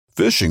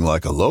Fishing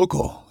like a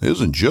local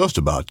isn't just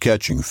about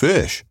catching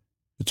fish.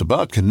 It's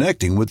about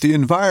connecting with the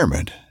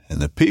environment and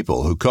the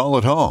people who call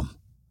it home.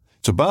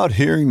 It's about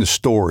hearing the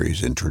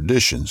stories and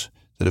traditions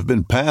that have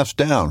been passed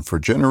down for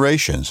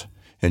generations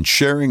and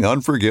sharing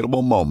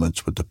unforgettable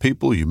moments with the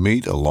people you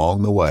meet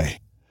along the way.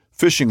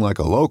 Fishing like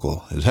a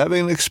local is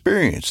having an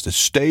experience that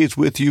stays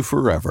with you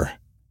forever.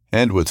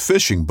 And with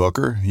Fishing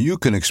Booker, you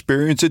can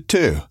experience it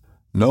too,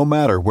 no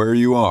matter where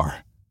you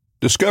are.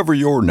 Discover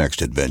your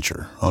next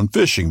adventure on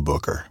Fishing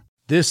Booker.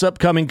 This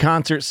upcoming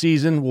concert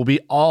season will be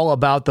all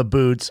about the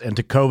boots, and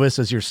Tecovas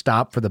is your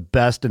stop for the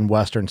best in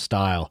Western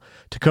style.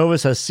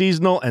 Tecovas has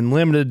seasonal and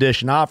limited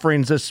edition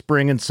offerings this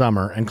spring and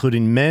summer,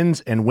 including men's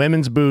and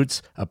women's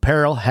boots,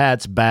 apparel,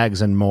 hats,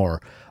 bags, and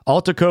more.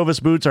 All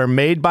Tecovas boots are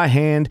made by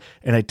hand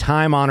in a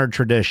time-honored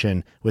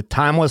tradition with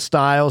timeless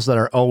styles that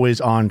are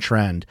always on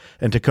trend.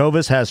 And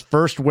Tecovas has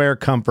first wear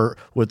comfort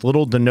with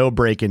little to no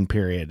break-in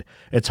period.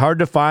 It's hard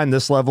to find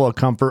this level of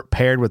comfort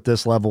paired with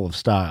this level of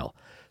style.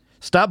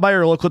 Stop by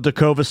your local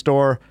Tecovas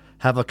store,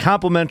 have a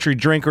complimentary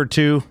drink or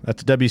two,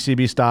 that's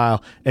WCB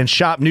style, and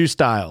shop new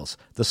styles.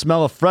 The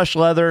smell of fresh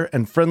leather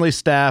and friendly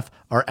staff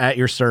are at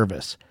your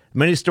service.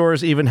 Many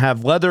stores even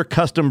have leather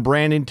custom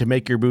branding to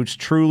make your boots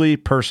truly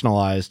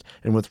personalized.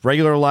 And with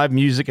regular live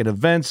music and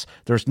events,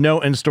 there's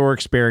no in-store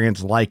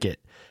experience like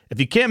it.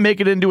 If you can't make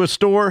it into a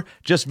store,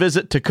 just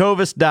visit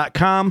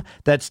tecovas.com.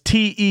 That's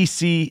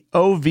TECOVAS.com.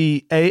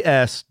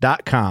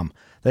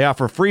 They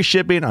offer free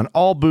shipping on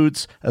all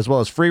boots, as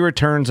well as free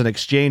returns and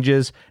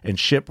exchanges, and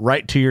ship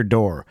right to your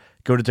door.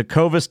 Go to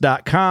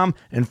tecovas.com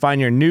and find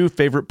your new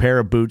favorite pair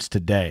of boots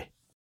today.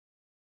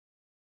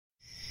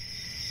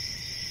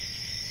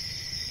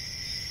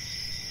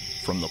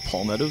 From the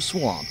Palmetto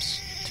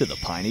Swamps to the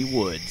Piney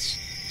Woods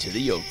to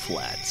the Oak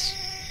Flats,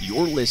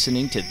 you're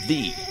listening to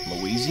the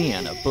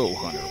Louisiana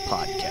Bowhunter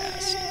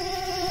Podcast.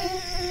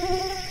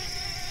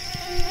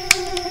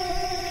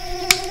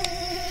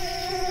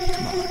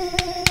 Come on.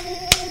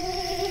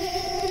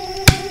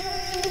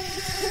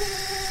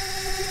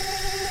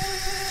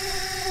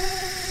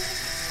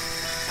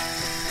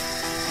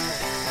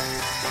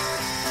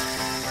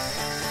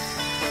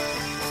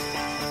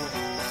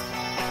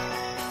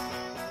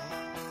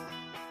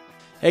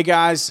 Hey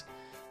guys,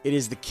 it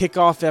is the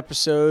kickoff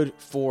episode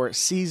for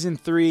Season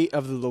 3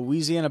 of the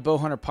Louisiana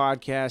Bowhunter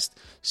Podcast.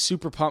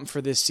 Super pumped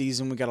for this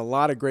season. We got a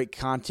lot of great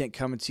content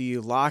coming to you.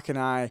 Locke and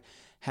I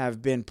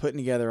have been putting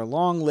together a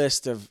long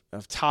list of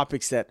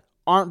topics that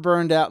aren't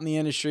burned out in the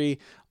industry,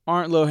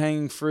 aren't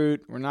low-hanging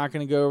fruit. We're not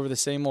going to go over the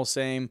same old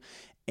same,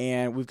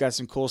 and we've got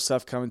some cool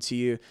stuff coming to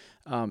you.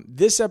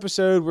 This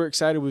episode, we're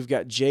excited. We've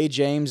got Jay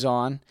James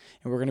on,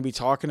 and we're going to be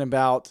talking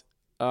about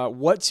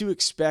what to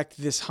expect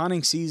this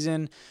hunting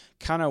season,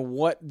 kind of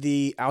what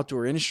the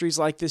outdoor industry is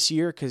like this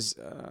year, because,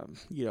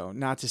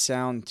 not to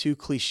sound too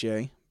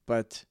cliche,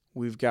 but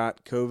we've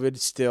got COVID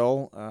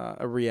still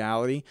a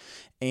reality,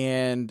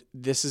 and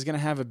this is going to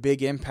have a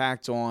big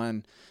impact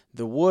on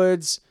the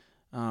woods,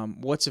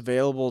 what's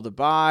available to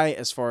buy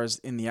as far as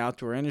in the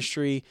outdoor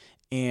industry,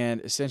 and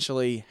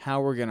essentially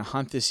how we're going to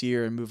hunt this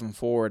year and moving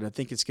forward. I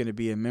think it's going to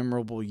be a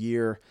memorable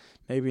year,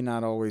 maybe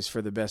not always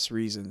for the best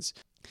reasons.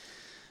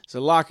 So,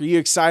 Locke, are you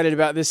excited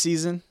about this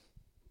season?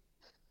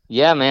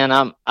 Yeah, man,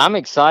 I'm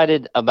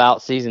excited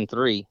about Season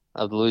 3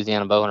 of the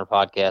Louisiana Bowhunter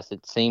Podcast.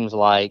 It seems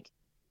like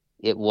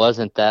it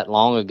wasn't that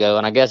long ago,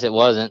 and I guess it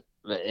wasn't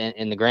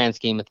in the grand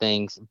scheme of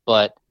things,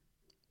 but,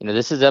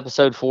 this is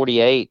episode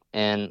 48,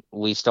 and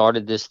we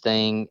started this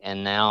thing,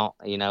 and now,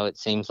 it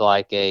seems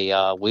like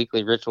a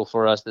weekly ritual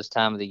for us this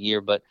time of the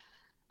year, but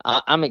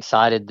I'm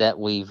excited that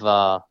we've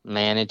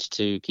managed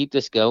to keep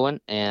this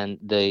going, and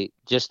the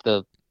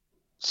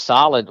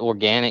solid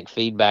organic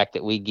feedback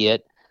that we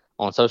get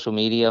on social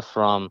media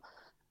from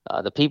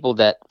the people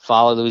that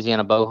follow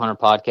Louisiana Bowhunter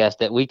Podcast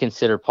that we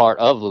consider part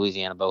of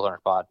Louisiana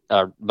Bowhunter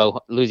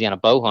Louisiana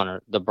Bowhunter.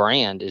 The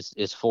brand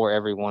is for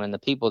everyone, and the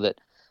people that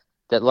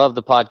love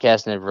the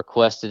podcast and have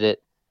requested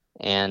it,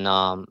 and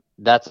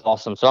that's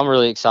awesome. So I'm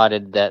really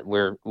excited that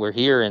we're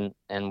here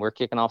and we're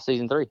kicking off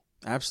Season 3.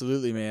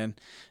 Absolutely, man.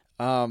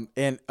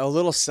 And a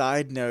little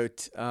side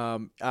note,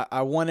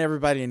 I want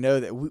everybody to know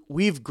that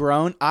we've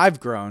grown. I've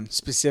grown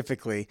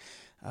specifically.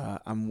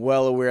 I'm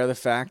well aware of the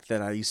fact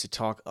that I used to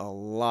talk a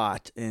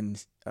lot in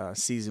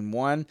Season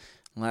 1.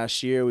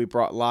 Last year, we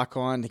brought Locke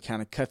on to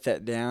kind of cut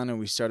that down, and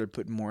we started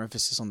putting more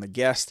emphasis on the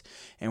guest,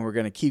 and we're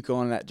going to keep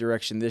going in that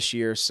direction this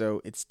year, so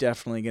it's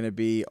definitely going to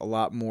be a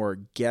lot more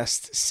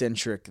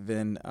guest-centric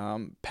than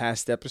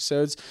past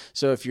episodes.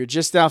 So if you're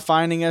just now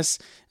finding us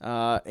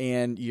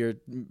and you're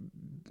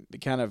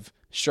kind of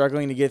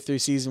struggling to get through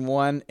Season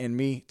 1 and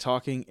me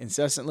talking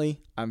incessantly,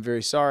 I'm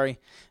very sorry.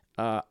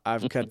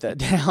 I've cut that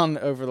down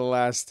over the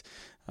last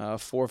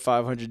 400 or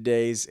 500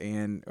 days,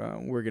 and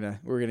we're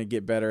gonna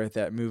get better at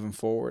that moving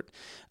forward.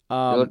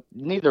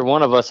 Neither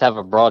one of us have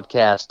a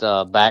broadcast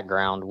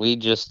background. We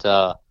just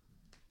love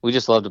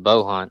to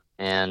bow hunt,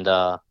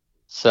 and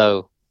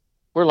so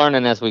we're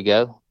learning as we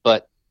go.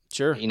 But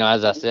sure,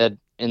 as I said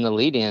in the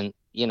lead-in,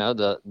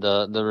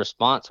 the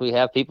response we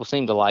have, people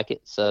seem to like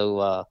it.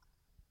 So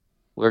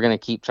we're going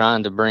to keep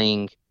trying to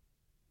bring,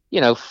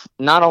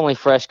 not only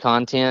fresh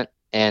content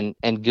and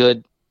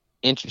good,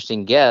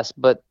 interesting guests,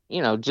 but,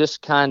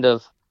 just kind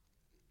of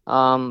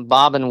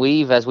bob and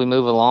weave as we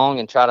move along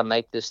and try to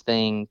make this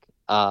thing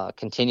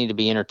continue to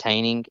be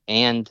entertaining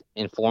and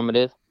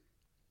informative.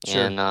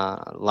 Sure. And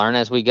learn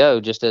as we go,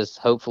 just as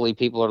hopefully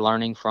people are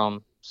learning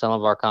from some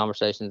of our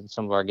conversations and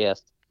some of our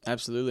guests.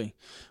 Absolutely.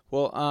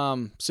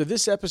 Well, so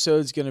this episode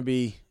is going to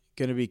be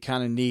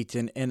kind of neat,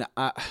 and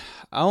I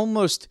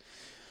almost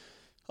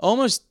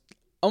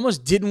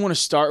didn't want to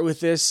start with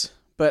this,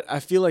 but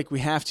I feel like we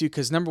have to,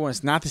 because number one,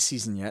 it's not the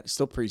season yet, it's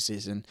still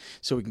preseason,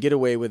 so we can get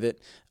away with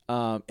it.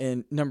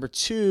 And number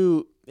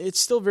two, it's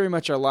still very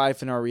much our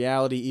life and our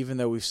reality, even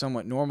though we've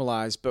somewhat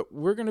normalized. But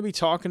we're going to be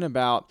talking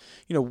about,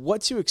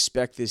 what to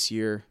expect this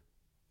year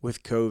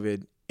with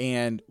COVID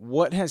and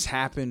what has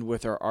happened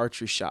with our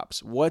archery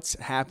shops. What's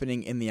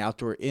happening in the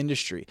outdoor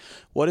industry?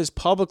 What is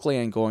public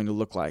land going to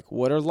look like?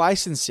 What are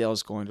license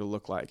sales going to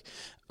look like?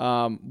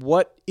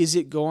 What is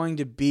it going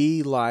to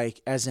be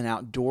like as an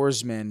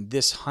outdoorsman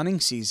this hunting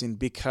season?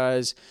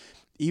 Because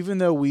even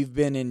though we've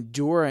been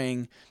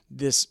enduring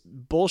this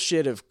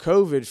bullshit of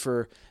COVID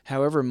for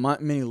however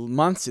many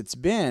months it's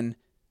been,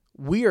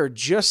 we are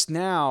just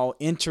now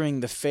entering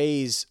the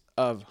phase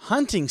of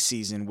hunting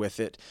season with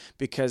it,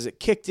 because it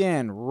kicked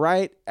in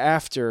right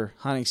after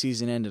hunting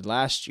season ended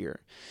last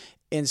year.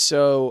 And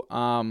so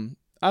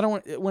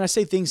when I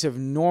say things have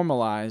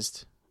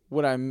normalized,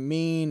 what I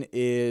mean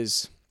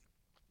is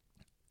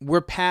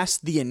we're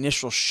past the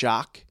initial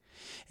shock,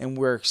 and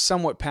we're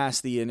somewhat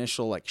past the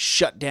initial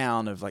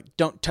shutdown of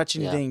don't touch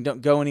anything,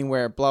 don't go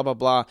anywhere, blah blah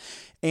blah.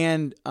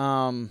 And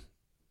I'll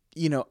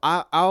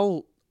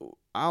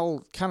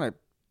kind of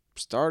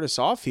start us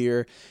off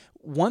here.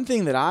 One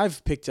thing that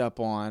I've picked up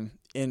on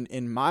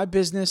in my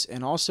business,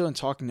 and also in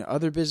talking to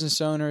other business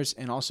owners,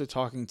 and also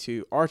talking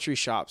to archery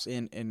shops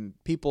and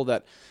people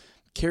that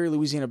carry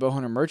Louisiana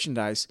Bowhunter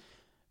merchandise,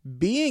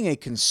 being a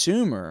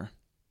consumer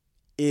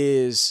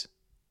is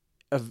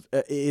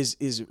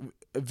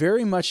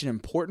very much an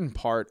important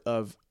part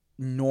of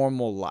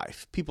normal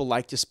life. People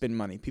like to spend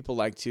money. People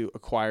like to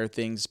acquire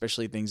things,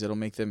 especially things that'll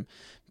make them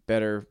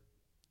better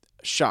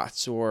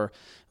shots or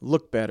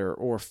look better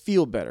or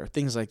feel better,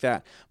 things like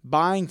that.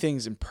 Buying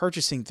things and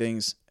purchasing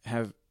things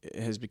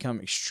has become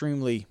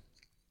extremely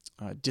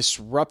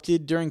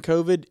disrupted during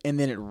COVID, and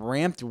then it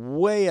ramped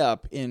way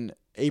up in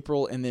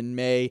April and then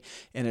May,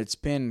 and it's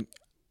been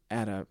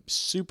at a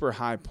super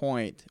high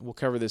point. We'll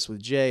cover this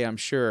with Jay, I'm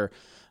sure,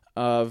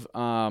 of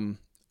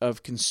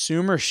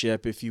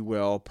consumership, if you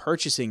will,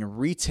 purchasing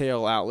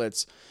retail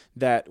outlets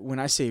that, when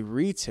I say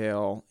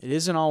retail, it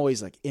isn't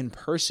always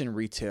in-person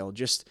retail.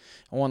 Just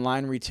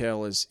online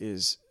retail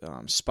is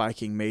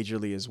spiking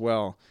majorly as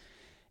well.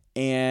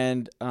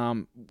 And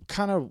kind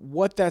of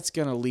what that's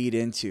going to lead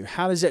into.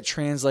 How does that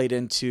translate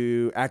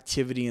into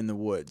activity in the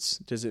woods?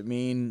 Does it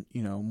mean,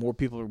 more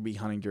people will be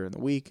hunting during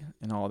the week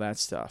and all that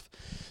stuff?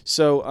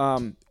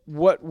 So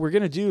what we're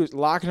going to do is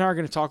Locke and I are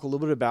going to talk a little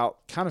bit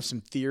about kind of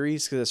some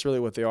theories, because that's really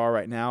what they are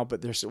right now,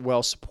 but they're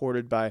well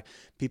supported by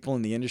people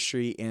in the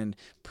industry and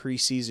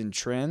preseason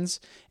trends.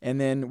 And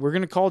then we're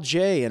going to call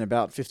Jay in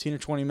about 15 or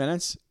 20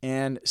 minutes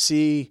and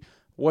see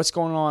what's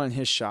going on in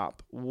his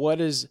shop. What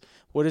is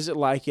it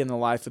like in the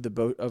life of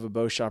a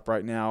bow shop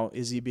right now?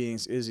 Is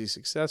he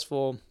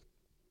successful?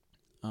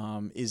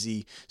 Is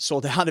he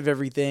sold out of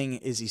everything?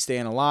 Is he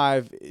staying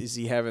alive? Is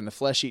he having the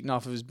flesh eaten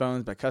off of his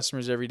bones by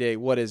customers every day?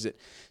 What is it?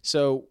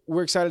 So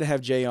we're excited to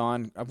have Jay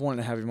on. I've wanted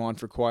to have him on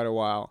for quite a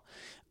while.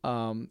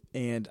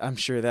 And I'm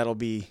sure that'll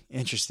be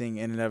interesting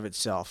in and of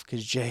itself,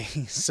 because Jay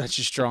is such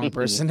a strong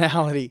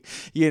personality,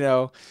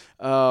 Yeah.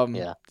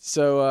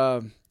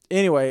 So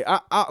anyway,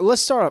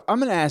 let's start off. I'm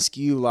going to ask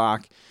you,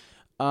 Locke,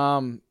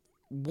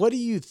 what do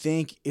you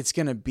think it's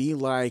going to be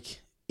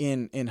like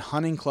in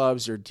hunting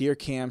clubs or deer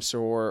camps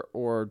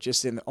or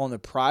just on the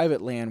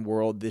private land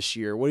world this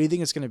year? What do you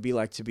think it's going to be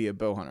like to be a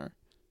bow hunter?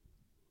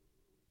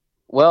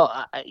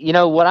 Well,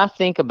 what I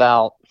think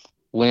about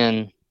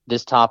when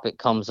this topic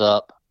comes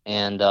up,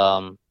 and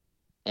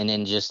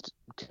then just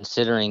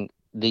considering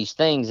these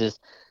things, is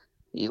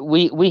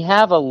we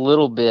have a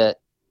little bit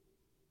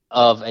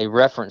of a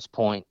reference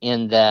point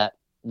in that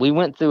we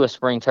went through a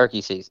spring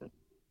turkey season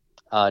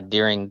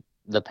during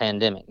the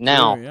pandemic.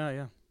 Now,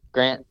 yeah.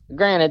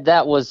 Granted,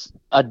 that was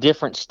a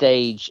different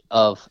stage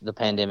of the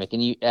pandemic,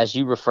 and as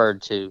you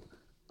referred to,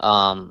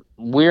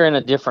 we're in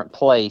a different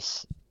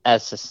place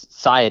as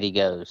society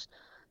goes.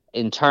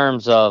 In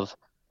terms of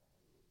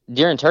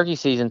during turkey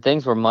season,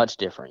 things were much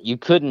different. You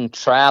couldn't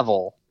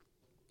travel,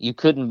 you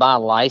couldn't buy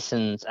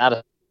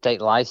out-of-state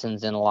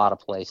license in a lot of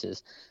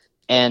places,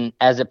 and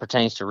as it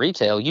pertains to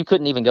retail, you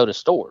couldn't even go to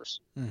stores.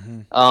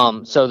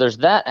 Mm-hmm. So there's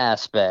that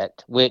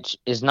aspect, which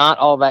is not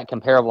all that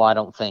comparable, I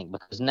don't think,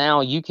 because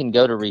now you can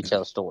go to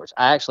retail stores.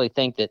 I actually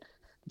think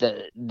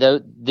that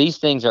these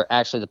things are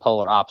actually the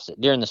polar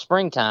opposite. During the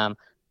springtime,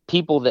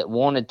 people that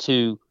wanted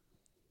to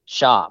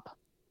shop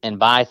and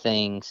buy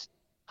things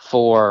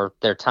for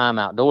their time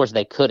outdoors,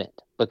 they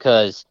couldn't,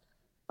 because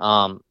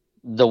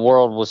the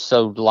world was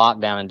so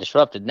locked down and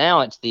disrupted.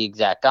 Now it's the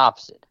exact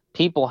opposite.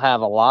 People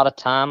have a lot of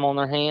time on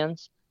their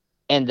hands,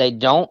 and they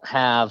don't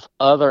have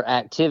other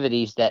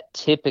activities that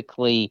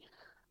typically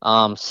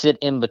sit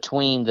in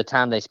between the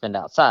time they spend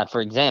outside.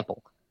 For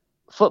example,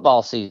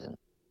 football season.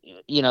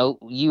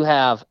 You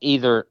have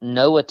either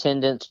no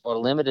attendance or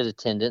limited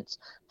attendance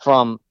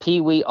from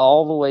Pee-wee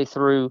all the way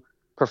through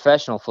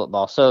professional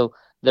football. So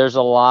there's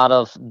a lot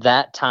of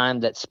that time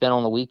that's spent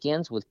on the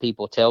weekends with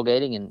people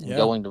tailgating and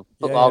going to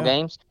football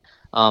games.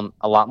 A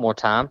lot more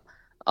time.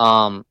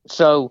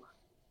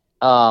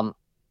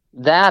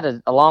 That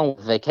is, along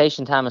with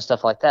vacation time and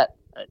stuff like that,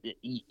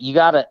 you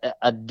got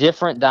a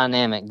different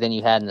dynamic than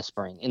you had in the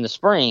spring. In the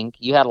spring,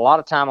 you had a lot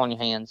of time on your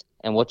hands,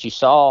 and what you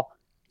saw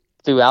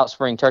throughout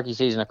spring turkey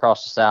season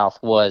across the South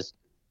was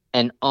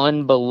an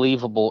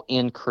unbelievable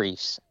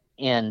increase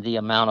in the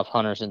amount of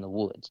hunters in the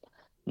woods.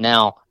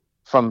 Now,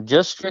 from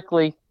just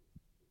strictly,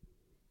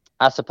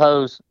 I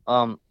suppose,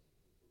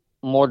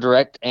 more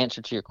direct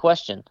answer to your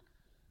question,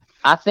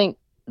 I think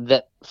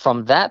that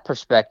from that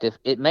perspective,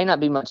 it may not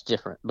be much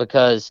different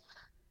because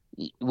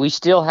we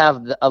still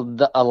have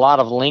a lot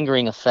of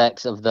lingering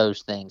effects of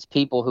those things.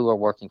 People who are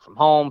working from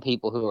home,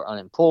 people who are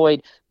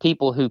unemployed,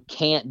 people who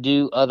can't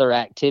do other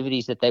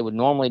activities that they would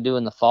normally do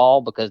in the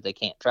fall because they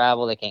can't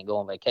travel, they can't go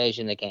on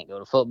vacation, they can't go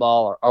to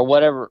football or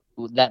whatever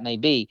that may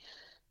be.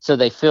 So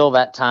they fill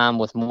that time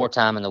with more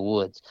time in the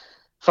woods.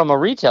 From a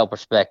retail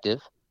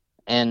perspective,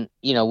 and,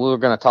 we were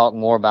going to talk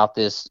more about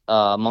this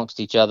amongst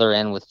each other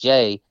and with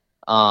Jay,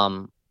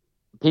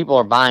 people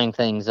are buying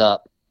things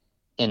up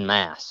in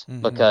mass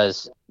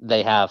because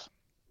they have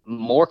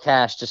more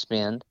cash to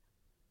spend.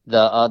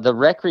 The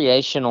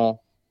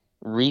recreational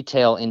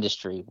retail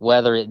industry,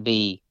 whether it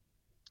be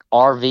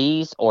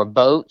RVs or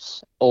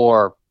boats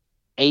or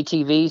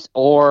ATVs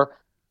or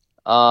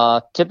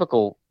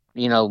typical,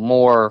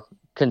 more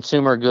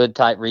consumer good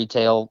type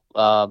retail,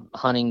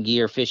 hunting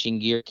gear, fishing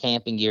gear,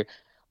 camping gear,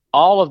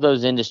 all of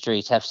those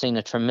industries have seen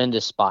a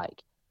tremendous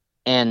spike.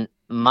 And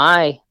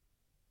my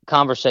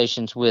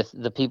conversations with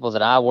the people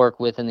that I work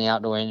with in the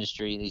outdoor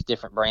industry, these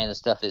different brands and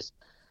stuff, is,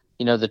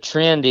 the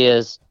trend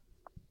is,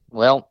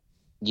 well,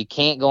 you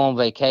can't go on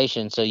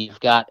vacation, so you've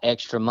got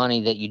extra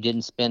money that you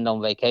didn't spend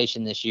on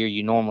vacation this year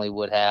you normally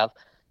would have.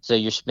 So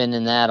you're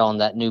spending that on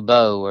that new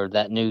bow or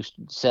that new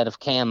set of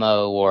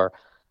camo or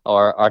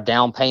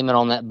down payment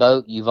on that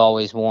boat you've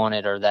always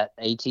wanted or that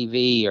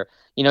ATV or,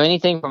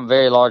 anything from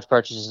very large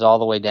purchases all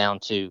the way down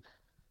to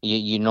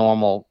you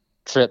normal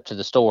trip to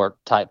the store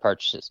type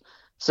purchases.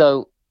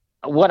 So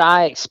what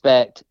I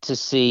expect to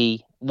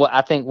see, what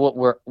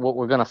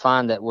we're going to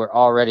find that we're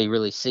already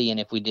really seeing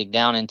if we dig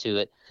down into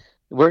it,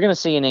 we're going to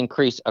see an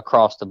increase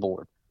across the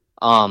board.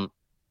 I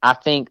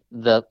think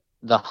the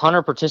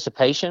hunter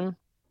participation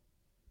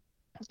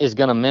is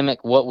going to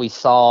mimic what we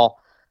saw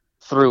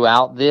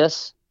throughout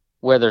this,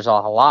 where there's a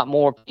lot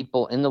more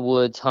people in the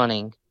woods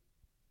hunting,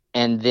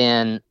 and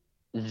then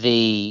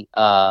we're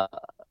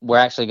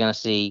actually going to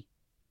see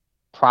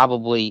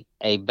probably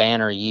a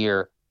banner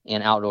year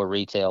in outdoor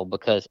retail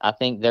because I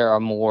think there are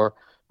more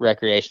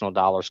recreational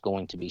dollars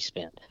going to be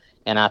spent.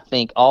 And I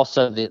think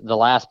also the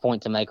last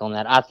point to make on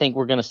that, I think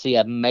we're going to see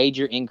a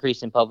major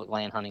increase in public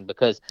land hunting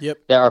because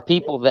there are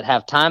people that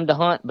have time to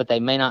hunt, but they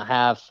may not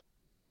have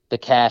the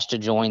cash to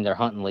join their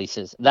hunting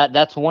leases.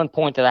 That's one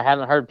point that I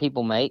haven't heard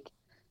people make.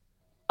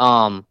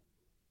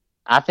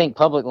 I think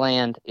public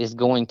land is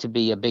going to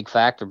be a big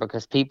factor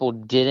because people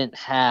didn't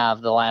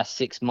have the last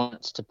 6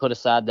 months to put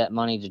aside that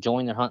money to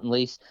join their hunting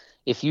lease.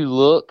 If you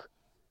look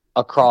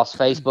across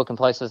Facebook and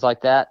places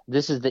like that,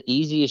 this is the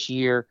easiest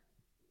year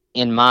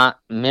in my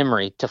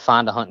memory to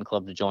find a hunting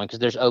club to join because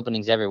there's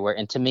openings everywhere.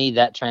 And to me,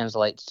 that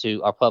translates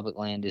to our public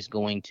land is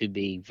going to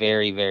be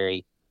very,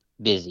 very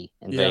busy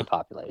and very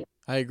populated.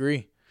 I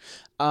agree.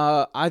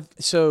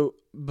 So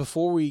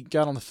before we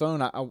got on the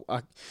phone,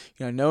 I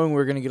knowing we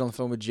were going to get on the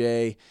phone with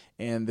Jay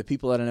and the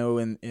people that I know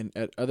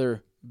at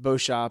other bow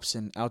shops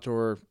and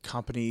outdoor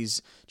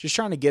companies, just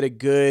trying to get a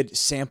good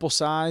sample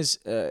size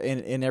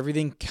and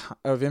everything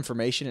of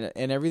information,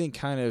 and everything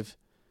kind of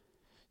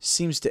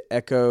seems to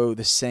echo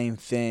the same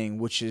thing,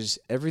 which is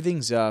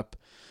everything's up.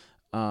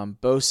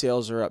 Bow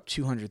sales are up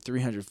 200,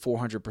 300,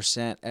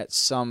 400% at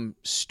some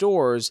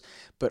stores,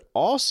 but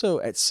also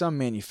at some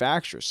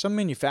manufacturers. Some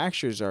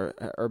manufacturers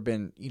are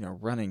been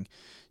running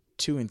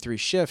 2 and 3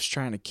 shifts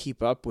trying to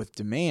keep up with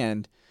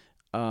demand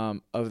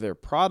of their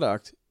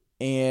product.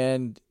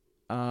 And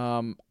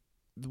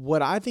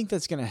what I think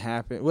that's going to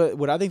happen,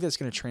 what I think that's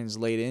going to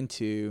translate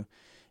into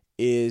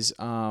is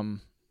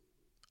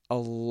a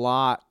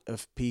lot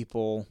of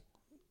people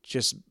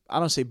just, I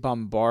don't say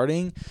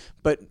bombarding,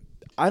 but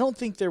I don't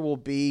think there will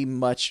be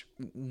much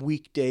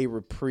weekday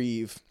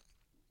reprieve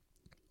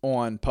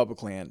on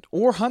public land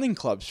or hunting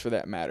clubs for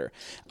that matter.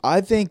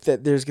 I think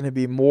that there's going to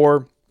be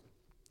more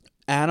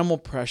animal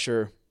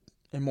pressure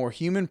and more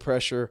human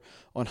pressure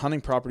on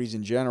hunting properties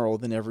in general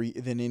than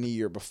any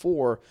year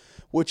before,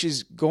 which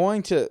is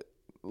going to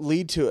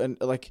lead to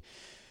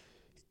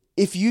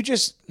if you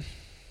just,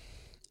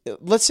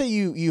 let's say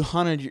you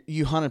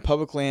hunted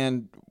public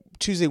land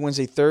Tuesday,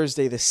 Wednesday,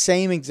 Thursday the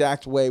same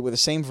exact way with the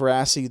same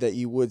veracity that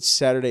you would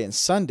Saturday and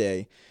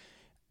Sunday,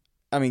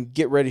 I mean,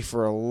 get ready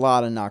for a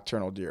lot of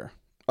nocturnal deer,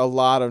 a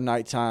lot of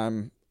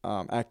nighttime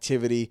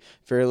activity,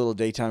 very little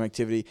daytime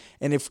activity.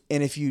 And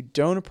if you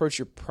don't approach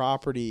your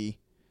property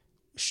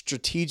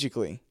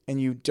strategically and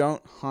you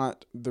don't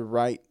hunt the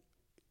right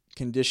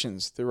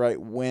conditions, the right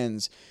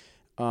winds,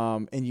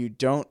 and you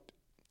don't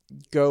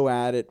go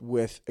at it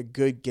with a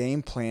good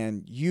game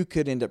plan, you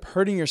could end up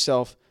hurting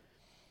yourself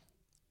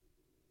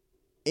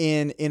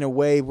in a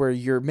way where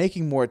you're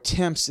making more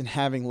attempts and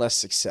having less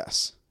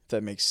success.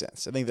 That makes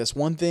sense. I think that's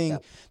one thing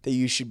that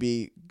you should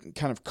be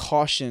kind of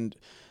cautioned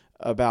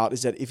about,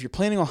 is that if you're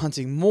planning on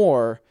hunting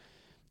more,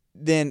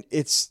 then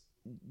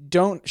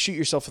don't shoot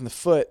yourself in the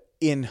foot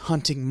in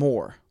hunting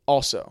more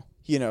also.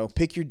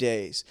 Pick your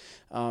days.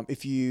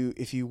 If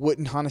you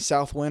wouldn't hunt a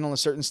south wind on a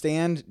certain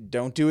stand,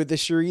 don't do it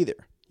this year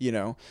either.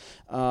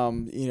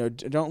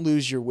 Don't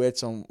lose your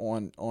wits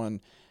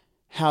on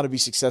how to be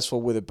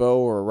successful with a bow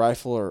or a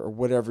rifle or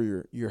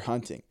whatever you're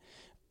hunting.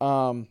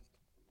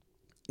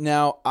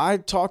 Now, I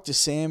talked to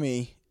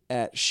Sammy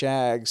at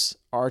Shags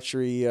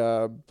Archery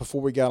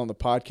before we got on the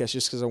podcast,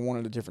 just because I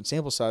wanted a different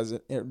sample size,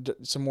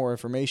 some more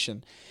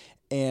information.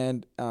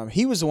 And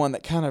he was the one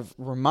that kind of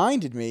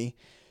reminded me.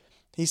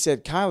 He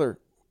said, Kyler,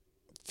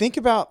 think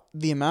about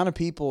the amount of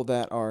people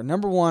that are,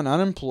 number one,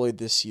 unemployed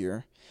this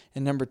year,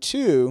 and number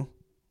two,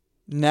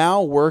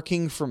 now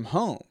working from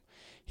home.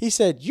 He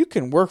said, you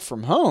can work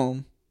from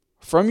home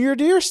from your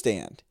deer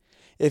stand.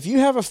 If you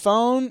have a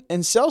phone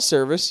and cell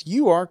service,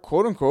 you are,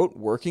 quote unquote,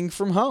 working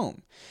from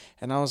home.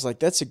 And I was like,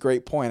 that's a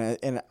great point.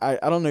 And I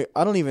don't know,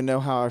 I don't even know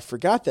how I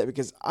forgot that,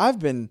 because I've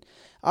been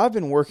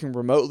working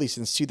remotely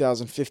since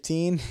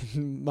 2015.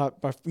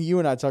 You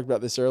and I talked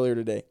about this earlier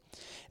today.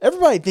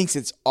 Everybody thinks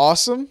it's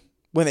awesome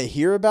when they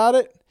hear about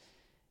it,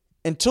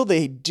 until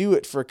they do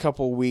it for a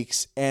couple of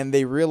weeks and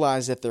they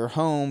realize that their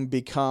home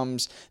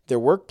becomes their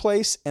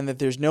workplace and that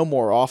there's no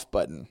more off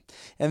button.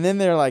 And then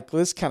they're like,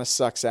 this kind of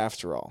sucks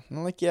after all. And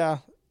I'm like, yeah,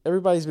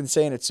 everybody's been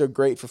saying it's so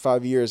great for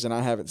 5 years and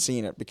I haven't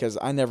seen it, because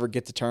I never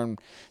get to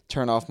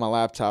turn off my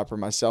laptop or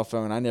my cell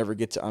phone. I never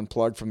get to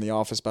unplug from the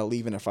office by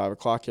leaving at 5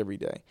 o'clock every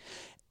day.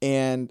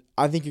 And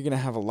I think you're going to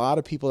have a lot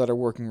of people that are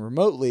working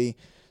remotely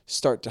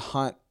start to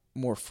hunt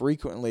more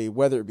frequently,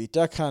 whether it be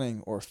duck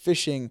hunting or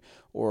fishing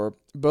or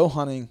bow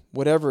hunting,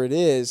 whatever it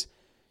is.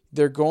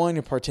 They're going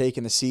to partake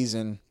in the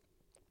season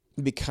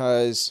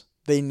because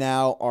they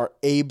now are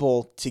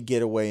able to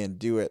get away and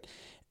do it.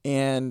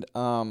 And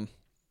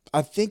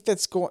I think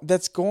that's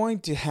going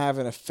to have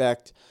an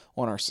effect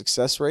on our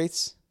success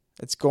rates.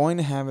 It's going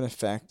to have an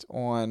effect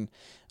on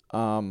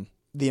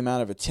the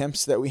amount of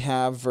attempts that we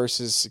have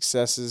versus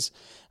successes,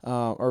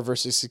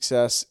 versus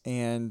success.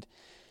 And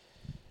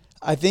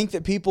I think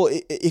that people,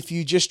 if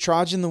you just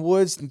trudge in the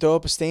woods and throw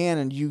up a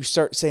stand and you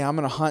start saying, I'm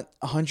going to hunt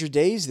 100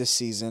 days this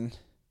season,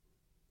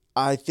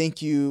 I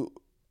think you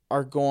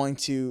are going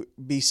to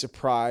be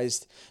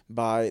surprised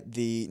by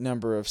the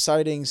number of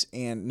sightings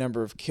and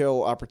number of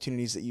kill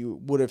opportunities that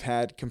you would have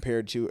had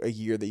compared to a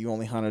year that you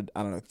only hunted,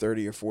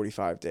 30 or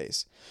 45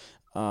 days.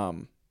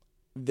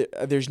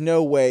 There's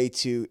no way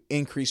to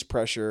increase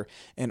pressure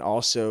and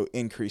also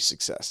increase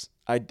success.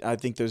 I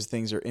think those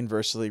things are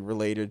inversely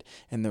related,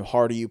 and the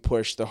harder you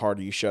push, the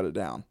harder you shut it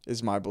down,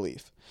 is my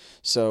belief.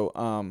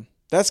 So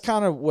that's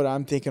kind of what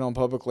I'm thinking on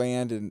public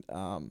land, and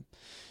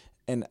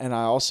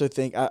I also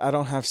think I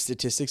don't have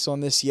statistics on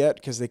this yet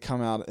because they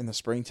come out in the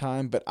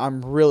springtime, but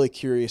I'm really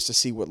curious to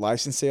see what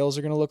license sales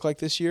are going to look like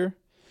this year.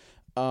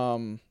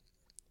 And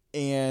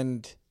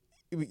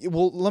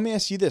well, let me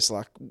ask you this,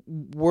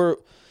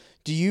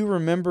 do you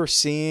remember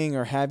seeing,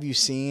 or have you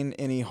seen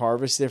any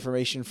harvest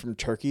information from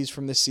turkeys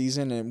from this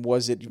season? And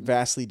was it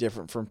vastly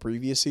different from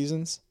previous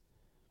seasons?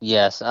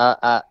 Yes.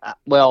 I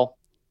don't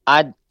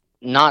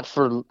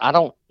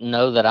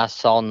know that I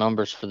saw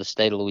numbers for the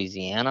state of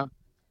Louisiana,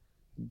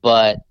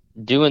 but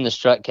doing the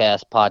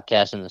Strutcast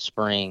podcast in the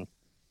spring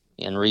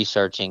and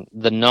researching,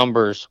 the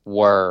numbers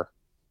were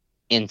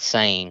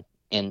insane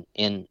in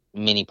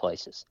many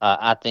places.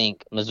 I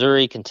think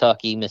Missouri,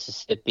 Kentucky,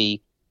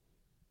 Mississippi,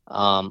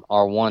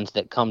 are ones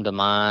that come to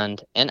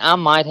mind, and I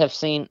might have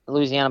seen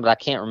Louisiana, but I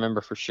can't remember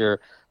for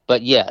sure.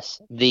 But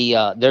yes,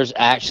 there's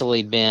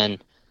actually been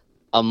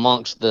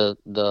amongst the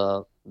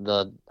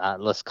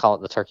let's call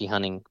it the turkey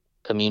hunting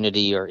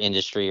community or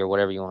industry or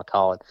whatever you want to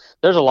call it,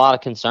 there's a lot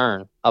of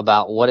concern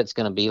about what it's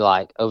going to be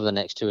like over the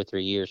next 2 or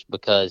 3 years,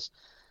 because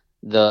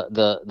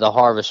the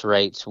harvest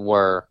rates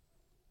were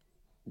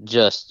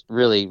just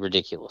really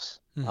ridiculous.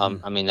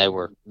 Mm-hmm. I mean, they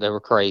were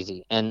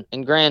crazy, and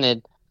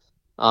granted,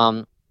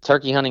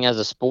 turkey hunting as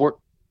a sport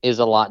is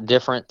a lot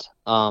different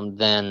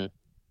than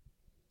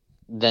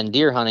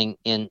deer hunting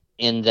in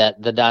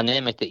that the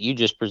dynamic that you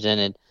just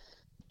presented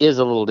is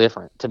a little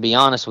different. To be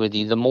honest with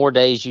you, the more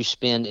days you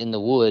spend in the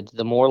woods,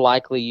 the more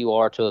likely you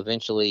are to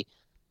eventually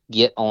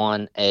get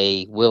on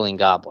a willing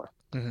gobbler.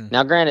 Mm-hmm.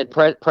 Now, granted,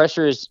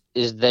 pressure is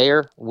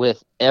there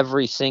with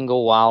every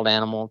single wild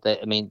animal.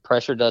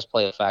 Pressure does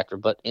play a factor,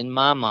 but in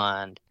my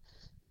mind,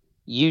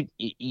 you're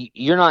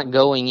not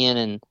going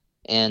in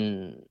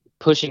and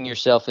pushing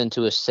yourself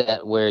into a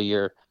set where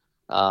you're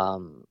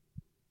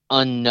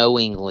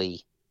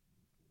unknowingly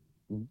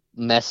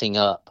messing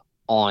up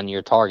on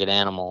your target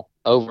animal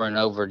over and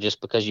over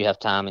just because you have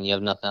time and you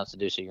have nothing else to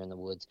do, so you're in the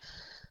woods.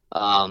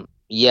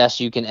 Yes,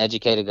 you can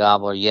educate a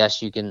gobbler.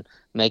 Yes, you can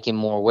make him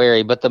more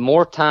wary. But the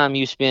more time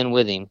you spend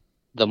with him,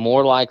 the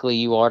more likely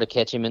you are to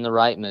catch him in the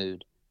right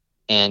mood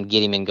and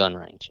get him in gun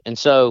range. And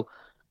so,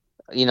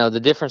 the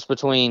difference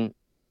between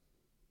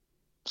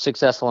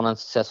successful and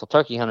unsuccessful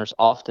turkey hunters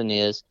often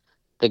is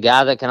the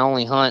guy that can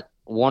only hunt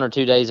 1 or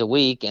 2 days a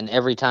week, and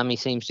every time he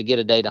seems to get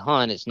a day to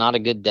hunt, it's not a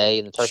good day,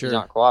 and the turkeys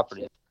aren't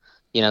cooperative.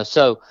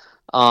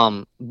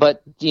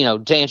 But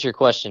to answer your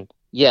question,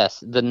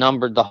 yes,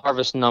 the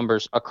harvest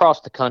numbers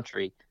across the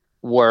country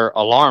were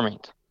alarming.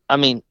 I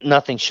mean,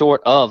 nothing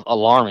short of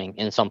alarming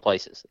in some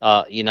places.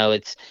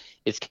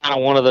 It's kind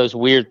of one of those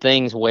weird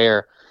things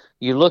where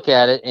you look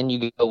at it and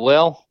you go,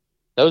 well,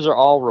 those are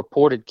all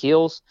reported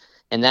kills,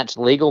 and that's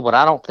legal, but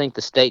I don't think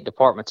the State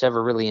Department's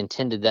ever really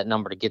intended that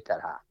number to get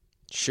that high.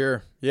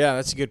 Sure. Yeah,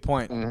 that's a good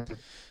point. Mm-hmm.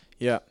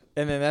 Yeah.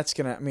 And then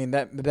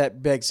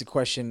that begs the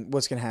question,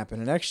 what's going to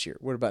happen next year?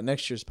 What about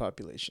next year's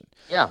population?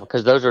 Yeah,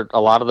 because a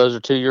lot of those are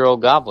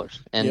 2-year-old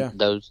gobblers, and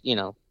those,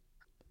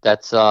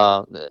 that's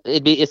to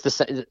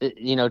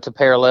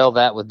parallel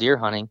that with deer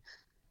hunting.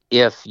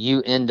 If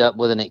you end up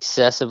with an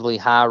excessively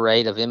high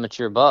rate of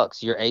immature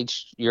bucks, your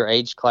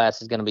age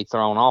class is going to be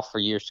thrown off for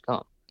years to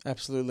come.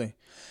 Absolutely.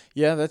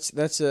 Yeah,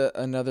 that's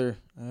another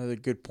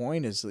good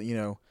point is,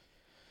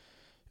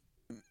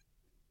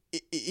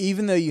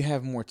 even though you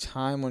have more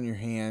time on your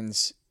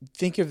hands,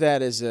 think of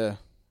that as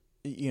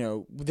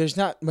there's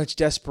not much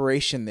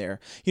desperation there.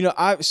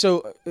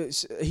 So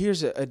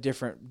here's a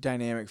different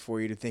dynamic for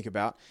you to think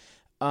about.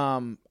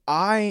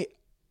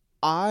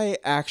 I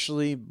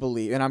actually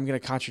believe, and I'm going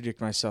to contradict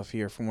myself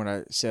here from what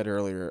I said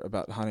earlier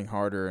about hunting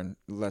harder and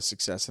less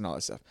success and all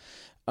that stuff.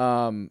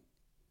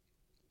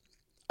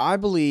 I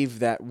believe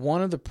that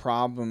one of the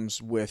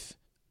problems with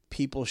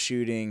people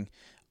shooting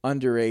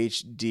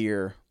underage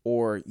deer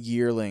or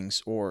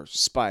yearlings or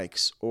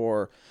spikes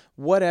or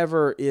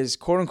whatever is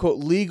quote unquote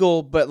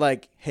legal, but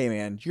like, hey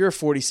man, you're a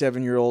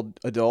 47-year-old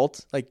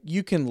adult. Like,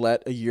 you can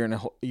let a year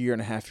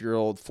and a half year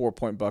old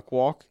 4-point buck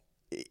walk.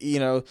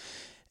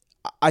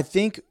 I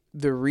think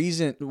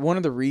one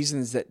of the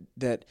reasons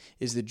that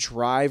is the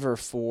driver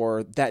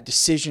for that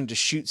decision to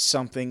shoot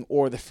something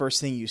or the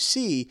first thing you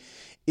see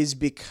is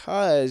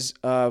because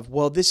of,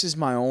 well, this is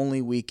my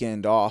only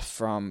weekend off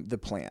from the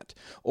plant,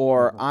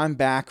 or I'm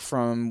back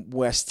from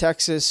West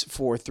Texas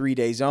for 3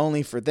 days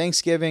only for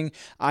Thanksgiving.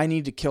 I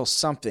need to kill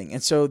something.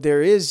 And so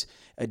there is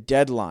a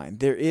deadline.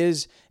 There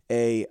is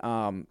a,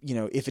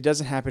 if it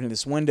doesn't happen in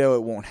this window,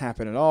 it won't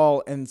happen at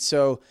all. And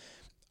so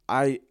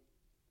I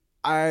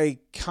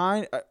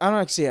don't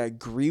actually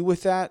agree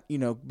with that,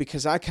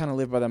 because I kind of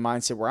live by the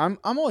mindset where I'm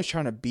always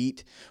trying to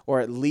beat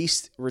or at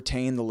least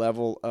retain the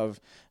level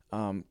of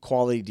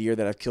quality deer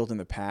that I've killed in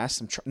the past.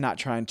 I'm not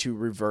trying to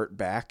revert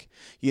back,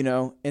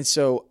 and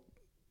so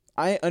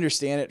I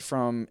understand it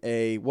from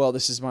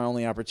this is my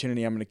only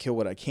opportunity. I'm going to kill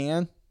what I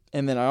can.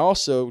 And then I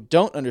also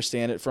don't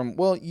understand it from,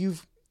 well,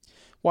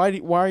 why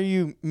are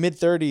you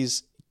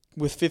mid-30s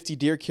with 50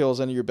 deer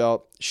kills under your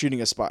belt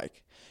shooting a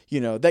spike?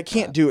 That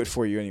can't do it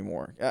for you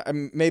anymore.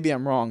 Maybe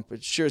I'm wrong,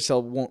 but sure as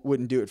hell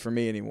wouldn't do it for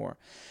me anymore.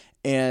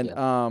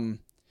 And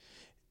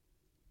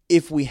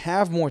if we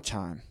have more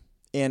time,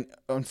 and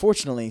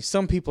unfortunately,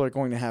 some people are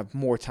going to have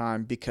more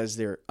time because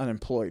they're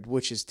unemployed,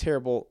 which is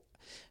terrible.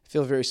 I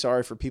feel very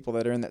sorry for people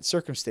that are in that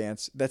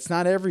circumstance. That's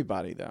not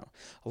everybody, though.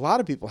 A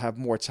lot of people have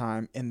more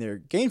time and they're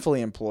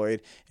gainfully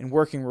employed and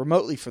working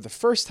remotely for the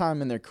first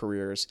time in their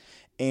careers.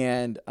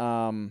 And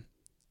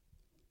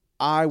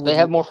they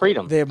have more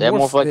freedom. They have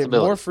more flexibility. They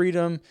have more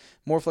freedom,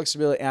 more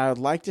flexibility. And I would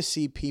like to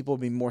see people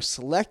be more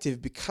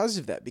selective because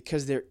of that,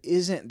 because there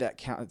isn't that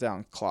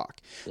countdown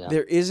clock. Yeah.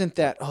 There isn't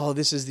that,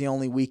 this is the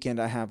only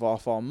weekend I have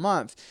off all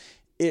month.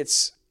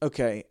 It's,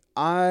 okay,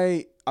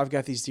 I've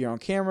got these deer on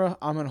camera.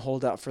 I'm going to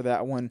hold out for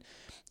that one.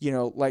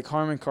 Like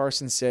Harmon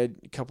Carson said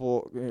a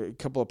couple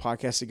of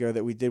podcasts ago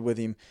that we did with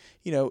him,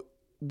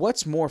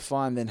 what's more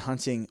fun than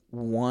hunting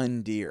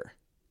one deer?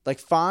 Like,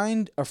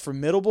 find a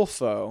formidable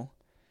foe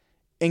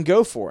and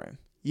go for him,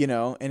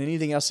 and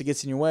anything else that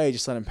gets in your way,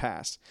 just let him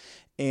pass.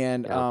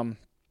 And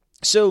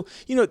so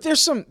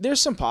there's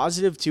some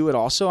positive to it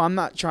also. I'm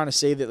not trying to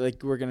say that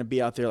like we're going to be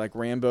out there like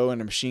Rambo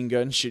and a machine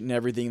gun shooting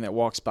everything that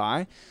walks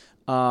by.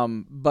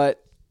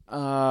 But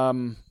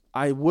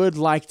I would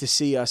like to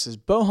see us as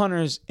bow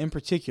hunters in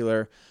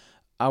particular,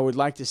 I would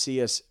like to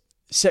see us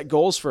set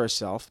goals for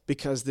ourselves,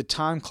 because the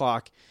time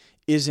clock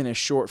isn't as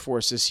short for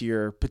us this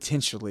year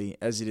potentially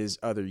as it is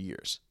other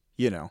years,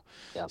 Yeah.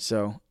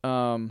 So,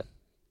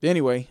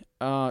 anyway,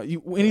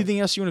 anything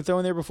else you want to throw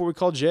in there before we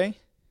call Jay?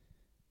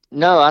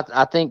 No,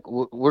 I think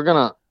we're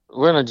gonna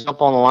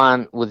jump on the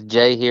line with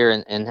Jay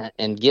here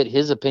and get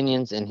his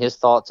opinions and his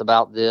thoughts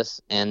about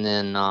this, and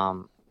then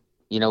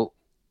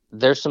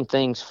there's some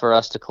things for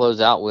us to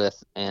close out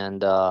with,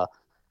 and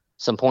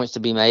some points to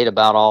be made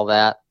about all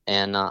that.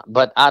 And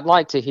but I'd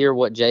like to hear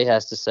what Jay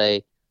has to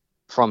say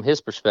from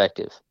his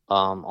perspective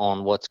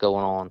on what's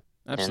going on.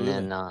 Absolutely.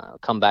 And then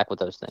come back with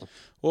those things.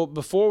 Well,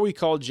 before we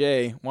call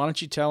Jay, why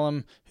don't you tell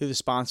him who the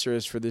sponsor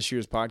is for this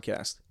year's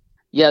podcast?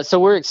 Yeah, so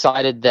we're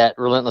excited that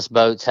Relentless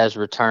Boats has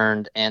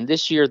returned, and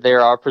this year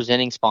they're our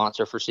presenting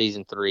sponsor for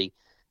Season 3.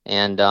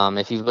 And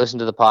if you've listened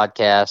to the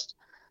podcast,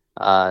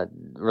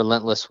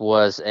 Relentless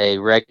was a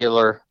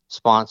regular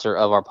sponsor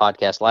of our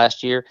podcast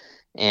last year,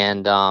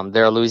 and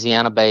they're a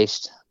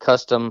Louisiana-based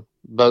custom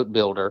boat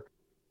builder.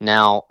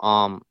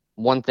 Now,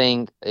 one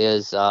thing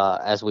is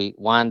as we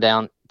wind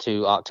down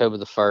to October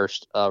the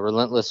 1st,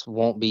 Relentless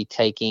won't be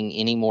taking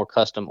any more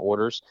custom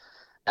orders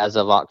as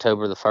of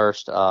October the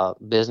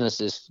 1st.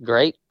 Business is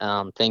great.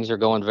 Things are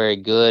going very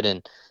good,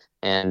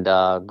 and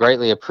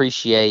greatly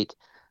appreciate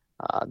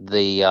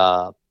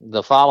the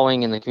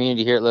following in the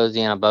community here at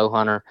Louisiana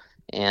Bowhunter,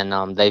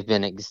 and they've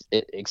been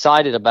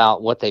excited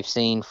about what they've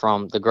seen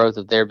from the growth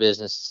of their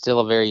business. Still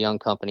a very young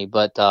company,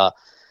 but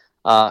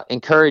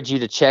encourage you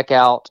to check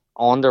out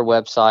on their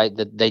website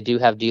that they do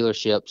have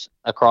dealerships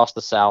across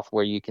the South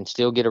where you can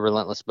still get a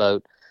Relentless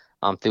boat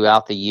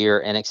throughout the year,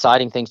 and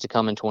exciting things to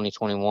come in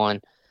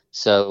 2021.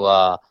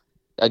 So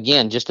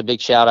again, just a big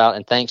shout out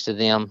and thanks to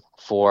them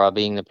for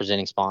being the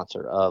presenting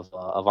sponsor of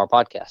our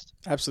podcast.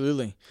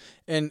 Absolutely.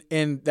 And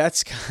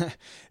that's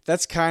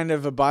kind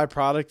of a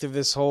byproduct of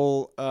this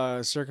whole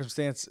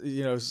circumstance,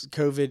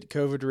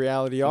 COVID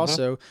reality.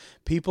 Also,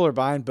 people are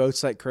buying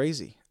boats like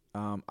crazy.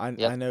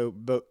 I know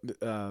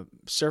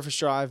surface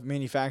drive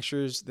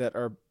manufacturers that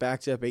are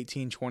backed up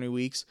 18, 20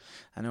 weeks.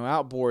 I know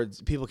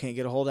outboards, people can't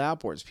get a hold of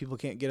outboards. People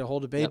can't get a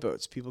hold of bay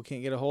boats. People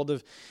can't get a hold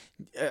of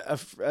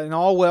an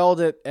all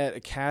weld at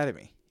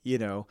Academy,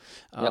 just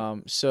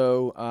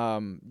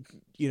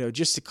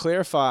to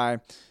clarify,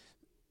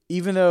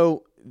 even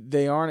though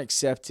they aren't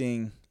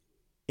accepting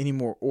any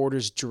more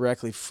orders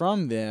directly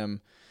from them,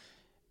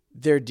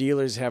 their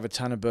dealers have a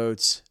ton of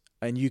boats,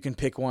 and you can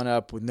pick one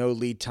up with no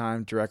lead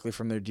time directly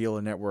from their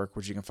dealer network,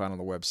 which you can find on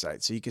the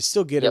website. So you can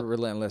still get a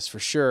Relentless for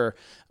sure,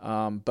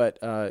 but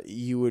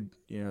you would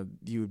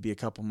be a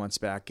couple months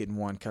back getting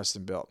one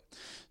custom built.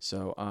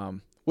 So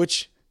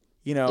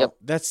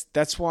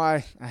that's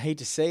why I hate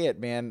to say it,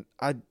 man.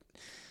 I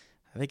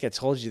think I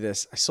told you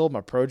this. I sold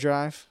my Pro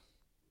Drive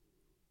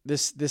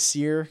this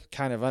year,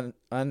 kind of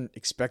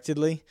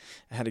unexpectedly.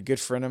 I had a good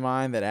friend of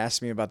mine that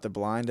asked me about the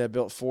blind I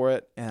built for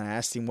it, and I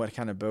asked him what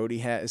kind of boat he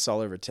had. It's all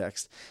over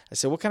text. I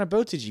said, "What kind of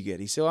boat did you get?"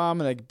 He said, "Well, I'm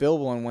going to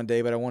build one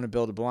day, but I want to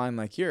build a blind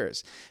like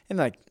yours."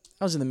 And I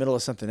was in the middle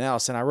of something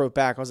else, and I wrote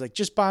back. I was like,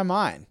 "Just buy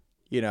mine."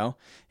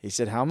 He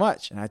said, "How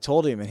much?" And I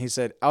told him, and he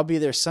said, "I'll be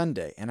there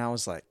Sunday." And I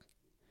was like,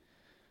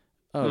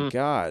 "Oh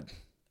God,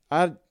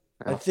 I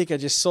think I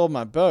just sold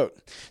my boat."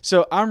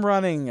 So I'm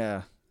running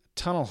a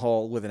tunnel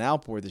hull with an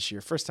outboard this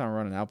year. First time I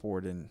run an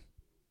outboard in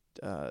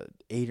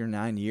 8 or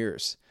 9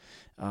 years,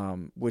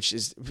 which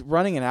is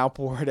running an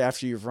outboard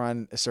after you've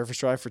run a surface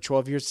drive for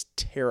 12 years,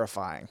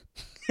 terrifying.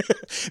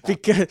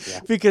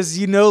 because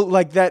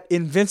like that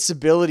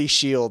invincibility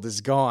shield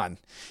is gone,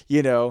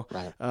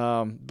 Right.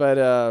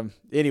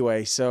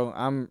 Anyway, so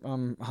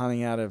I'm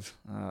hunting out of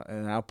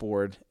an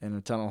outboard and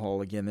a tunnel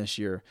hole again this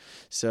year.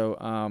 So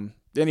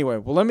anyway,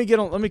 well, let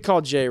me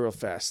call Jay real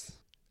fast.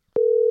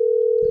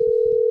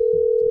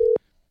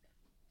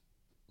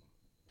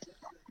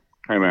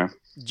 Hey, man.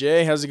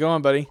 Jay, how's it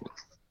going, buddy?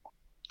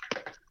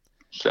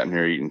 Sitting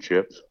here eating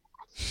chips.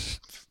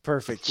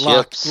 Perfect.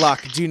 Chips.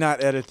 Lock, do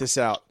not edit this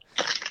out.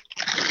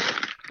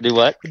 Do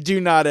what?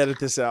 Do not edit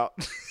this out.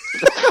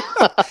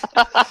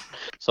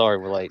 Sorry,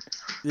 we're late.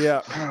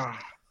 Yeah.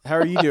 How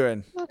are you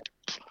doing?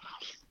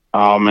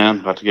 Oh, man.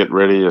 About to get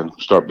ready to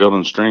start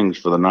building strings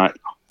for the night.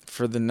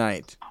 For the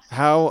night.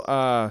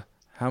 How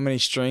many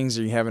strings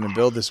are you having to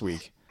build this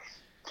week?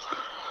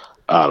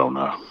 I don't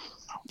know.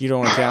 You don't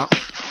want to count?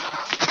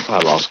 I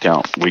lost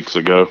count weeks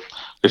ago.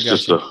 It's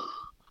just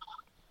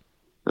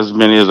as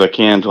many as I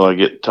can until I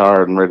get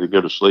tired and ready to go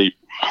to sleep.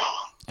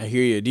 I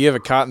hear you. Do you have a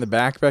cot in the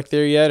back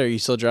there yet, or are you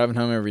still driving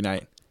home every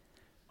night?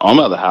 I'm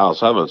at the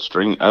house. I have a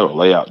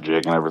layout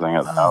jig and everything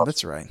at the house.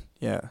 That's right.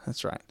 Yeah,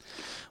 that's right.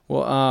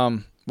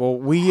 Well,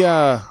 we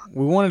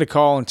wanted to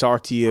call and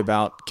talk to you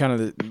about kind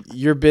of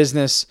your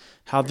business,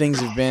 how things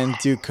have been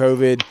through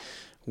COVID.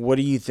 What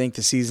do you think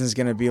the season's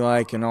going to be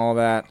like and all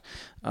that?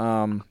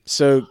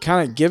 So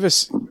can you give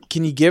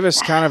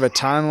us kind of a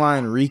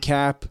timeline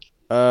recap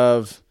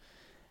of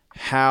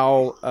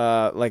how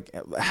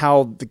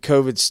the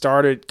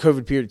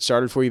COVID period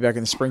started for you back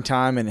in the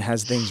springtime, and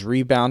has things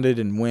rebounded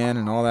and when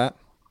and all that?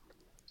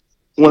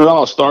 When it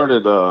all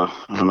started,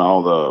 and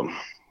all the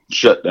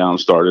shutdown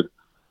started,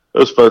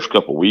 those first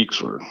couple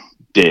weeks were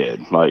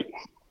dead, like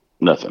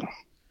nothing.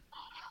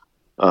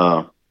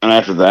 And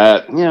after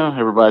that,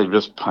 everybody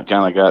just kind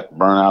of got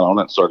burnt out on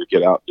it, started to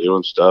get out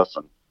doing stuff,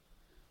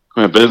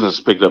 and business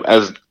picked up.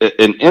 As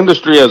an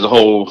industry as a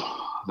whole,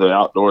 the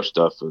outdoor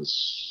stuff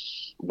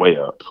is way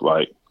up.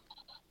 Like,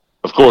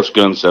 of course,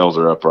 gun sales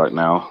are up right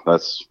now.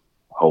 That's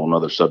a whole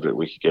nother subject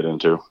we could get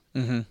into.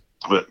 Mm-hmm.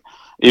 But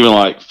even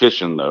like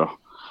fishing, though,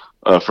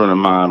 A friend of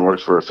mine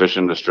works for a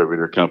fishing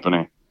distributor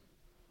company.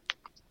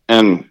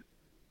 And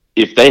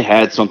if they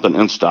had something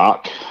in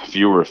stock, if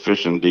you were a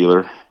fishing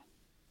dealer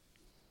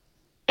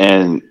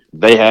and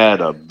they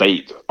had a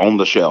bait on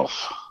the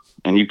shelf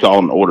and you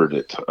called and ordered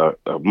it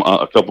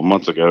a couple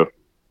months ago,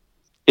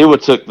 it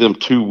would take them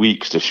 2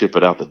 weeks to ship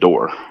it out the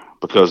door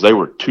because they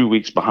were 2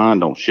 weeks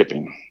behind on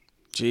shipping.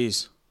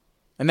 Jeez.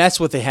 And that's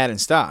what they had in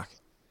stock.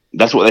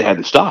 That's what they had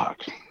in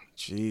stock.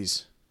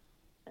 Jeez.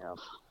 Yeah.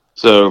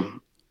 So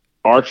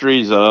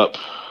archery's up.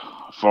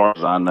 As far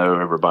as I know,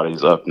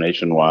 everybody's up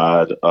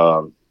nationwide.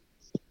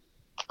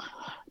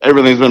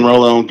 Everything's been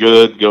rolling on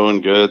good,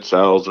 going good.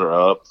 Sales are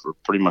up for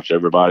pretty much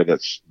everybody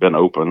that's been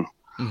open.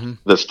 Mm-hmm.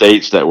 The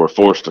states that were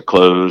forced to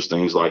close,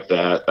 things like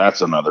that,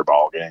 that's another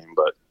ball game.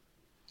 But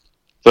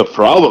the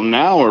problem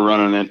now we're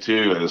running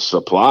into is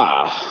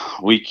supply.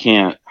 We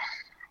can't.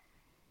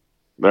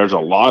 There's a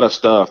lot of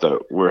stuff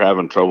that we're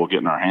having trouble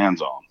getting our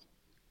hands on.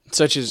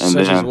 Such as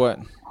what?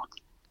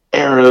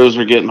 Arrows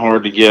are getting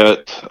hard to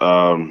get.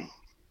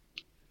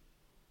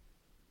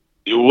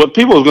 What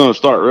people are going to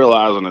start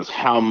realizing is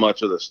how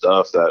much of the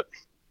stuff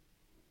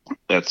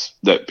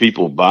that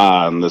people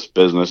buy in this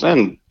business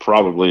and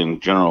probably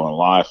in general in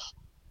life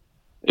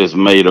is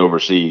made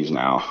overseas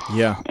now.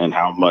 Yeah. And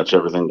how much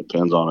everything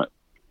depends on it.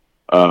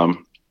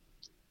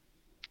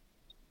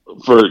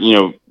 For,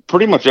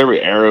 pretty much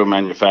every arrow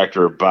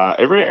manufacturer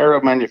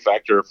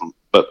from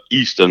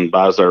Easton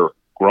buys their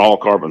raw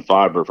carbon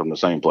fiber from the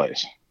same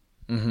place.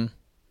 Mm-hmm.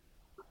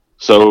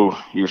 So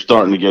you're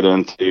starting to get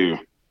into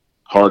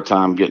hard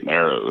time getting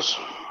arrows.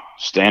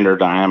 Standard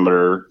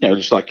diameter,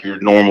 just like your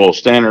normal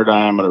standard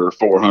diameter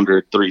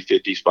 400,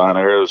 350 spine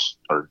arrows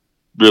are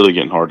really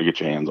getting hard to get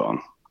your hands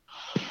on.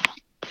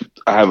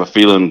 I have a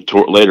feeling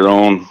later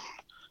on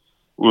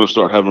we'll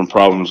start having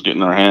problems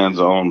getting our hands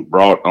on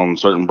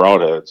certain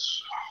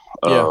broadheads.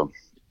 Yeah.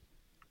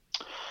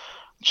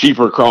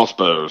 Cheaper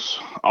crossbows.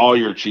 All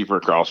your cheaper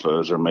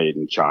crossbows are made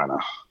in China.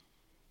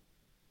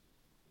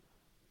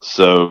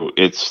 So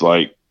it's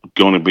like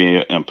going to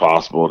be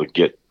impossible to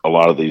get a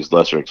lot of these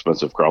lesser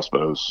expensive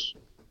crossbows.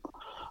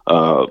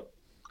 I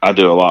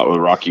do a lot with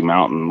Rocky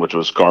Mountain, which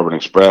was Carbon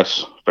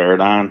Express,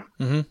 Paradigm.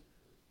 Mm-hmm.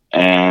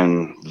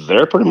 And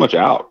they're pretty much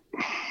out.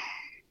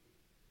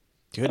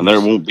 Goodness. And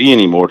there won't be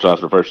any more till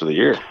after the first of the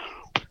year.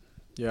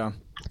 Yeah.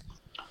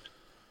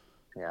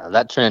 Yeah,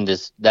 that trend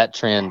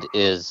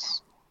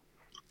is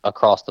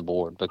across the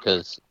board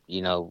because,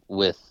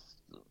 with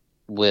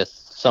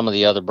some of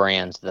the other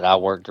brands that I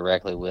work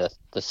directly with,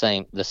 the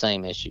same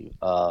issue.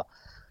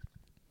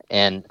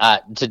 And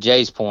to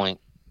Jay's point,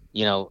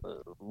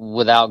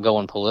 without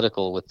going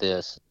political with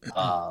this,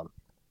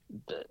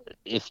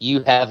 if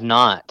you have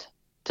not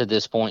to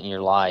this point in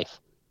your life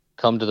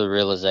come to the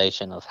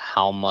realization of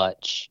how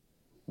much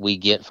we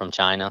get from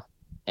China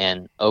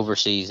and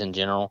overseas in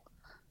general,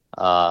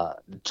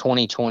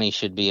 2020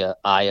 should be a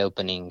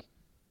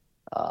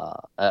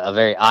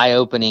very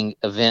eye-opening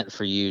event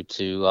for you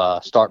to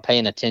start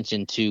paying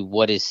attention to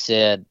what is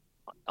said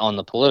on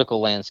the political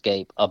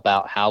landscape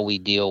about how we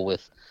deal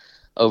with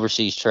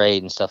overseas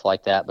trade and stuff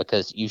like that,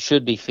 because you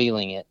should be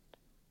feeling it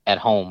at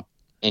home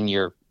in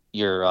your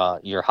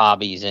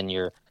hobbies and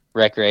your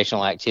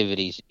recreational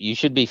activities. You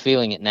should be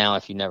feeling it now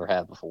if you never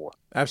have before.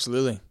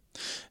 Absolutely.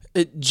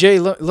 Jay,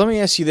 let me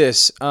ask you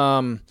this.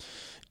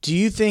 Do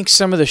you think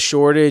some of the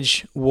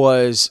shortage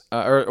was,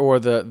 or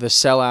the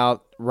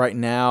sellout right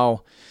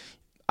now,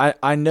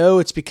 I know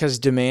it's because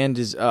demand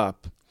is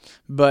up,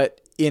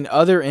 but in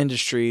other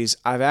industries,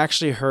 I've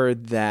actually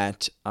heard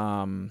that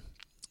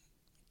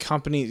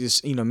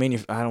companies, I don't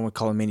want to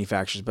call them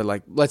manufacturers, but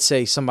like, let's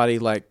say somebody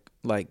like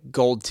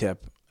Gold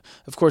Tip.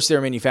 Of course, they're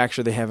a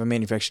manufacturer. They have them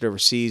manufactured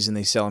overseas and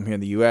they sell them here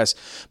in the U.S.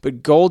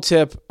 But Gold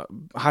Tip,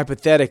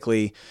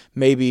 hypothetically,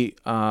 maybe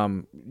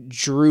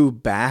drew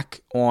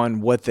back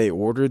on what they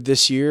ordered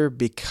this year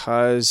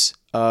because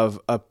of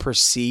a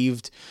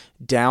perceived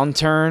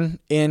downturn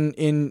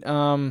in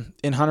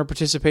hunter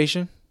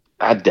participation.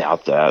 I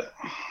doubt that.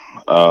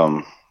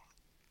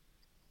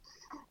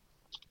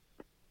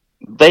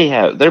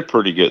 They're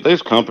pretty good.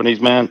 Those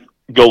companies, man.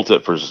 Gold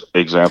Tip, for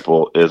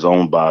example, is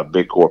owned by a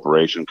big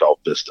corporation called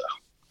Vista.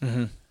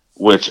 Mm-hmm.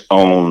 Which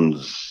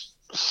owns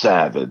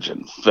Savage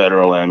and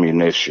Federal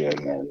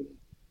Ammunition and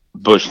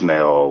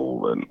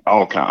Bushnell and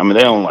all kinds. I mean,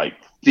 they own like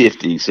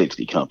 50,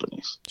 60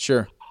 companies.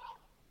 Sure.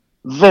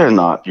 They're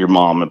not your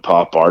mom and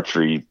pop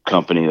archery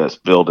company that's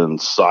building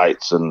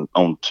sites and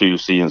own 2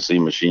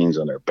 CNC machines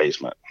in their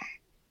basement.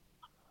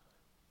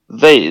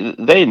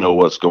 They know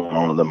what's going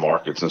on in the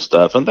markets and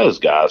stuff, and those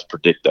guys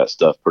predict that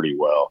stuff pretty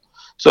well.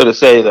 So to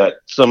say that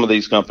some of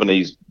these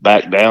companies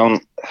back down,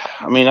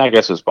 I mean, I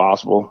guess it's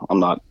possible. I'm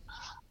not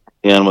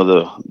in with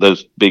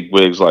those big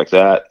wigs like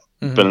that,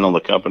 depending on the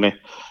company.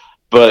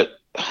 But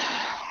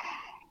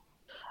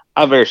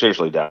I very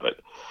seriously doubt it.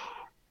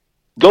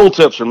 Gold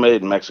Tips are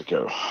made in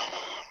Mexico.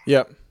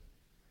 Yep.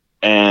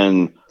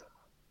 And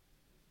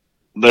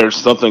there's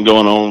something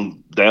going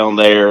on down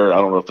there. I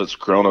don't know if it's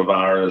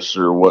coronavirus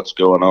or what's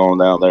going on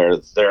down there.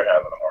 They're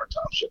having a hard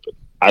time shipping.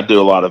 I do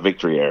a lot of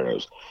Victory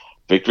arrows.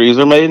 Victories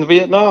are made in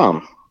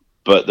Vietnam,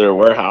 but they're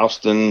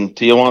warehoused in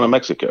Tijuana,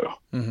 Mexico.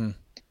 Mm-hmm.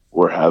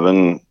 We're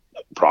having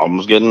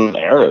problems getting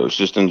arrows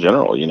just in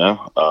general,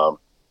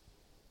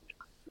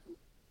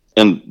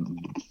 and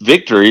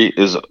Victory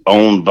is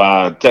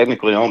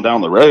technically owned down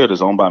the road,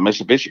 is owned by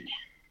Mitsubishi.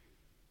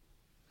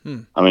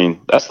 I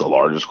mean, that's the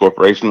largest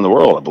corporation in the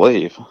world, I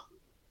believe.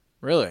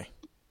 Really?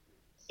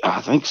 I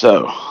think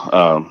so.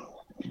 I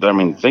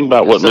mean, think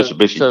about what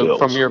Mitsubishi builds.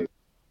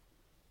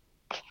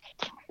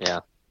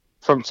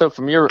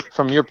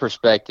 From your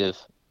perspective,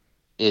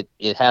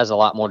 it has a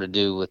lot more to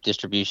do with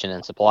distribution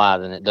and supply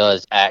than it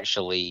does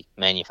actually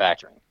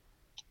manufacturing.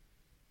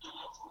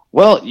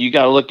 Well, you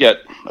got to look at,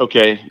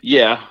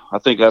 I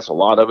think that's a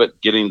lot of it,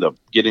 getting the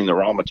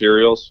raw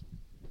materials,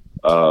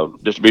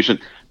 distribution.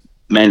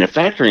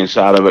 Manufacturing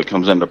side of it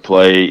comes into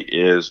play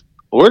is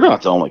we're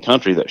not the only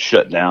country that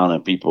shut down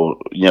and people,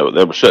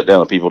 they were shut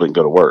down and people didn't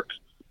go to work.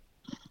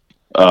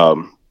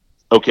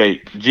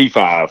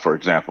 G5, for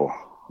example,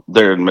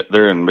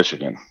 they're in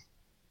Michigan.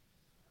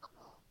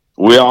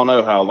 We all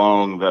know how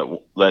long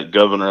that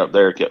governor up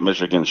there kept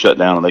Michigan shut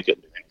down and they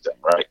couldn't do anything,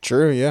 right?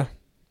 True, yeah.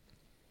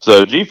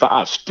 So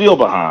G5 still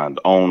behind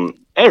on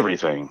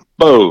everything.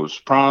 Bows,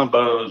 prime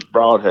bows,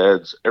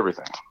 broadheads,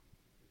 everything.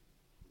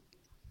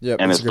 Yep,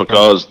 and it's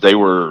because they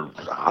were,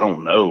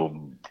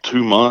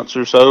 2 months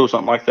or so,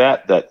 something like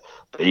that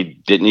they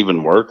didn't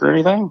even work or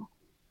anything.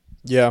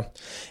 Yeah.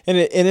 And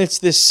it's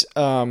this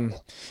kind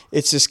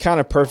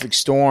of perfect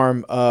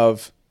storm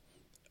of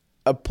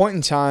a point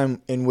in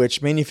time in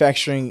which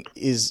manufacturing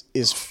is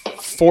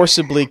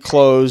forcibly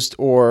closed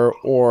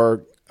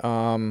or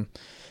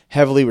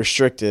heavily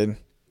restricted,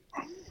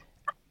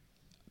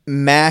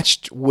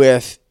 matched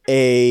with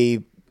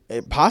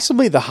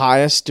possibly the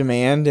highest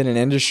demand in an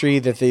industry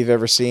that they've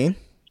ever seen.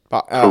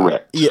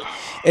 Correct. Yeah.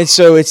 And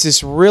so it's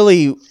this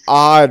really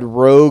odd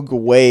rogue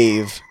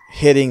wave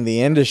hitting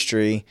the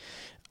industry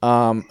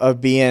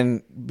of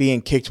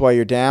being kicked while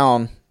you're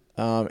down,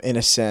 in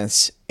a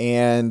sense.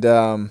 And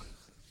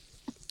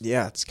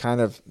it's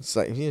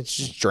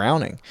just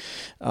drowning.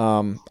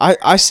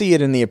 I see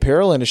it in the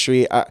apparel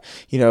industry.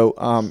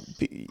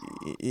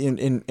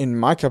 In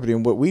my company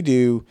and what we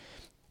do,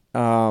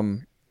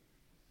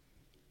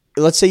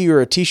 let's say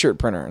you're a t-shirt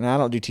printer, and I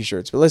don't do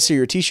t-shirts, but let's say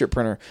you're a t-shirt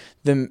printer.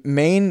 The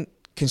main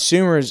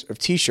consumers of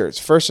t-shirts,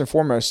 first and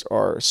foremost,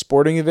 are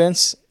sporting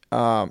events.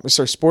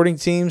 Sporting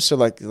teams, so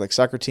like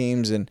soccer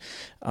teams and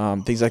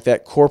things like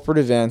that, corporate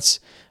events,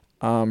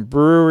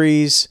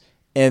 breweries,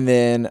 and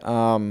then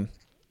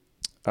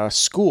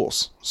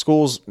schools.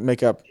 Schools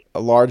make up a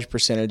large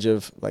percentage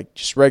of like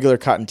just regular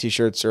cotton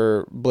t-shirts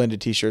or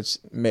blended t-shirts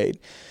made.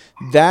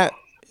 That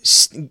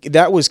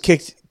was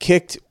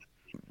kicked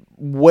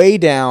way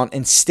down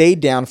and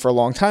stayed down for a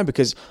long time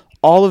because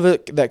all of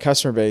that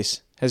customer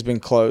base has been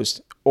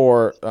closed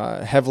or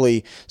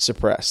heavily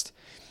suppressed.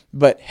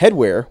 But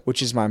headwear,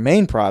 which is my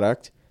main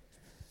product,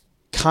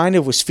 kind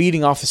of was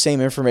feeding off the same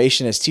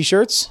information as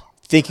t-shirts,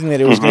 thinking that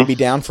it was going to be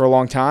down for a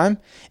long time,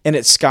 and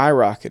it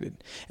skyrocketed.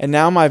 And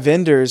now my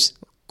vendors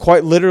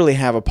quite literally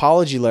have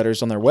apology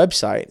letters on their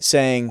website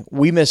saying,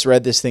 we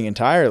misread this thing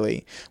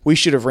entirely. We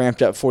should have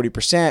ramped up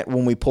 40%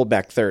 when we pulled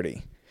back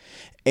 30%.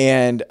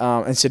 And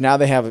so now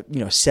they have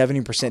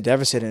 70%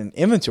 deficit in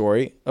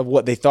inventory of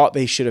what they thought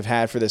they should have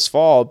had for this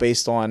fall,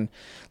 based on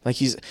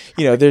there's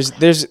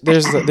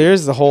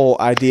the whole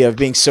idea of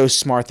being so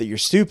smart that you're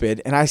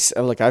stupid. And I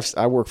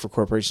work for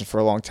corporations for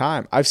a long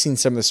time. I've seen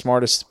some of the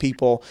smartest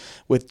people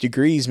with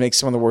degrees make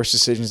some of the worst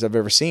decisions I've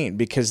ever seen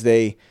because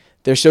they're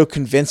so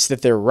convinced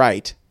that they're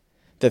right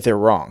that they're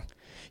wrong,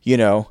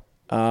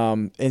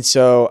 And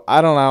so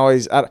I don't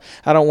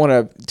want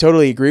to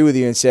totally agree with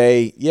you and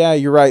say, yeah,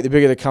 you're right. The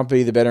bigger the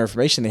company, the better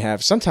information they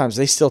have. Sometimes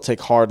they still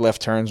take hard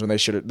left turns when they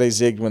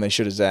zigged when they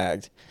should have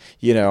zagged,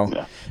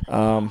 Yeah.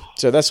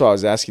 So that's why I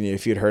was asking you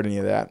if you'd heard any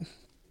of that.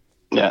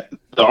 Yeah.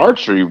 The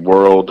archery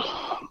world.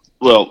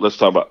 Well, let's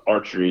talk about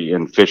archery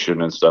and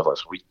fishing and stuff.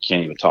 We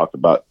can't even talk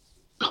about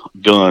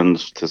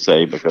guns to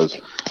say, because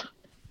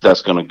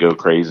that's going to go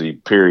crazy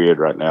period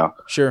right now.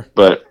 Sure.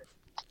 But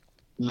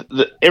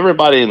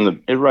everybody in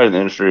the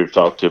industry we've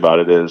talked to about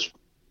it is,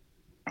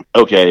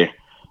 okay,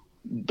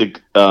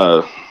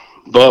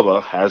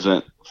 Bubba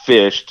hasn't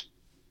fished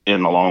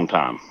in a long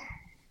time,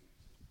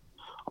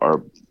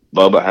 or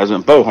Bubba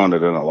hasn't bow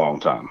hunted in a long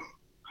time,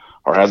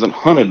 or hasn't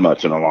hunted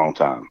much in a long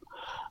time.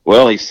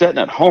 Well, he's sitting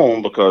at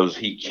home because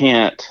him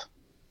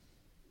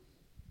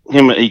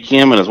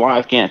and his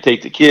wife can't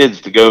take the kids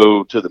to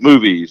go to the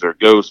movies or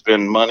go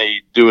spend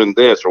money doing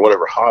this or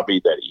whatever hobby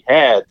that he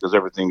had, because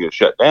everything is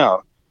shut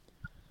down.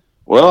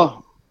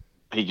 Well,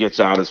 he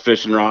gets out his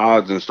fishing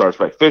rods and starts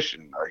back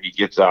fishing, or he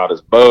gets out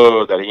his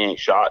bow that he ain't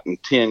shot in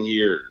 10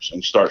 years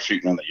and starts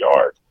shooting in the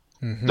yard.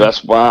 Mm-hmm.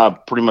 That's why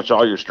pretty much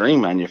all your string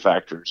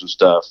manufacturers and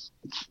stuff,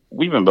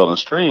 we've been building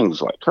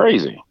strings like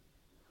crazy.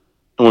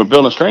 And we're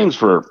building strings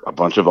for a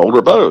bunch of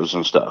older bows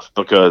and stuff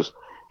because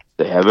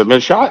they haven't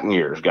been shot in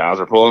years. Guys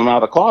are pulling them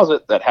out of the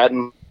closet that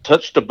hadn't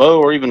touched a bow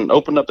or even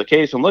opened up the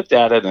case and looked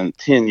at it in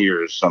 10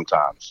 years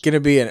sometimes. Going to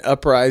be an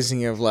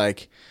uprising of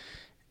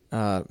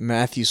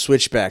Matthew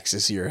switchbacks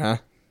this year,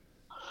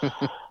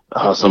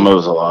 huh? Some of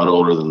us a lot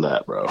older than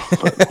that, bro.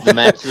 The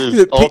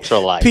Matsu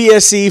Ultralight.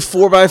 PSE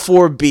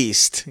 4x4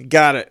 Beast.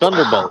 Got it.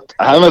 Thunderbolt.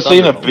 I haven't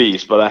seen a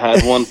beast, but I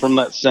had one from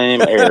that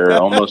same era,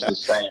 almost the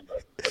same.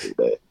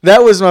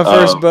 That was my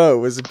first bow,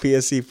 was a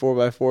PSE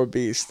 4x4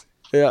 Beast.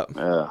 Yeah.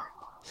 Yeah.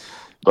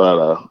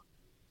 But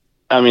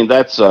I mean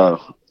that's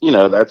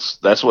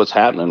that's what's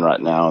happening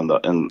right now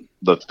in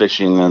the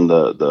fishing and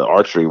the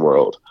archery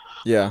world.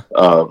 Yeah.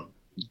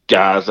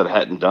 Guys that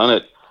hadn't done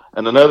it.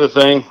 And another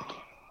thing,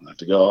 not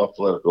to go off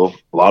political,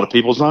 a lot of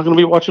people's not going to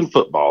be watching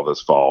football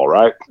this fall,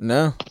 right?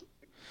 No.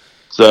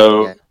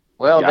 So, Yeah.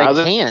 Well,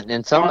 they can't.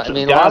 And a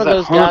lot of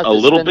those guys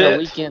that spend their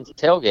weekends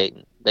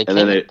tailgating, they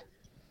can't.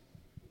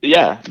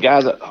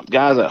 Guys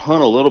that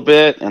hunt a little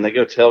bit and they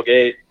go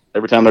tailgate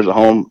every time there's a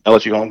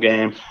LSU home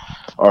game,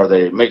 or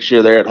they make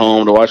sure they're at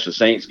home to watch the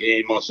Saints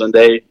game on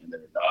Sunday, and they're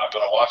not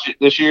going to watch it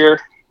this year,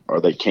 or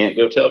they can't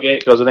go tailgate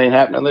because it ain't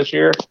happening this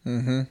year.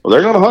 Mm-hmm. Well,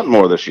 they're going to hunt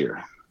more this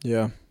year.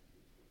 Yeah.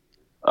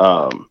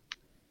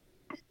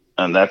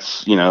 And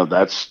that's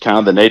kind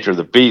of the nature of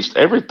the beast.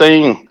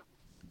 Everything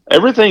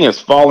has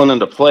fallen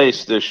into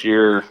place this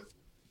year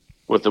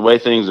with the way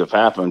things have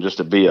happened, just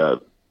to be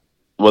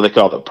what they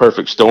call the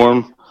perfect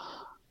storm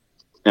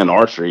in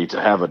archery,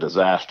 to have a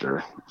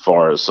disaster as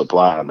far as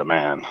supply and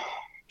demand.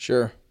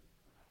 Sure.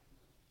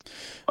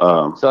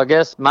 So I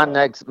guess my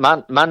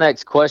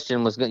next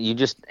question was, you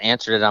just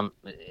answered it,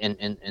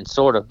 in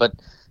sort of, but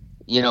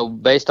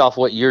based off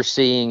what you're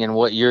seeing and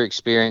what you're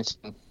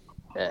experiencing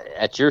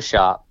at your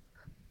shop,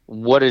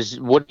 what do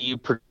you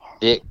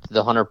predict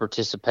the hunter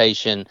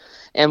participation?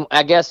 And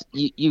I guess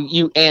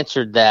you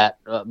answered that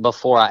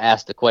before I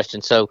asked the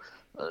question. So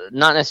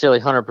not necessarily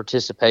hunter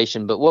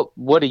participation, but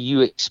what do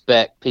you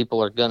expect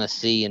people are going to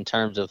see in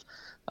terms of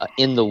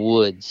in the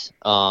woods?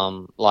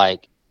 What's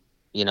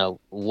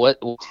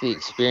the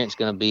experience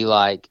going to be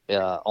like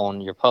on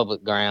your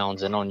public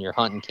grounds and on your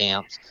hunting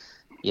camps?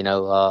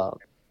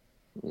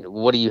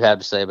 What do you have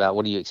to say about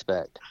what do you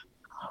expect?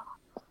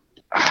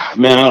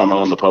 Man, I don't know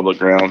on the public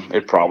ground.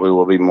 It probably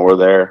will be more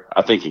there.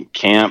 I think in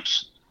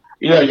camps,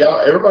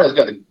 everybody's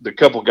got the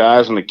couple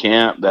guys in the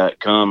camp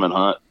that come and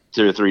hunt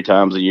 2 or 3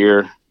 times a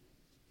year.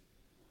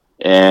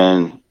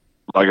 And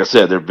like I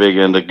said, they're big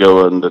into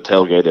going to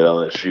tailgate at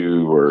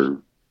LSU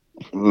or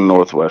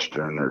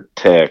Northwestern or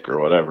Tech or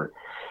whatever.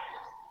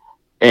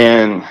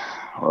 And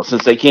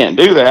since they can't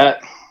do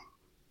that,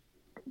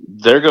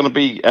 they're going to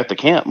be at the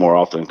camp more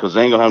often because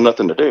they ain't going to have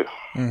nothing to do.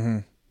 Mm-hmm.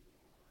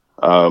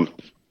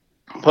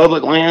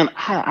 Public land,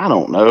 I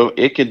don't know.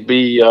 It could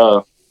be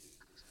a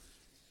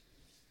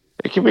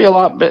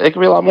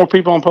lot more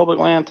people on public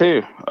land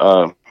too.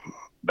 I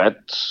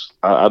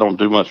don't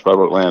do much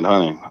public land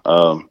hunting,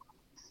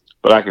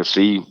 but I can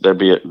see there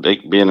being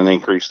an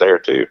increase there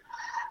too.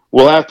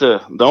 We'll have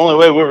to. The only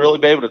way we'll really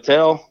be able to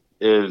tell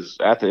is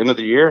at the end of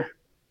the year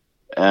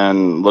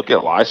and look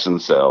at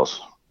license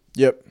sales.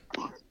 Yep.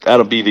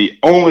 That'll be the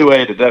only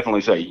way to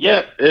definitely say,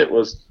 it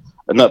was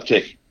an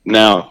uptick.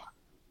 Now,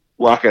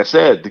 like I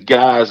said, the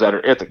guys that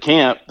are at the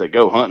camp that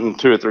go hunting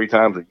 2 or 3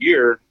 times a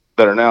year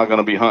that are now going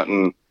to be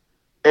hunting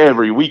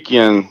every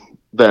weekend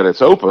that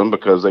it's open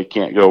because they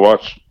can't go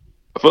watch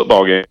a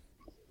football game.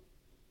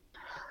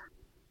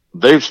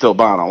 They're still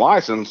buying a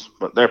license,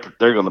 but they're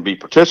going to be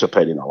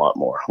participating a lot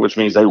more, which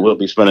means they will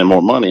be spending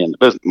more money in the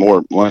business,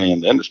 more money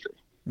in the industry.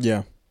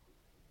 Yeah.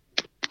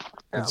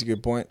 That's a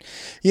good point.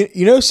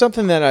 You know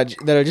something that I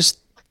just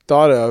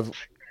thought of.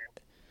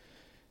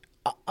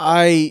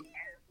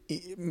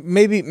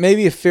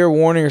 Maybe a fair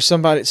warning or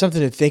something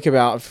to think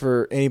about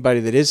for anybody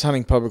that is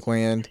hunting public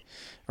land,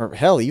 or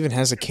hell, even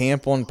has a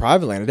camp on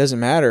private land. It doesn't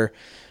matter.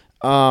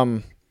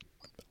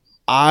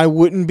 I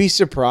wouldn't be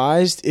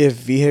surprised if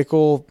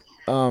vehicle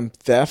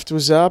theft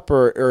was up,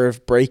 or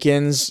if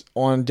break-ins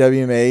on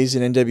WMAs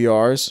and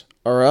NWRs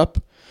are up.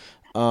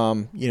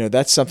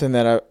 That's something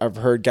that I've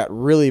heard got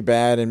really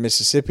bad in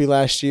Mississippi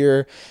last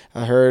year.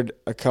 I heard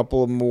a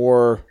couple of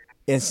more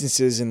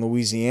instances in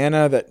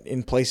Louisiana, that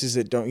in places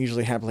that don't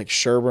usually have, like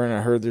Sherburne.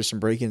 I heard there's some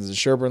break-ins in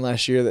Sherburne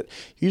last year that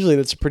usually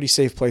that's a pretty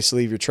safe place to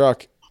leave your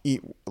truck.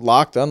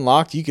 Locked,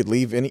 unlocked, you could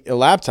leave a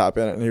laptop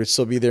in it and it would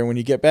still be there when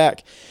you get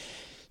back.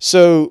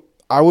 So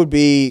I would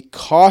be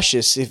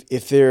cautious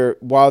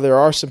while there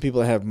are some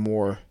people that have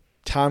more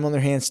time on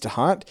their hands to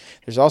hunt,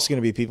 there's also going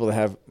to be people that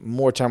have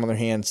more time on their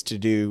hands to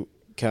do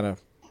kind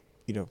of,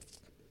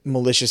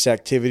 malicious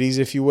activities,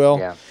 if you will.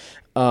 Yeah.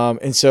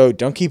 And so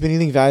don't keep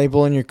anything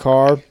valuable in your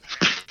car.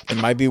 It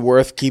might be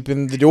worth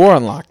keeping the door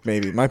unlocked,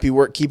 maybe. It might be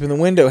worth keeping the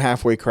window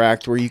halfway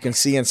cracked where you can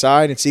see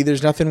inside and see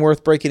there's nothing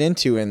worth breaking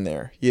into in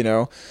there,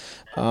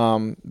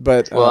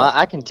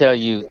 I can tell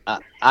you,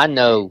 I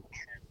know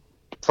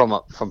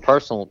from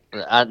personal,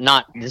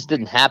 this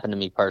didn't happen to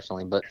me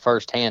personally, but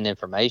firsthand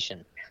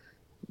information,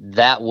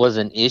 that was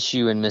an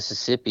issue in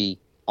Mississippi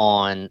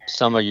on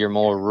some of your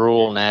more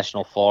rural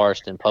national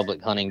forest and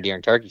public hunting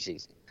during turkey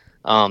season.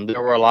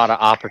 There were a lot of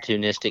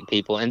opportunistic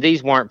people, and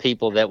these weren't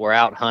people that were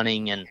out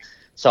hunting and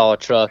saw a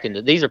truck.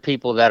 And these are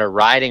people that are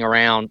riding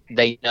around.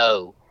 They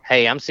know,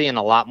 hey, I'm seeing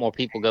a lot more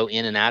people go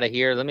in and out of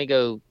here. Let me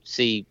go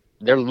see.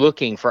 They're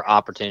looking for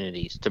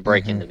opportunities to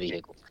break into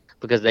vehicles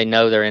because they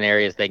know they're in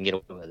areas they can get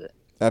away with it.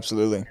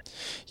 Absolutely.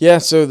 Yeah,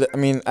 so,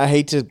 I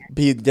hate to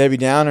be Debbie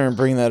Downer and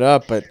bring that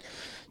up, but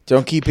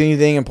don't keep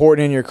anything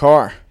important in your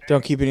car.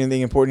 Don't keep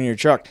anything important in your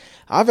truck.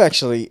 I've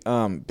actually,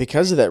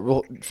 because of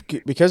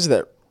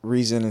that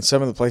reason and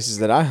some of the places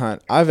that I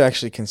hunt, I've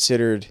actually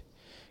considered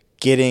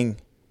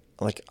getting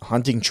like a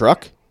hunting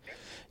truck,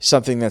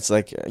 something that's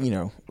like,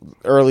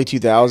 early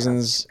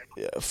 2000s,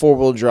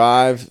 4-wheel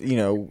drive,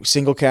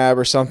 single cab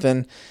or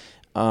something.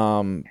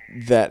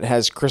 That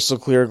has crystal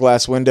clear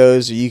glass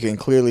windows so you can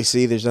clearly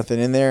see there's nothing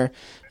in there,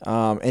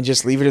 and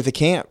just leave it at the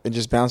camp and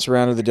just bounce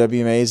around to the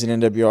WMAs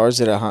and NWRs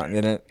that I hunt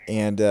in it.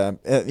 And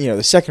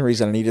the second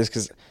reason I need it is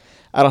because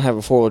I don't have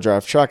a 4-wheel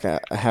drive truck.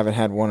 I haven't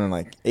had one in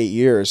like 8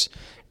 years,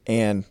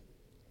 and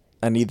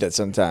I need that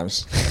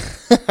sometimes.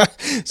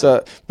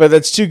 So, but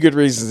that's 2 good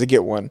reasons to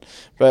get one.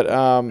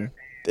 But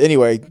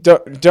anyway,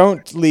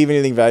 don't leave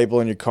anything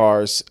valuable in your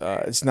cars.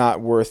 It's not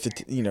worth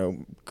it,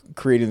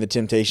 creating the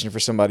temptation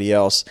for somebody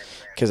else,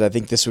 because I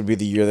think this would be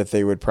the year that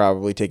they would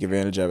probably take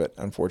advantage of it,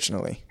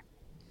 unfortunately.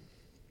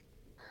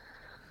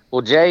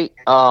 Well, Jay,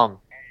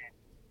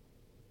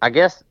 I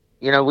guess,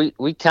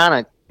 we kind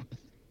of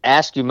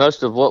asked you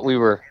most of what we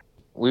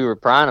were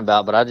prying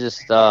about, but I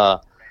just,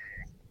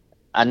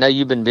 I know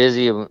you've been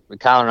busy.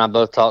 Kyler and I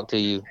both talk to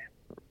you,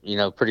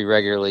 pretty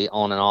regularly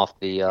on and off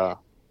the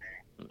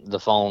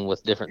phone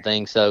with different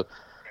things. So,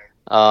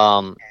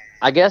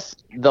 I guess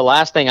the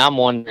last thing I'm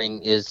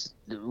wondering is,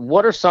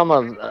 what are some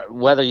of,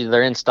 whether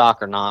they're in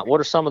stock or not, what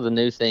are some of the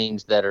new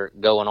things that are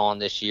going on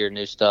this year,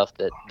 new stuff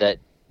that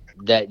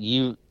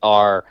you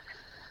are,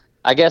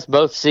 I guess,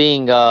 both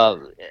seeing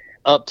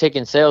uptick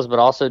in sales, but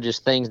also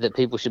just things that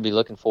people should be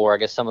looking for? I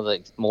guess some of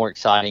the more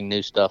exciting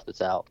new stuff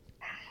that's out.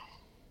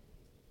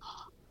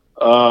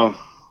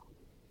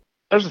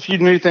 There's a few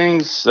new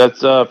things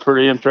that's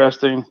pretty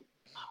interesting.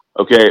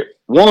 Okay,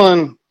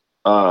 one,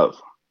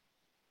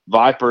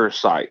 Viper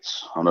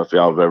sights. I don't know if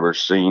y'all have ever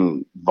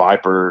seen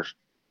Viper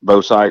bow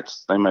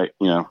sights. They make,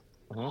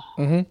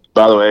 Mm-hmm.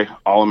 By the way,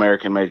 all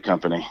American made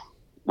company,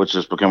 which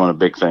is becoming a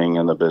big thing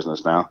in the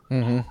business now.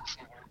 Mm-hmm.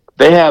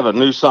 They have a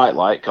new sight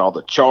light called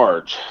the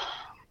Charge.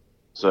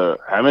 So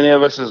how many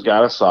of us has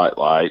got a sight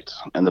light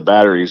and the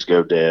batteries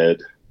go dead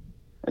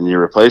and you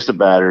replace the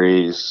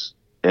batteries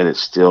and it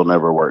still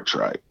never works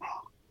right?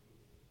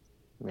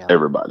 Yeah.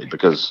 Everybody,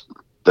 because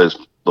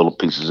those little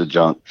pieces of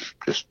junk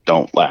just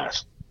don't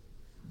last.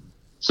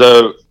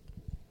 So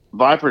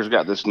Viper's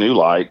got this new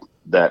light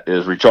that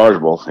is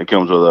rechargeable. It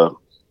comes with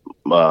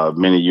a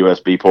mini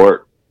USB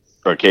port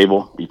or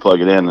cable. You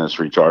plug it in and it's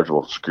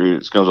rechargeable. It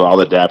comes with all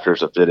the adapters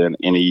that fit in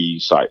any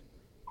sight.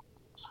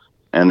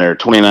 And they're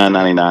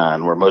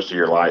 $29.99, where most of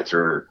your lights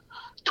are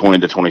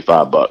 $20 to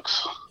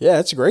 $25. Yeah,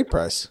 that's a great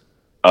price.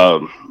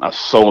 I've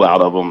sold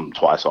out of them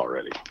twice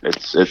already.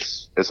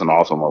 It's an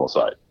awesome little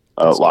sight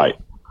light.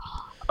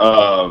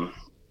 Cool.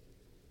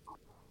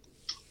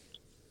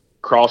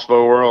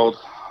 Crossbow world.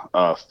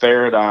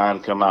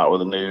 Faradyne come out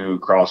with a new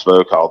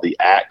crossbow called the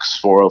Axe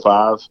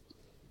 405.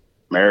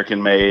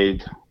 American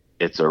made.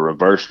 It's a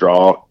reverse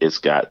draw. It's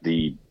got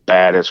the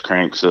baddest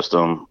crank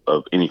system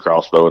of any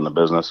crossbow in the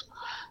business.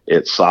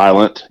 It's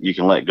silent. You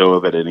can let go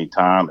of it any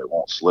time. It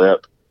won't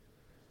slip.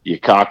 You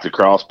cock the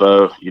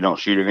crossbow. You don't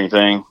shoot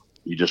anything.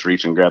 You just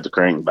reach and grab the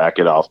crank, back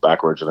it off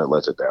backwards, and it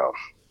lets it down.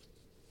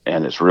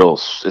 And it's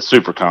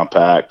super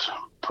compact,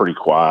 pretty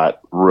quiet,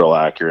 real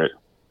accurate.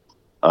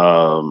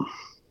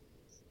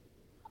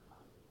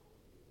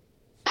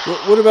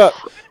 What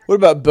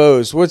about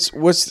bows? What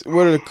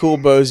are the cool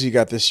bows you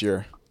got this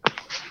year?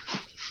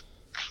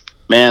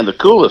 Man, the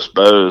coolest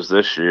bows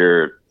this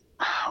year,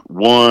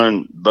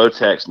 one,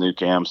 Bowtech's new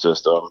cam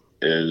system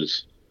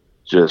is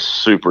just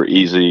super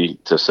easy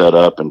to set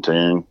up and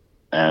tune,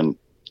 and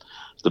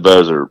the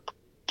bows are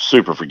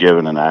super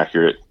forgiving and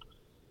accurate.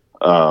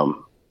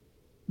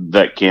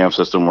 That cam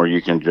system where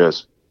you can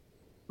just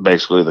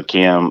basically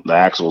the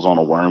axle's on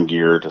a worm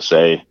gear, to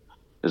say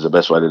is the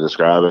best way to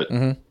describe it.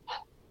 Mm-hmm.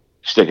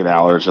 Stick an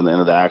Allers in the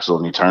end of the axle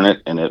and you turn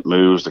it and it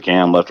moves the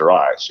cam left or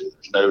right. So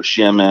there's no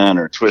shimming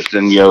or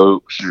twisting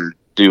yokes or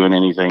doing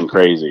anything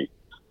crazy.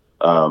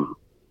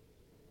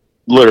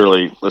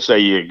 Literally, let's say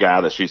you're a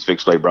guy that shoots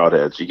fixed blade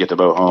broadheads. You get the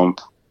bow home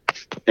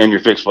and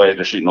your fixed blade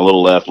is shooting a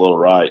little left, a little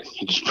right.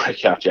 You just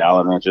break out your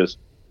Allen wrenches,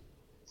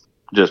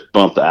 just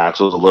bump the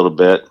axles a little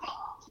bit,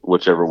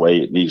 whichever way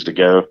it needs to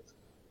go,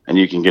 and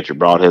you can get your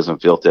broadheads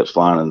and field tips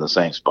flying in the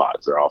same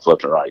spots. They're all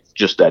flipped to right.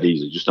 Just that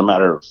easy. Just a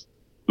matter of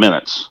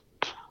minutes.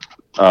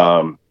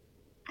 The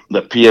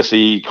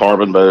PSE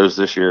carbon bows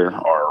this year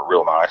are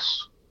real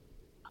nice.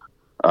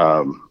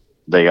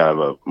 They got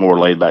a more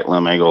laid back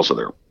limb angle, so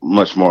they're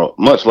much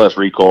less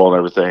recoil and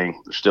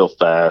everything. They're still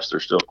fast.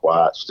 They're still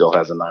quiet. Still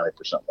has a 90%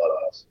 let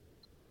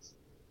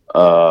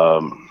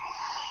off.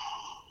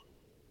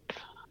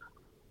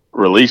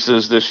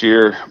 Releases this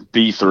year,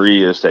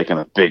 B3 is taking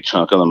a big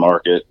chunk of the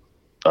market.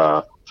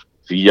 If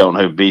you don't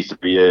know who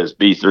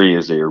B3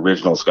 is the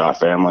original Scott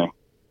family.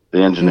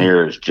 The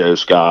engineer is Joe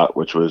Scott,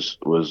 which was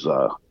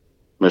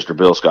Mr.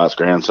 Bill Scott's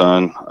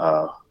grandson.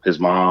 His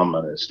mom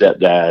and his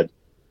stepdad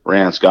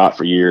ran Scott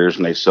for years,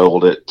 and they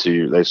sold it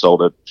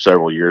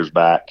several years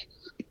back.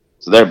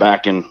 So they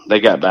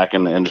got back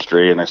in the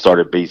industry, and they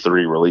started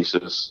B3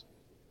 releases.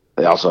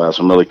 They also have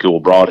some really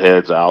cool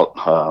broadheads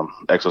out,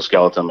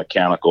 exoskeleton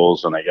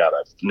mechanicals, and they got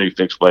a new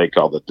fixed blade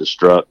called the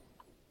Destruct,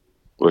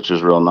 which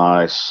is real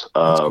nice.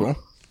 Cool.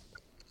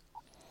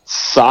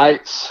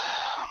 Sights.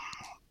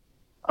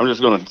 I'm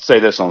just going to say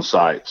this on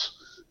sights.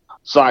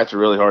 Sights are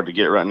really hard to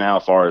get right now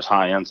as far as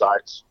high-end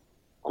sights,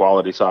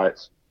 quality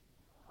sights.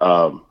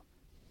 I'm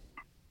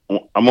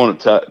going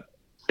to tell,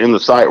 in the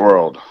sight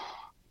world,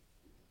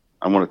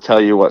 I'm going to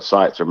tell you what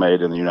sights are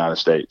made in the United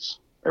States.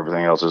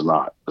 Everything else is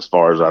not, as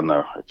far as I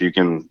know. If you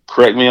can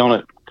correct me on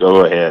it,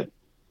 go ahead.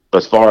 But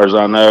as far as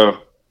I know,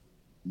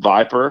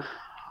 Viper,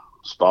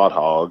 Spot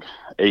Hog,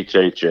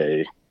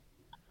 HHA,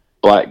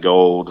 Black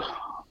Gold,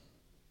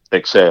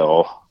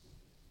 Excel,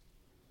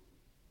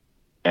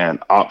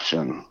 and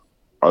Option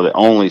are the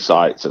only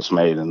sights that's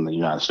made in the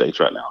United States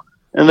right now.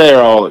 And they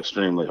are all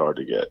extremely hard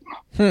to get.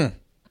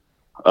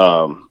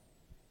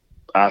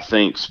 I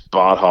think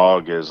Spot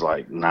Hog is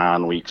like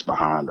 9 weeks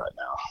behind right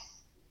now.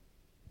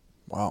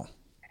 Wow.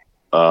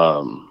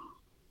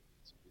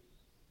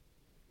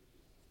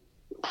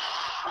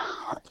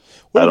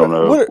 I don't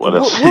know what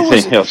else. What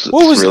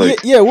was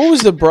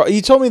the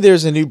you told me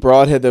there's a new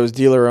broadhead that was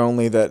dealer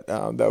only that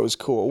was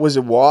cool. Was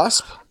it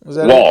Wasp? Was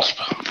that Wasp?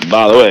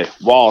 By the way,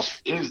 Wasp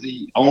is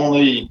the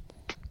only,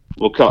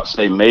 we'll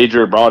say,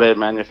 major broadhead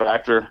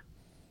manufacturer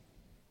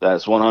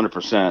that's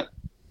 100%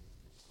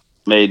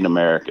 made in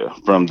America.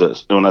 From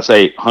this, when I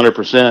say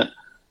 100%,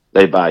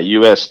 they buy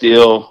U.S.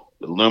 steel.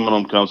 The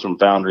aluminum comes from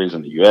foundries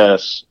in the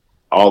U.S.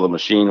 All the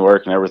machine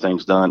work and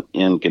everything's done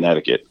in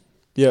Connecticut.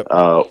 Yep.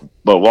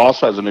 But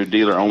Wasp has a new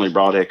dealer-only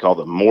broadhead called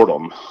the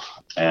Mortem,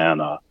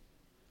 and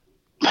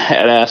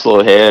badass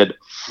little head,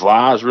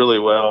 flies really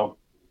well.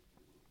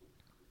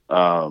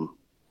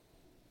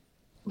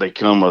 They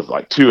come with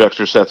like 2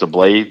 extra sets of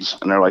blades,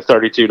 and they're like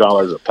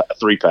 $32 a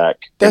 3-pack,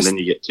 and then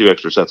you get 2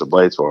 extra sets of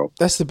blades for them.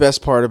 That's the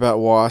best part about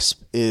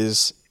Wasp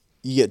is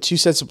you get 2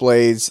 sets of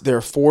blades. They're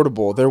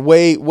affordable. They're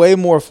way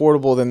more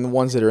affordable than the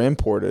ones that are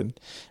imported.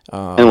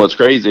 And what's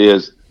crazy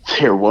is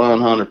they're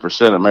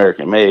 100%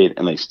 American made,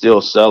 and they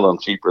still sell them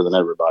cheaper than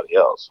everybody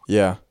else.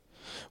 Yeah.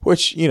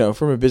 Which,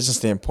 from a business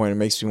standpoint, it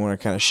makes me want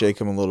to kind of shake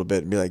them a little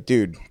bit and be like,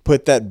 dude,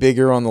 put that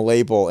bigger on the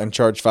label and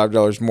charge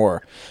 $5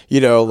 more.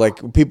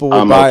 Like people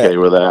would buy it. I'm okay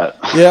with that.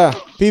 Yeah.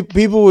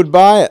 People would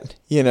buy it,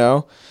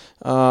 but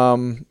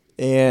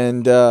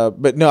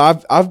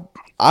no,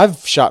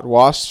 I've shot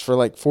wasps for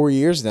like 4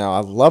 years now. I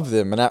love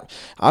them. And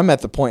I'm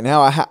at the point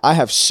now, I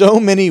have so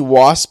many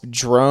wasp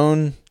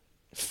drone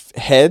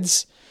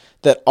heads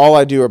that all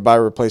I do are buy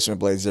replacement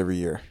blades every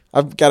year.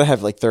 I've got to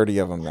have like 30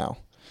 of them now.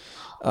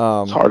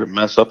 It's hard to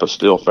mess up a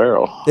steel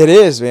ferrule. It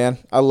is, man.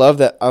 I love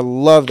that. I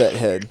love that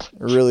head.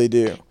 I really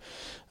do.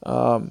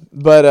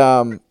 But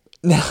I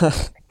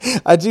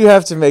do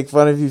have to make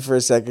fun of you for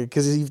a second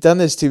because you've done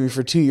this to me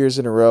for 2 years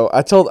in a row.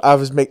 I told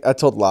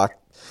Locke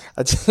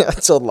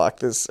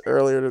this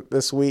earlier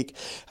this week.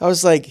 I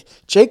was like,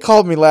 Jay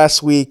called me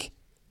last week,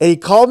 and he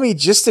called me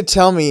just to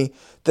tell me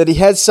that he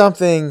had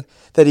something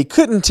that he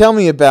couldn't tell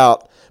me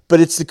about, but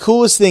it's the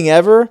coolest thing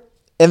ever,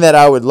 and that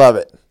I would love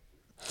it.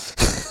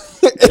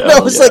 And I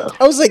was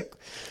like,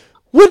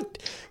 what?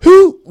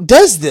 Who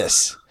does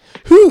this?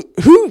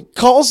 Who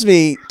calls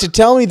me to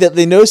tell me that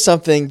they know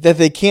something that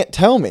they can't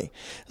tell me? I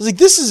was like,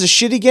 this is a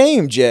shitty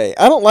game, Jay.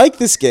 I don't like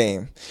this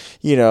game,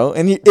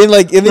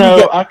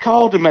 I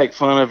called to make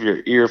fun of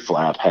your ear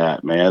flap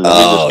hat, man. And we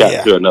just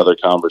got to another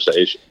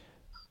conversation.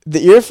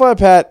 The ear flap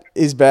hat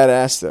is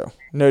badass, though,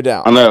 no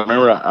doubt. I know.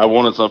 Remember, I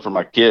wanted some for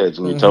my kids,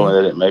 and you told me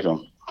they didn't make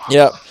them.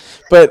 Yep.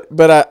 But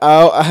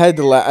I had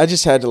to I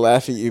just had to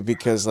laugh at you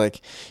because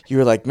you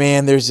were like,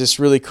 man, there's this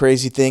really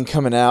crazy thing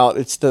coming out.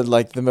 It's the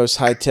most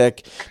high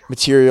tech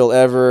material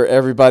ever.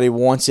 Everybody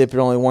wants it, but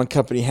only one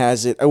company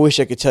has it. I wish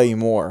I could tell you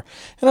more.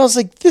 And I was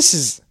like,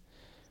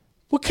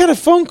 what kind of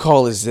phone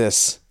call is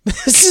this?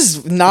 This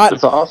is not.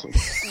 It's awesome.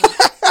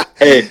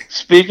 Hey,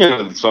 speaking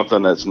of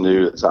something that's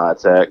new, that's high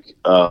tech.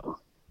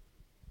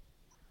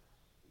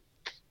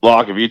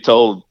 Locke, have you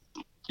told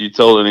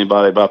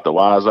anybody about the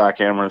WiseEye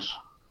cameras?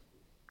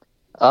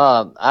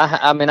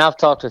 I've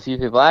talked to a few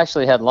people. I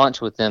actually had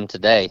lunch with them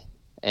today,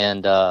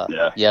 and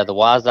the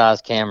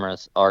WiseEye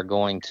cameras are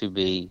going to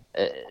be.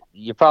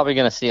 You're probably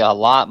going to see a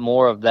lot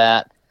more of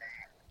that,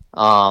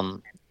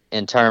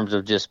 in terms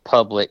of just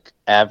public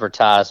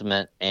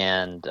advertisement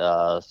and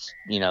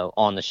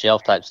on the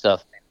shelf type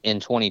stuff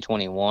in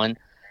 2021.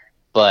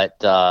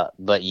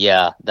 But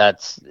yeah,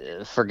 that's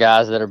for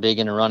guys that are big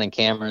into running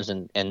cameras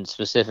and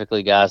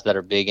specifically guys that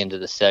are big into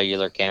the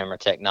cellular camera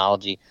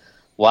technology.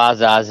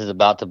 WiseEye is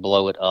about to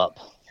blow it up.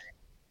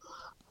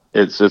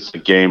 It's a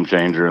game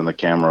changer in the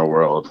camera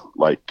world,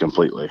 like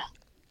completely.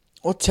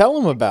 Well, tell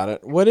them about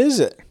it. What is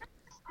it?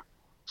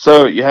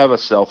 So you have a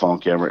cell phone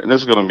camera, and this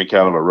is going to be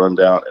kind of a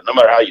rundown. And no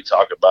matter how you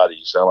talk about it,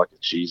 you sound like a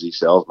cheesy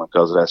salesman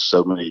because it has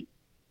so many.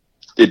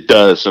 It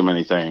does so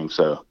many things.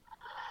 So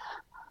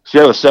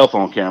you have a cell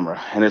phone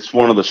camera, and it's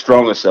one of the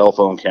strongest cell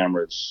phone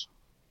cameras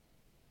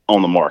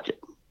on the market.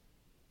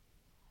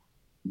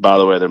 By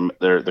the way,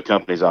 they're the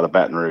company's out of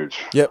Baton Rouge.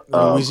 Yep,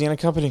 Louisiana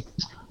company.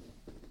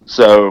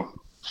 So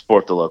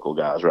support the local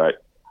guys, right?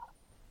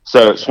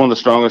 So it's one of the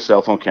strongest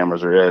cell phone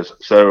cameras there is.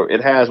 So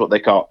it has what they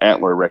call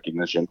antler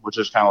recognition, which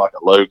is kind of like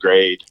a low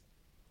grade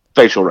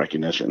facial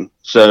recognition.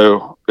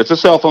 So it's a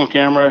cell phone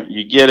camera.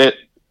 You get it.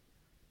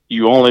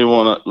 You only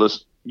want to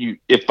list.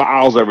 It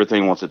files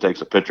everything once it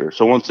takes a picture.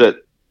 So once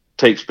it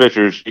takes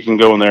pictures, you can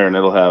go in there and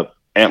it'll have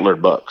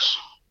antlered bucks.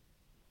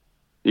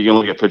 You can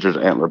look at pictures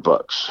of antler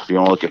bucks. If you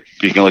want to look at,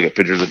 you can look at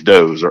pictures of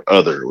does or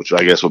other, which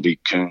I guess will be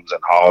coons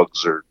and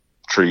hogs or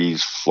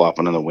trees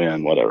flopping in the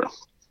wind, whatever.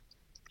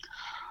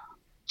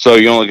 So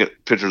you only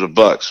get pictures of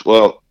bucks.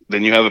 Well,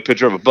 then you have a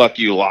picture of a buck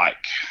you like.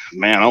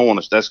 Man,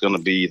 that's going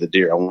to be the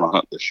deer I want to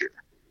hunt this year.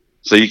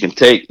 So you can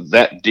take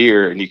that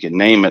deer and you can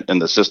name it in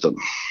the system.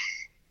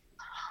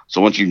 So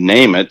once you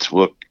name it,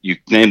 you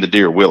name the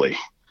deer Willie.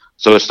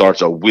 So it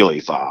starts a Willie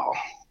file.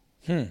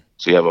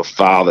 So you have a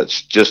file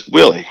that's just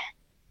Willie.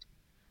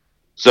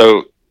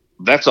 So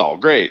that's all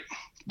great.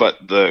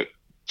 But the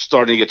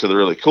starting to get to the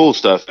really cool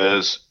stuff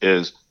is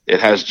it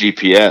has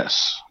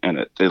GPS and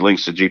it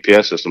links to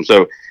GPS system.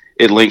 So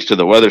it links to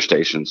the weather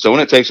station. So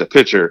when it takes a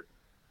picture,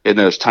 it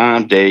knows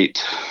time,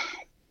 date,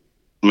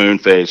 moon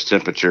phase,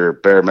 temperature,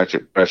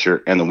 barometric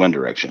pressure, and the wind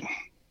direction.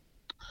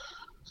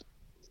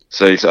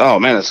 So you say, "Oh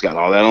man, it's got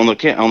all that on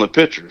the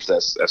pictures.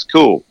 That's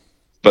cool."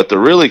 But the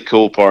really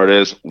cool part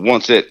is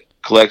once it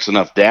collects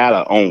enough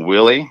data on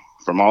Willie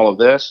from all of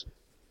this,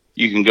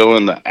 you can go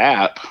in the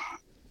app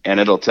and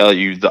it'll tell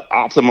you the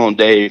optimum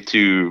day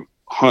to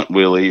hunt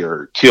Willie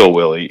or kill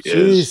Willie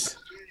is,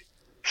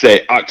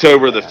 say,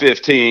 October the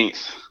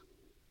 15th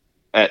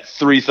at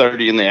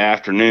 3:30 in the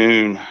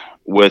afternoon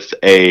with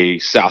a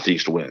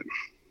southeast wind.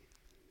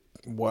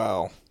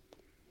 Wow,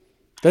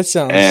 that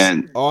sounds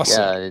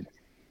awesome.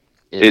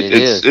 Yeah,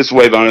 it's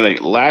way better than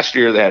last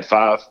year. They had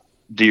 5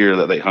 deer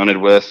that they hunted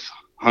with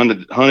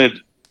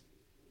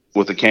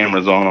the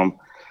cameras on them.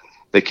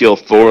 They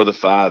killed 4 of the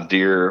 5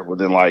 deer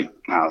within like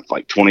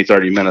 20,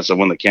 30 minutes of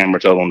when the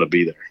camera told them to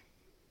be there.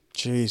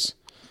 Jeez,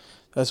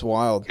 that's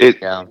wild.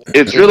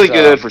 It's really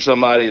good for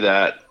somebody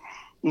that,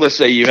 let's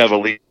say you have a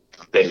lead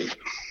day.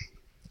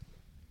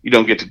 You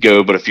don't get to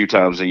go but a few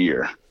times a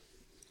year.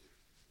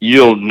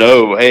 You'll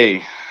know,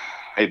 hey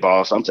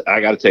boss, I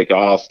got to take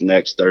off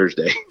next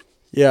Thursday.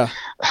 Yeah.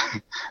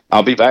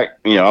 I'll be back.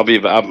 I'm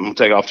going to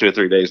take off 2 or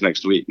 3 days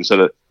next week. Instead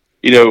of,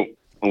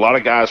 a lot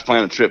of guys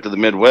plan a trip to the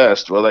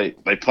Midwest. Well, they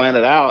plan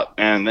it out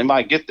and they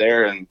might get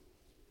there and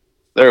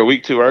they're a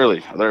week too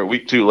early. Or they're a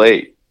week too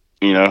late.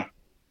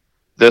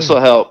 This will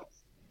help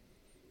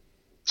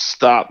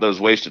stop those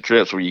wasted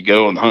trips where you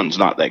go and the hunting's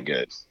not that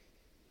good.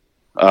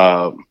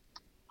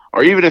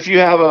 Or even if you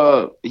have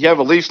a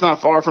lease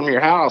not far from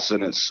your house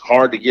and it's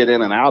hard to get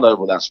in and out of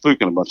without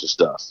spooking a bunch of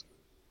stuff.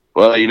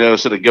 Well,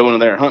 instead of going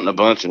in there hunting a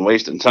bunch and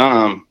wasting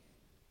time,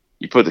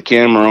 you put the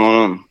camera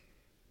on them.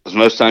 Because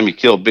most time you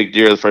kill a big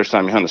deer the first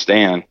time you hunt a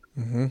stand.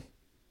 Mm-hmm.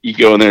 You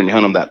go in there and you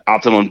hunt them that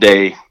optimum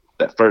day,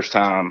 that first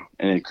time,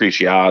 and increase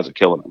your odds of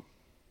killing them.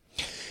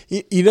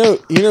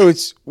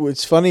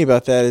 What's funny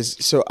about that is,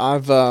 so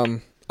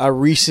I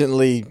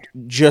recently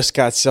just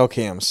got cell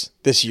cams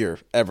this year,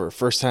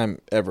 first time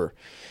ever,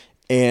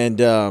 and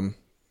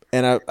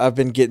I've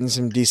been getting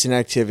some decent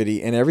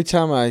activity, and every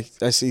time I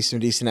see some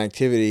decent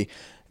activity,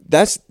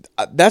 that's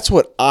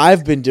what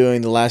I've been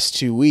doing the last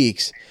 2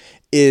 weeks.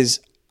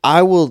 Is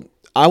I will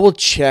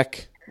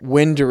check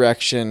wind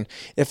direction.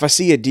 If I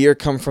see a deer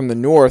come from the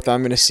north,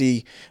 I'm going to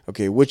see,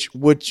 okay, which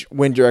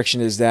wind direction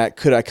is that?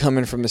 Could I come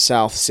in from the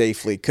south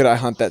safely? Could I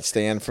hunt that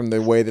stand from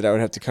the way that I would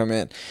have to come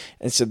in?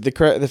 And so the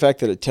fact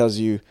that it tells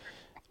you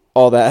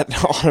all that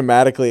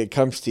automatically, it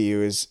comes to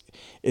you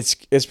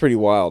it's pretty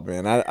wild,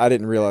 man. I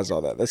didn't realize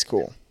all that. That's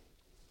cool.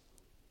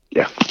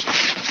 Yeah.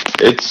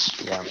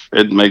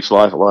 It makes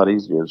life a lot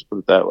easier, let's put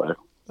it that way.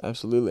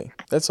 Absolutely.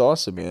 That's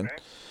awesome, man.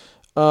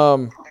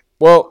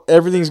 Well,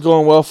 everything's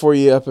going well for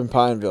you up in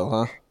Pineville,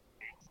 huh?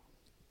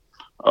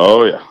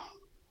 Oh yeah.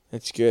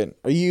 That's good.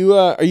 Are you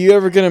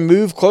ever going to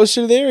move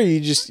closer there, or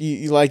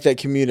you like that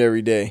commute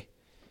every day?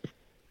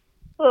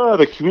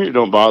 The commute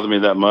don't bother me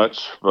that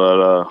much,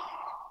 but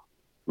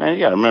man, you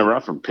got to remember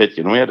I'm from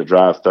Pitkin. We had to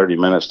drive 30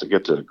 minutes to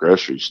get to the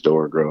grocery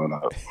store growing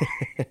up.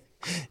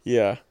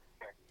 Yeah.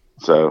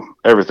 So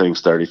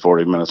everything's 30,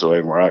 40 minutes away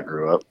from where I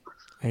grew up,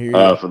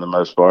 for the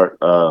most part.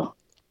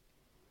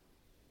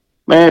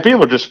 Man,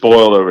 people are just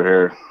spoiled over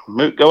here.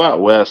 Go out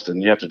west,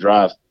 and you have to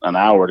drive an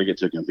hour to get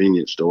to a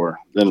convenience store.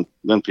 Then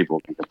people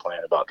can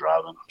complain about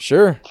driving.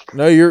 Sure.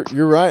 No, you're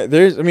right.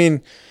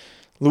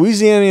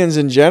 Louisianians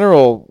in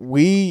general,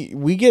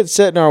 we get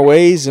set in our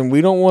ways, and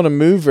we don't want to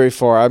move very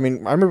far. I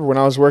mean, I remember when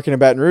I was working in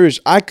Baton Rouge,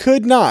 I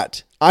could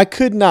not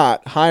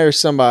hire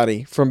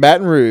somebody from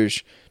Baton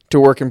Rouge to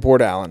work in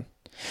Port Allen.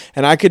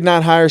 And I could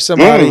not hire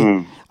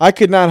somebody I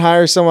could not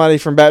hire somebody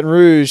from Baton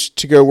Rouge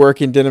to go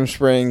work in Denham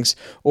Springs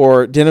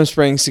or Denham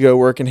Springs to go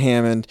work in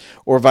Hammond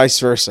or vice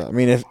versa. I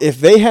mean, if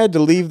they had to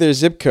leave their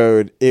zip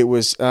code, it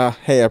was,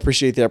 hey, I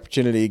appreciate the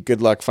opportunity.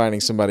 Good luck finding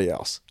somebody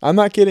else. I'm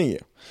not kidding you.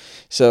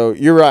 So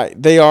you're right.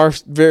 They are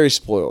very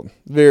spoiled,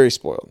 very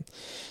spoiled.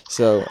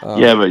 So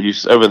yeah, but you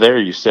over there,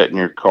 you sit in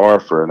your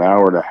car for an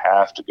hour and a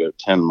half to go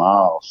 10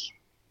 miles.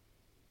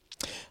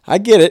 I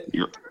get it.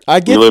 You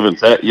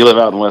live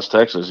out in West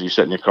Texas. You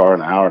sit in your car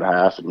an hour and a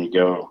half, and you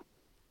go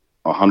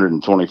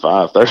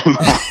 125, 30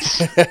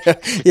 miles.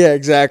 Yeah,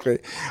 exactly.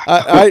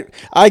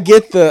 I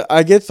get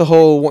the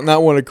whole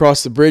not want to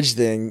cross the bridge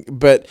thing,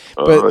 but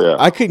yeah.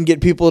 I couldn't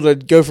get people to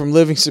go from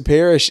Livingston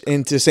Parish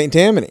into St.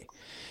 Tammany.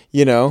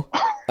 You know,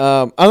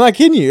 I'm not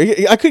kidding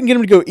you. I couldn't get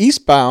them to go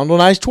eastbound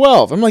on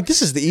I-12. I'm like,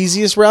 this is the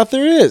easiest route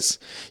there is.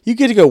 You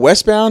get to go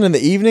westbound in the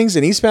evenings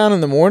and eastbound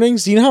in the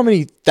mornings. Do you know how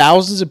many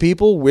thousands of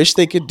people wish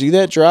they could do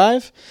that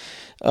drive?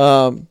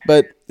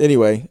 But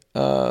anyway,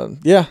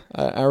 yeah,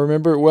 I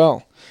remember it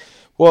well.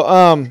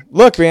 Well,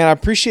 look, man, I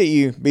appreciate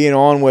you being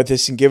on with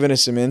us and giving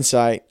us some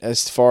insight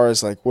as far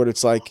as like what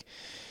it's like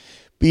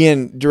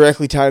being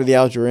directly tied to the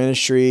outdoor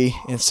industry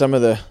and some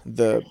of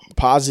the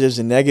positives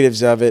and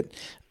negatives of it.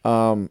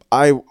 I'll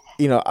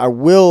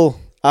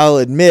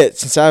admit,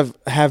 since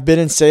have been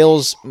in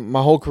sales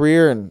my whole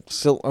career and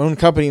still own a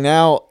company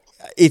now,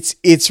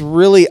 it's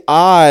really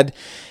odd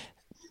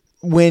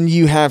when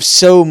you have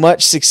so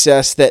much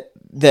success that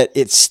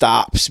it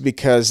stops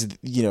because,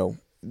 you know,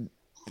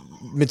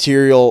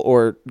 material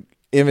or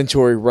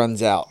inventory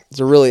runs out. It's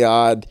a really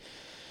odd.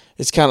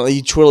 It's kind of like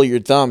you twiddle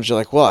your thumbs. You're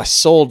like, well, I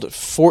sold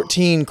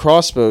 14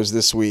 crossbows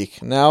this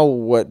week. Now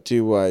what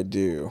do I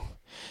do?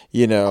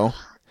 You know?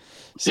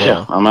 So,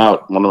 yeah, I'm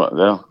out.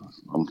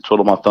 I'm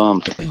twiddling my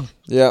thumbs.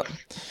 Yeah,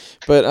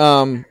 but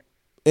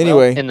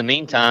anyway. Well, in the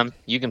meantime,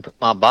 you can put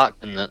my box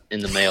in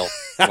the mail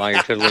while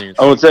you're twiddling your thumbs.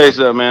 I will tell you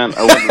something, man.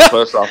 I went to the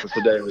post office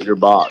today with your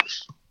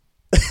box.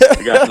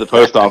 I got to the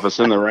post office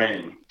in the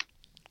rain.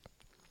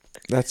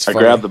 That's I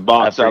funny. grabbed the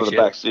box out of the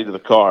back seat of the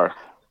car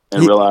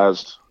and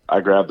realized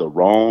I grabbed the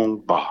wrong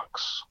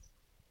box.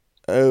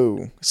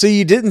 Oh, so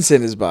you didn't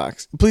send his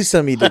box? Please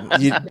tell me you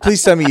didn't.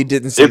 Please tell me you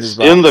didn't send his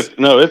box.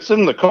 It's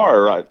in the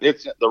car, right?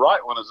 It's the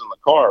right one is in the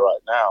car right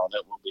now, and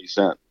it will be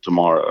sent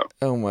tomorrow.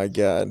 Oh my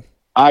God!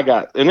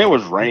 And it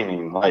was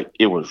raining, like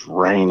it was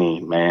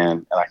raining,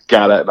 man. And I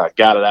got it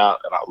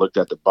out, and I looked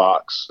at the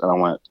box, and I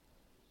went,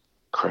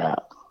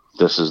 "Crap,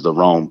 this is the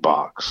wrong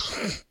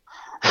box."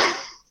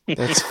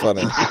 That's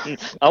funny.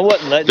 I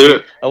wasn't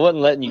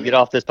letting you get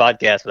off this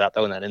podcast without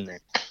throwing that in there.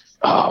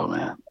 Oh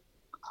man.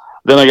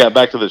 Then I got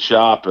back to the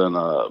shop, and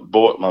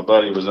my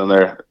buddy was in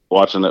there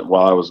watching it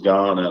while I was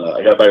gone. And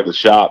I got back to the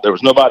shop. There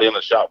was nobody in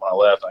the shop when I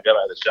left. I got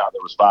back to the shop.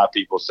 There was 5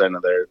 people sitting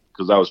there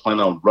because I was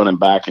planning on running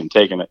back and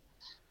taking it.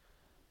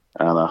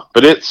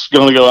 But it's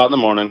going to go out in the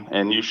morning,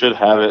 and you should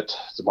have it.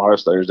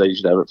 Tomorrow's Thursday. You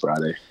should have it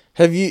Friday.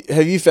 Have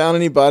you found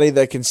anybody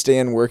that can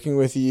stand working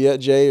with you yet,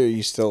 Jay? Or are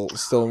you still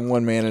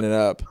one manning it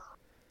up?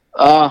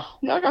 Yeah,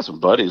 I got some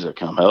buddies that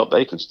come help.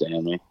 They can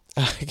stand me.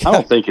 I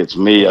don't think it's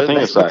me. I think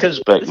I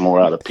expect more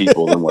out of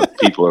people than what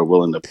people are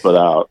willing to put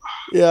out.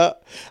 Yeah.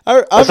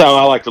 That's how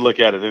I like to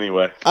look at it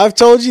anyway. I've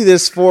told you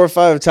this 4 or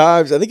 5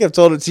 times. I think I've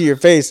told it to your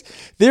face.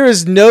 There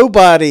is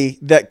nobody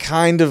that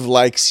kind of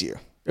likes you.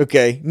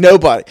 Okay?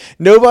 Nobody.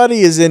 Nobody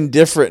is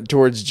indifferent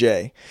towards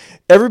Jay.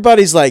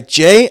 Everybody's like,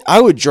 Jay, I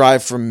would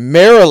drive from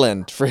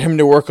Maryland for him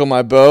to work on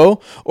my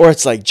bow. Or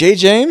it's like, Jay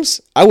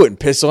James, I wouldn't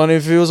piss on him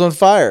if he was on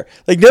fire.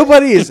 Like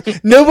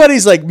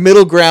nobody's like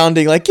middle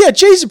grounding. Like, yeah,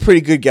 Jay's a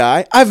pretty good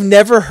guy. I've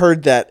never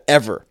heard that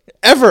ever.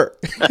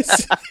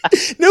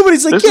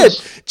 Nobody's like,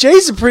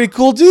 Jay's a pretty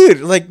cool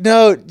dude. Like,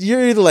 no,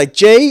 you're either like,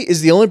 Jay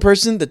is the only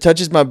person that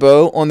touches my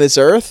bow on this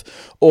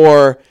earth,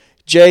 or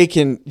Jay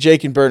can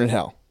burn in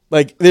hell.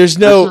 Like, there's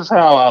no. This is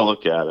how I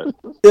look at it.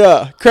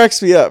 Yeah,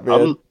 cracks me up,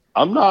 man.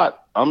 I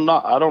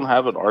don't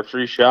have an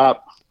archery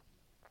shop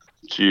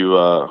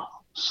to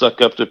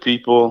suck up to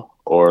people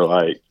or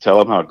like tell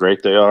them how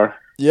great they are.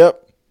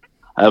 Yep.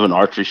 I have an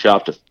archery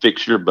shop to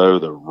fix your bow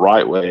the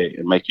right way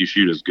and make you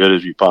shoot as good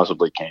as you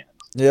possibly can.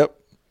 Yep.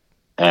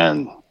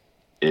 And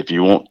if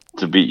you want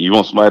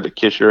somebody to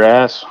kiss your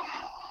ass,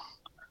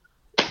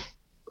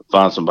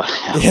 find somebody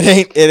else.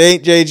 It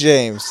ain't Jay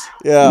James.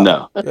 Yeah.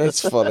 No.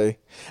 That's funny.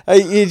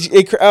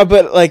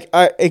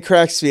 It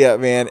cracks me up,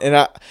 man,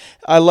 and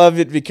I love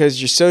it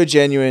because you're so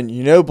genuine.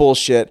 You know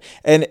bullshit,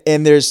 and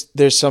there's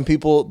some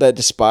people that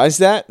despise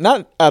that,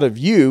 not out of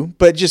you,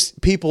 but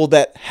just people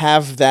that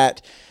have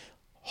that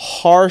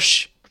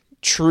harsh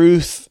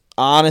truth,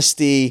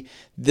 honesty.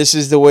 This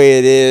is the way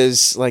it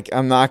is. Like,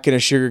 I'm not going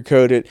to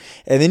sugarcoat it.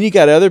 And then you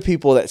got other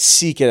people that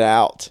seek it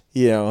out.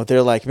 You know,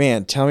 they're like,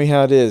 man, tell me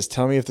how it is.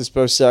 Tell me if this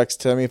bow sucks.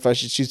 Tell me if I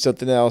should shoot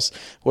something else.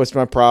 What's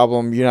my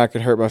problem? You're not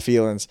going to hurt my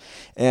feelings.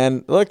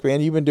 And look, man,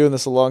 you've been doing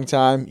this a long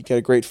time. You got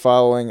a great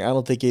following. I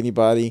don't think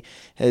anybody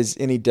has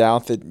any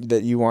doubt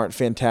that you aren't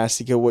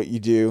fantastic at what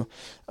you do.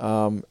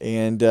 I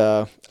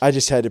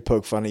just had to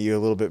poke fun at you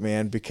a little bit,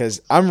 man,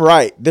 because I'm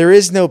right. There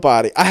is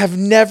nobody. I have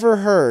never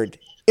heard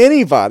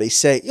anybody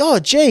say, "Oh,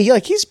 Jay,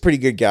 he's a pretty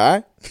good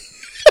guy."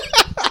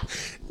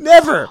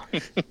 Never.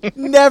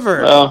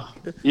 Well,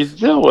 you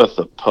deal with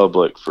the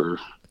public for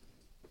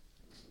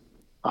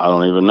I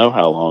don't even know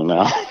how long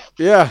now.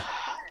 Yeah.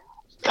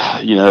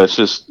 It's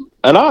just,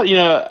 and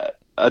I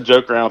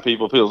joke around with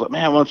people. People's like,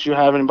 man, why don't you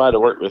have anybody to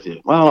work with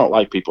you? Well, I don't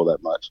like people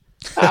that much.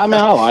 I mean,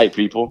 I like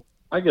people.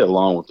 I get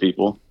along with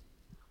people.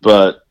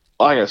 But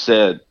like I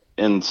said,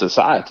 in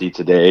society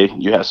today,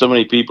 you have so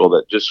many people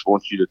that just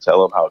want you to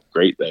tell them how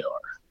great they are.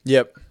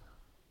 Yep.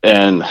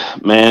 And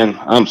man,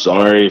 I'm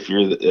sorry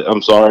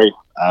I'm sorry.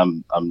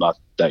 I'm not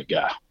that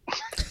guy.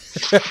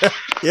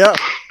 Yeah.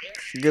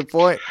 Good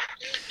point.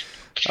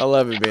 I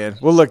love it, man.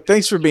 Well, look,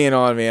 thanks for being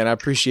on, man. I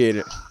appreciate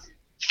it.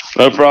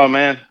 No problem,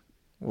 man.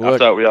 I'll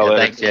talk with y'all later.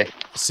 Thanks, Jay.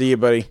 See you,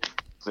 buddy.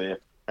 See ya.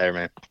 Later,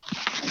 man.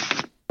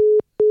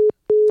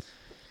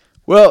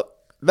 Well,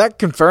 that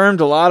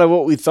confirmed a lot of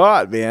what we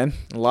thought, man.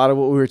 A lot of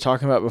what we were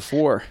talking about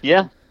before.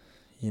 Yeah.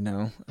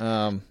 Yeah.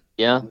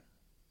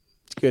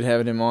 It's good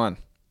having him on.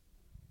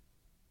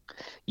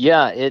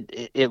 Yeah,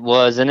 it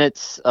was, and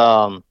it's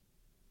I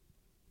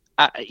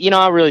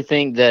really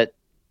think that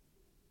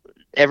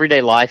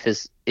everyday life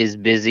is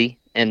busy,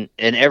 and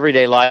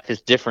everyday life is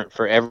different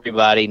for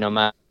everybody, no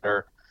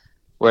matter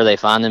where they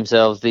find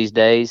themselves these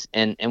days,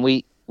 and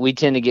we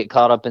tend to get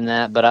caught up in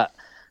that. But I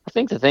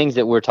think the things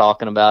that we're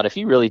talking about, if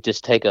you really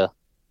just take a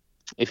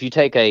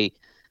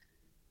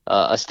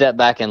step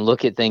back and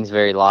look at things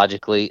very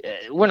logically,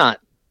 we're not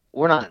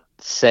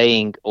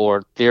saying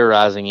or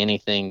theorizing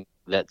anything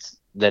that's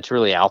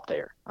really out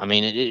there. I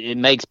mean, it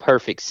makes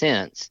perfect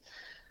sense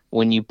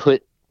when you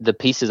put the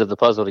pieces of the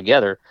puzzle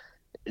together.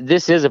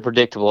 This is a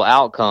predictable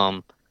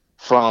outcome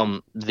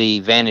from the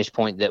vantage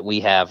point that we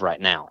have right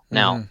now. Mm-hmm.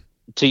 Now,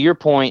 to your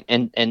point,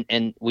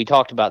 and we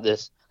talked about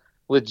this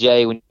with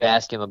Jay when you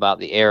asked him about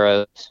the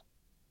arrows,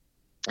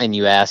 and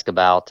you ask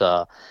about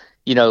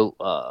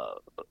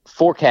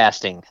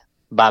forecasting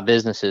by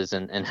businesses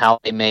and how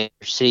they may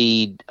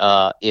proceed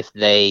if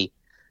they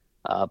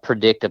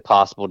predict a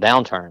possible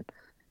downturn.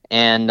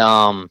 And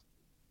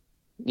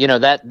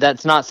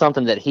that's not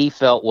something that he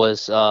felt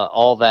was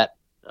all that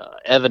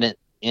evident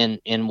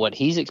in what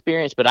he's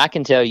experienced. But I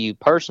can tell you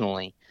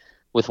personally,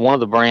 with one of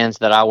the brands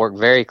that I work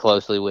very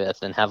closely with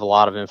and have a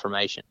lot of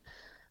information,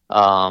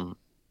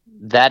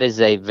 that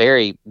is a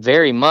very,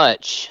 very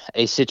much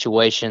a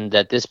situation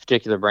that this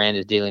particular brand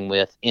is dealing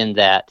with, in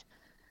that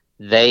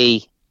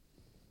they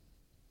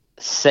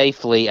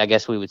safely, I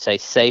guess we would say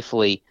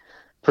safely,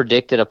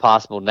 predicted a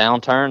possible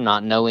downturn,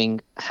 not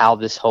knowing how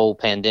this whole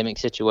pandemic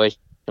situation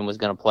was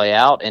going to play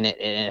out, and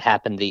it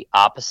happened the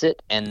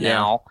opposite. And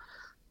now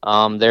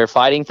they're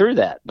fighting through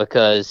that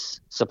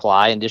because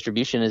supply and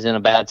distribution is in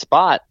a bad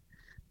spot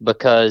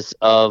because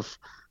of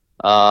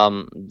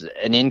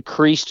an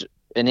increased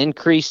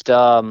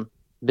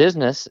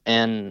business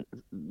and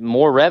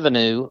more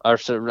revenue, or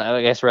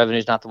I guess revenue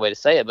is not the way to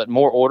say it, but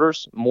more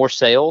orders, more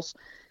sales,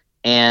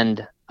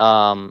 and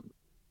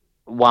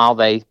while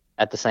they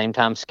at the same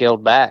time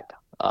scaled back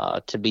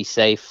to be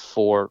safe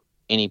for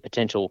any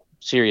potential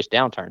serious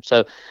downturn.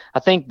 So I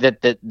think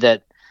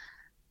that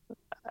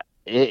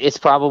it's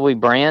probably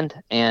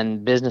brand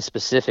and business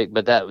specific,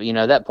 but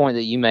that point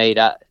that you made,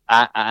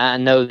 I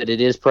know that it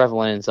is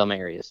prevalent in some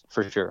areas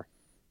for sure.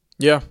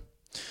 Yeah.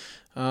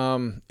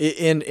 I've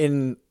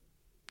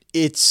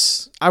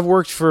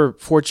worked for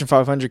Fortune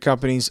 500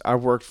 companies.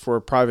 I've worked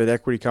for private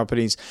equity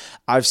companies.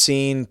 I've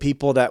seen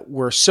people that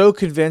were so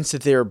convinced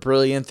that they were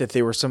brilliant that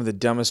they were some of the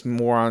dumbest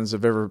morons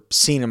I've ever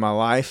seen in my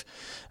life.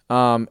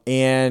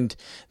 And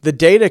the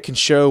data can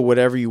show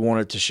whatever you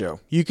want it to show.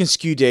 You can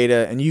skew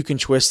data and you can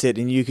twist it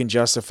and you can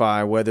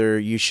justify whether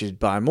you should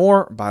buy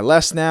more, buy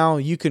less now.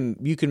 You can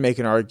make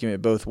an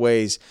argument both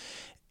ways.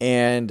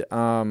 And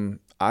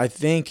I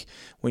think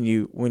when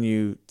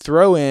you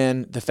throw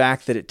in the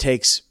fact that it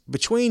takes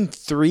between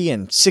 3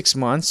 and 6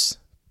 months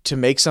to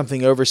make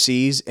something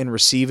overseas and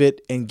receive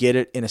it and get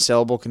it in a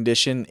sellable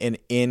condition and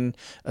in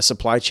a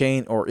supply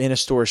chain or in a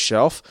store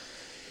shelf,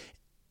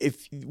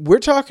 if we're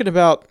talking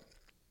about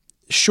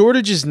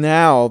shortages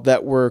now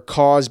that were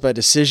caused by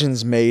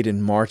decisions made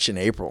in March and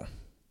April.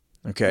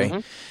 Okay.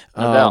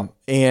 Mm-hmm. No doubt.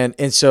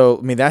 And so,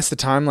 I mean, that's the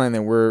timeline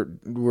that we're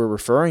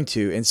referring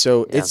to. And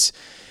so it's,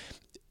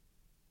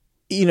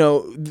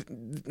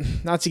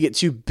 not to get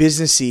too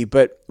businessy,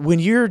 but when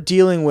you're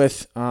dealing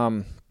with,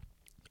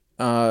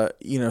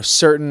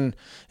 certain,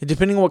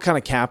 depending on what kind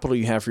of capital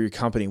you have for your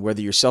company,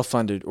 whether you're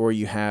self-funded or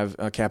you have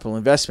a capital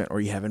investment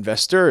or you have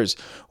investors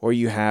or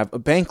you have a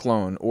bank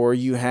loan or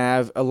you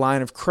have a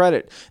line of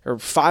credit or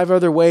 5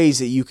 other ways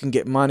that you can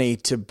get money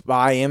to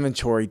buy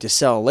inventory to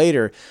sell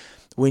later.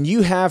 When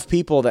you have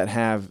people that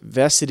have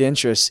vested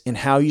interests in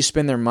how you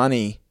spend their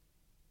money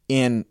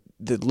in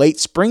the late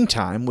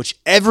springtime, which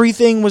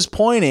everything was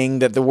pointing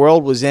that the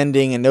world was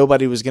ending and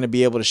nobody was going to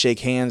be able to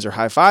shake hands or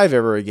high five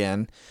ever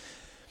again.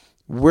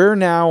 We're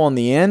now on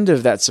the end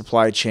of that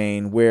supply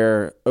chain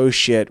where, oh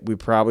shit, we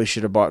probably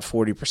should have bought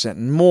 40%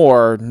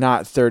 more,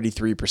 not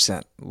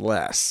 33%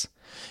 less.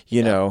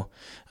 you know.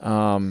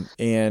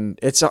 And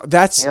it's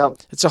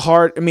a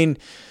hard, I mean,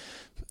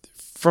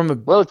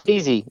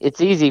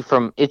 it's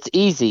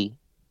easy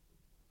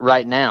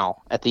right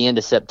now at the end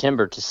of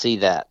September to see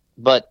that,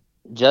 but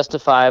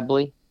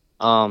justifiably,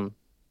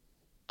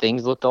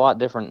 things looked a lot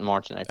different in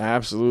March and April.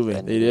 Absolutely.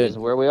 And they did. Is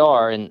where we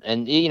are.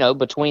 And, you know,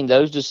 between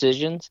those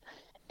decisions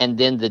and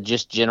then the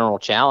just general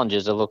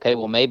challenges of, okay,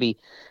 well, maybe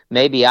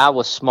I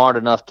was smart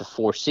enough to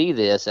foresee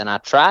this and I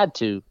tried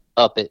to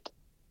up it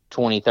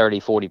 20, 30,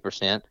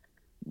 40%.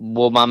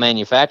 Well, my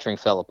manufacturing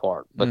fell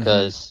apart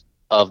because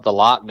of the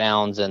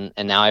lockdowns and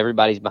now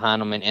everybody's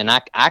behind them. And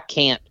I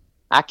can't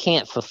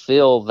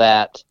fulfill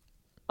that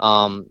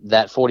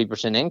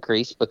 40%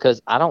 increase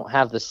because I don't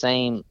have the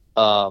same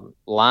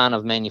line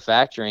of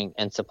manufacturing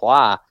and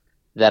supply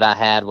that I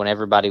had when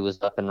everybody was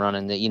up and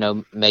running. That, you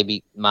know,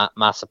 maybe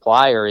my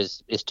supplier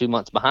is 2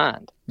 months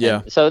behind.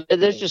 Yeah. And so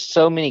there's just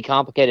so many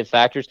complicated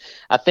factors.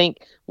 I think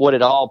what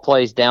it all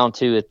plays down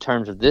to in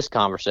terms of this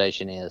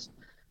conversation is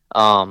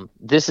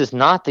this is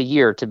not the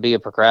year to be a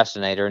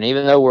procrastinator. And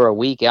even though we're a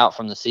week out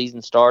from the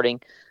season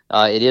starting,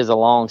 it is a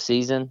long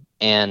season.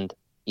 And,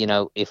 you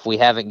know, if we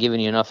haven't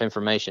given you enough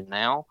information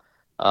now,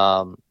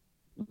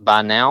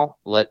 by now,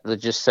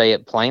 let's just say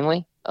it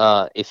plainly.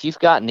 If you've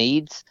got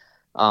needs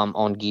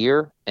on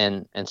gear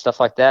and stuff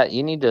like that,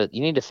 you need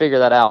to figure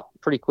that out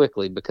pretty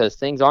quickly because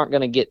things aren't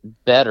going to get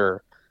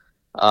better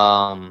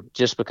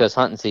just because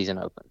hunting season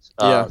opens.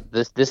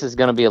 This is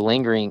going to be a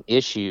lingering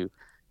issue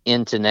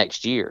into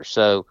next year.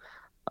 So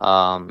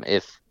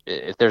if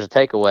there's a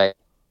takeaway,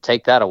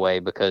 take that away,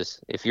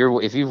 because if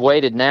you've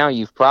waited now,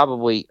 you've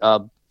probably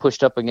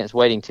pushed up against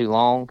waiting too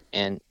long,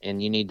 and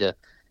you need to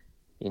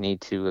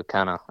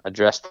kind of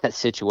address that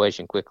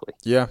situation quickly.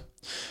 Yeah.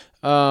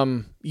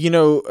 You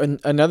know,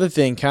 another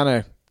thing kind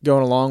of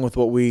going along with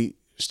what we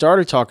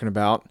started talking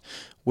about,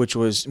 which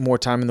was more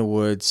time in the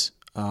woods,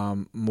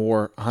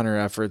 more hunter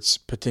efforts,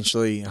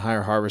 potentially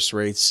higher harvest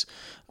rates,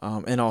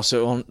 and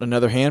also on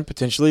another hand,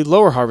 potentially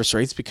lower harvest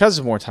rates because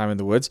of more time in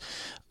the woods.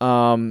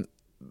 But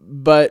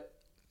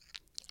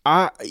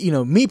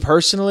me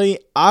personally,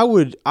 I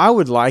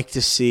would like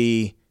to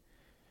see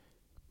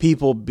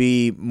people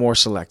be more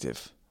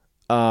selective.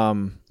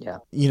 You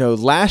know,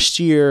 last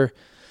year,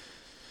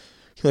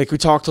 like we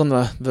talked on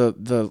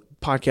the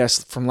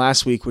podcast from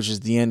last week, which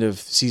is the end of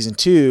season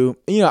 2,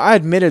 you know, I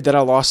admitted that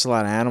I lost a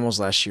lot of animals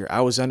last year.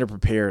 I was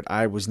underprepared.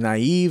 I was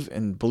naive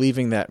in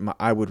believing that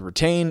I would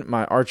retain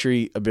my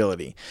archery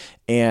ability.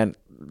 And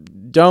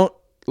don't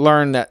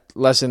learn that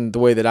lesson the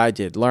way that I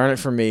did. Learn it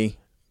from me.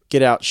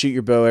 Get out, shoot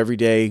your bow every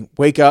day.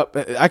 Wake up.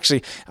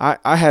 Actually,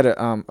 I had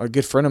a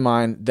good friend of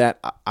mine that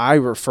I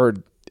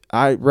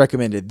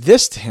recommended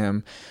this to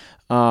him.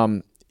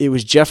 It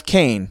was Jeff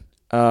Kane.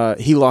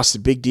 He lost a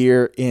big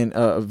deer in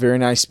a very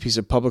nice piece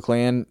of public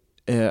land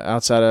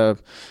outside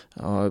of,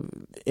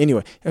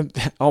 anyway, I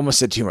almost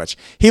said too much.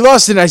 He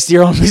lost a nice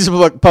deer on a piece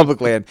of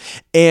public land,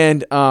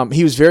 and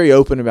he was very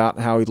open about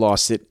how he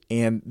lost it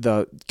and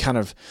the kind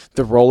of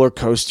the roller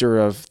coaster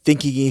of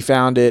thinking he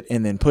found it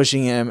and then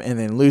pushing him and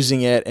then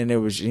losing it, and it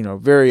was, you know,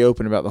 very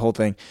open about the whole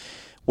thing.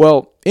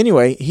 Well,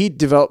 anyway, he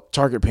developed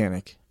target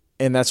panic,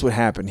 and that's what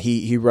happened.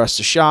 He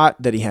rushed a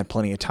shot that he had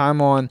plenty of time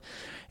on.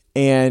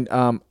 And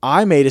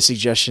I made a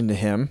suggestion to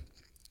him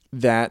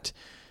that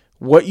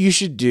what you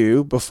should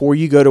do before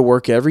you go to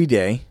work every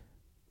day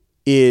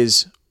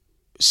is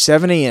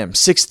 7 a.m.,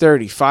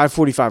 6:30,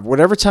 5:45,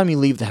 whatever time you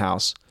leave the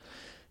house,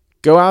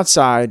 go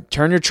outside,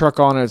 turn your truck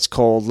on when it's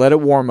cold, let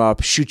it warm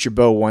up, shoot your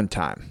bow one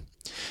time,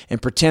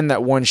 and pretend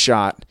that one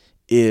shot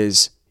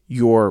is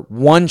your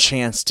one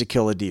chance to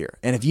kill a deer.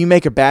 And if you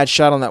make a bad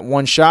shot on that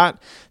one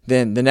shot,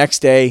 then the next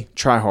day,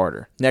 try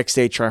harder. Next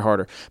day, try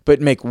harder.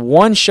 But make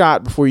one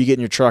shot before you get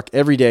in your truck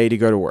every day to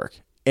go to work.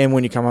 And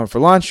when you come home for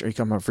lunch or you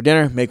come home for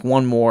dinner, make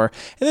one more.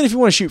 And then if you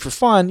want to shoot for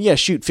fun,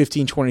 shoot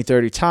 15, 20,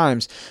 30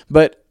 times.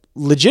 But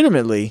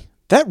legitimately,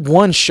 that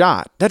one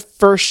shot, that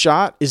first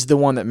shot is the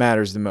one that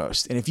matters the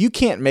most. And if you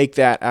can't make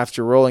that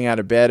after rolling out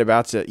of bed,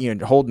 about to,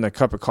 holding a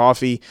cup of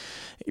coffee,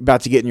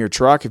 about to get in your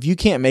truck, if you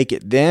can't make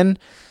it then,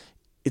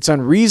 it's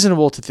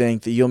unreasonable to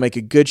think that you'll make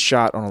a good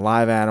shot on a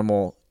live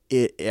animal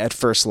at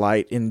first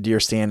light in a deer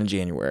stand in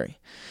January.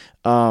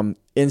 And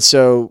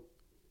so,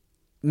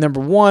 number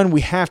one,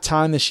 we have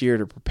time this year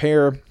to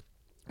prepare.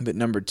 But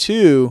number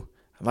two,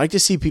 I'd like to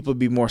see people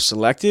be more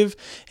selective.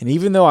 And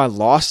even though I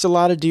lost a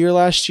lot of deer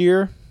last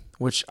year,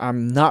 which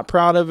I'm not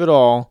proud of at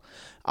all,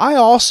 I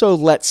also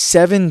let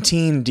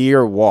 17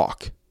 deer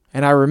walk.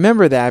 And I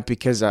remember that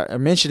because I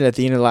mentioned it at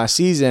the end of last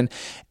season,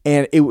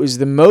 and it was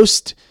the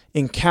most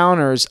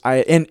encounters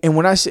and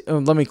when I say,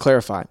 let me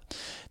clarify,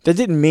 that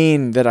didn't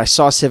mean that I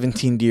saw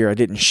 17 deer I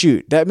didn't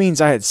shoot. That means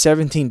I had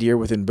 17 deer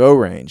within bow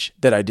range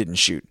that I didn't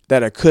shoot,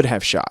 that I could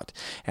have shot.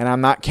 And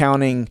I'm not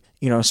counting,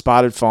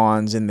 spotted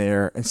fawns in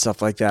there and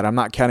stuff like that. I'm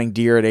not counting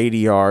deer at 80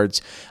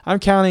 yards. I'm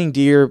counting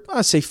deer,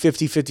 I'd say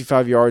 50,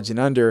 55 yards and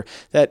under,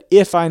 that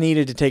if I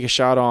needed to take a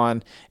shot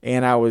on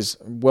and I was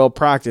well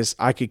practiced,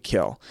 I could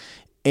kill.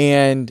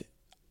 And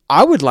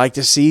I would like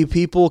to see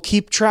people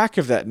keep track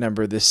of that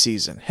number this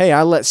season. Hey,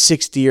 I let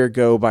 6 deer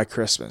go by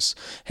Christmas.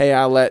 Hey,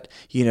 I let,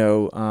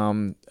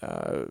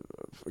 a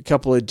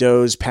couple of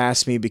does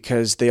pass me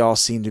because they all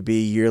seem to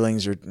be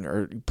yearlings or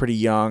pretty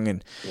young.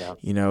 And,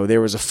 there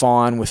was a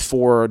fawn with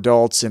 4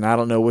 adults and I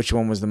don't know which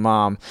one was the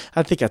mom.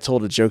 I think I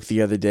told a joke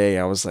the other day.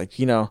 I was like,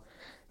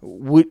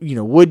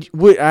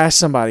 would I ask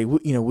somebody,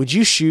 would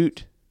you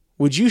shoot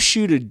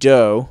a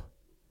doe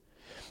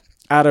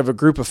out of a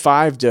group of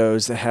 5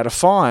 does that had a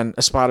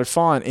spotted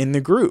fawn in the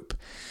group?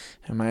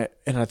 And I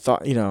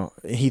thought,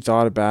 he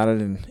thought about it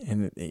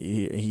and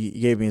he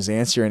gave me his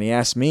answer and he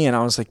asked me and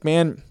I was like,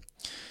 man,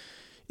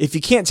 if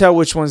you can't tell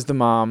which one's the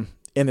mom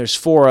and there's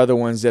 4 other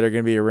ones that are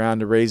going to be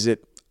around to raise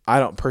it, I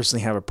don't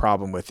personally have a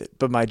problem with it.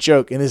 But my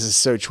joke, and this is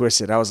so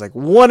twisted, I was like,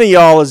 one of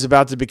y'all is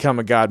about to become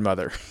a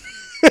godmother.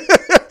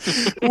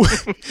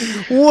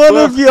 One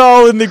of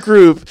y'all in the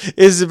group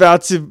is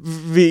about to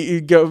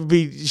be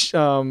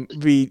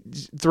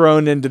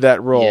thrown into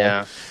that role.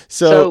 Yeah.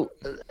 So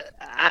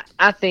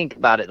I think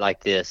about it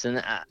like this,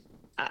 and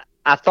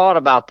I thought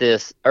about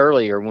this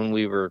earlier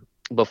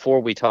before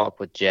we talked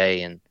with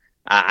Jay, and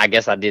I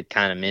guess I did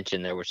kind of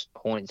mention there were some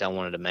points I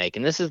wanted to make,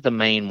 and this is the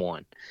main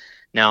one.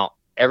 Now,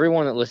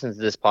 everyone that listens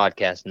to this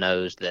podcast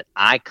knows that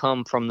I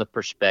come from the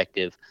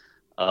perspective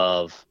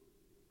of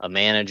a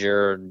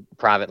manager,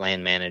 private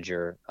land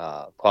manager,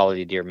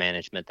 quality deer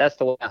management. That's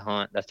the way I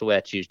hunt. That's the way I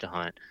choose to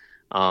hunt.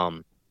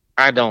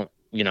 I don't,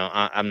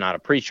 I'm not a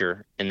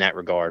preacher in that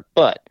regard,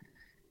 but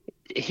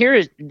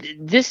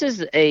this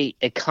is a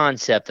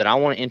concept that I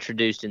want to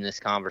introduce in this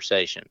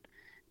conversation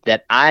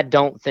that I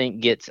don't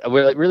think it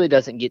really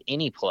doesn't get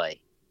any play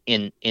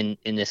in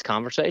this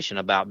conversation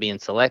about being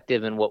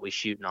selective and what we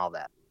shoot and all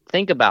that.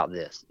 Think about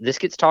this. This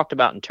gets talked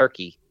about in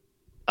turkey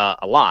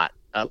a lot.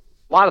 A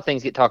lot of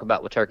things get talked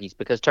about with turkeys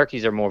because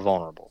turkeys are more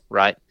vulnerable,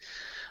 right?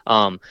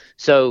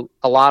 So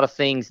a lot of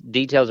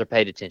details are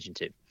paid attention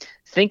to.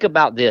 Think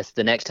about this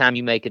the next time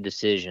you make a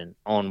decision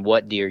on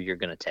what deer you're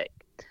going to take.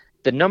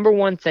 The number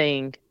one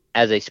thing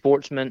as a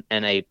sportsman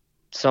and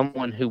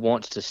someone who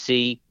wants to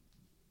see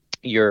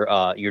your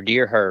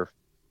deer herd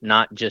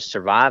not just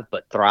survive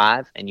but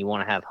thrive, and you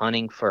want to have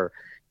hunting for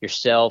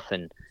yourself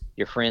and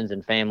your friends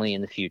and family in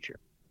the future.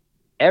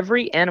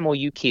 Every animal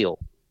you kill,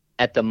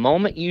 at the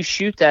moment you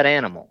shoot that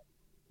animal,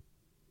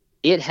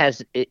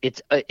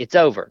 it's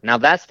over. Now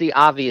that's the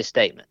obvious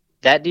statement.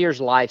 That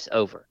deer's life's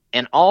over.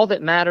 And all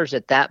that matters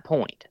at that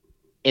point,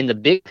 in the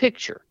big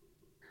picture,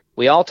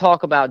 we all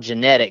talk about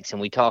genetics and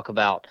we talk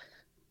about,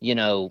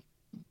 deer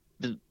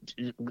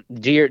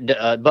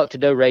buck to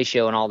doe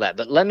ratio and all that.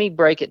 But let me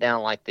break it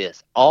down like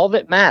this. All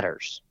that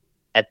matters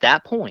at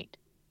that point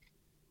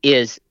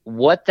is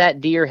what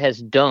that deer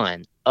has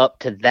done up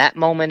to that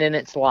moment in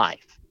its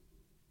life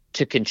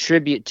to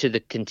contribute to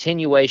the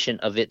continuation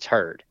of its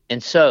herd.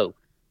 And so,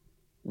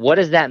 what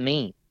does that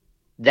mean?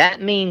 That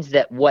means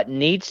that what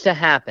needs to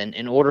happen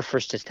in order for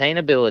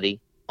sustainability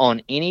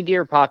on any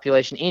deer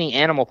population, any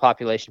animal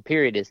population,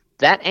 period, is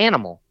that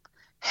animal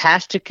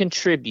has to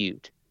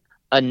contribute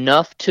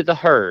enough to the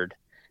herd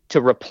to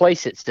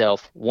replace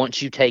itself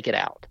once you take it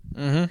out.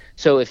 Mm-hmm.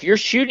 So if you're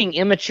shooting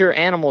immature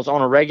animals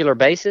on a regular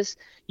basis,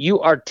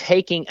 you are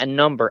taking a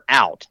number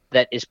out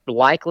that is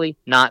likely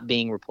not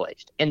being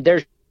replaced. And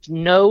there's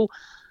no,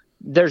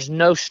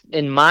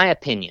 in my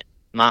opinion,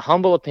 my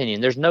humble opinion,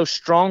 there's no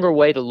stronger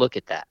way to look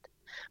at that.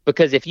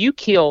 Because if you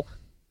kill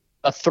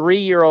a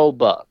 3-year-old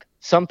buck,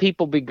 some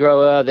people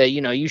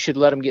you should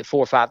let them get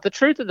 4 or 5. The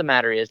truth of the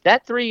matter is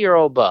that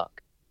 3-year-old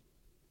buck,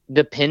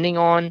 depending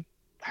on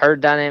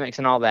herd dynamics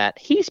and all that,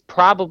 he's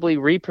probably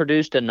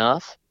reproduced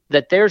enough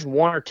that there's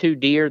 1 or 2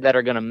 deer that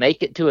are going to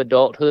make it to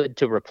adulthood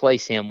to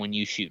replace him when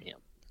you shoot him.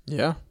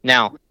 Yeah.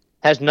 Now,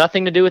 has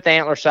nothing to do with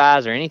antler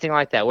size or anything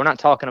like that. We're not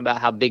talking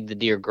about how big the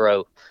deer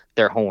grow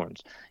their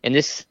horns. And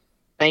this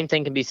same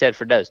thing can be said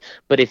for does.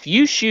 But if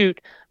you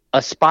shoot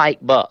a spike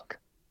buck,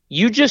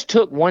 you just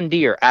took 1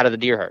 deer out of the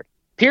deer herd,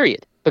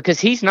 period. Because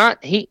he's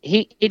not, he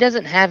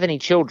doesn't have any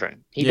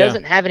children. He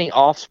doesn't have any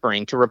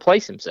offspring to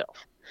replace himself.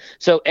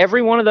 So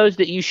every one of those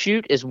that you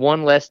shoot is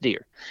 1 less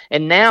deer.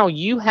 And now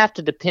you have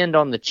to depend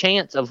on the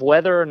chance of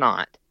whether or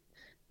not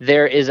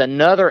there is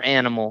another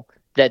animal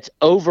that's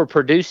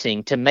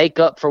overproducing to make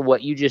up for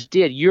what you just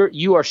did.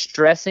 You are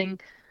stressing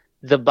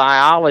the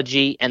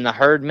biology and the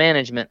herd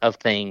management of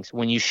things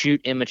when you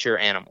shoot immature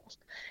animals.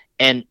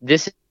 And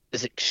this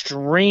is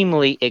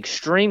extremely,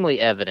 extremely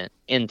evident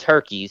in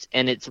turkeys,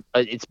 and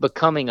it's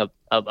becoming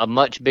a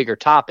much bigger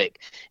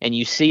topic. And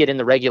you see it in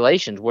the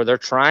regulations where they're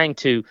trying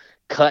to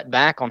cut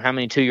back on how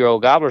many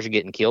 2-year-old gobblers are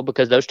getting killed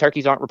because those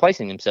turkeys aren't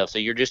replacing themselves. So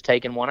you're just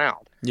taking 1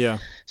 out. Yeah.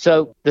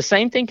 So the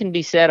same thing can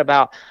be said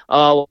about,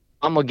 I'm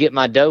going to get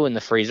my doe in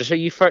the freezer. So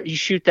you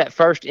shoot that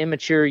first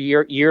immature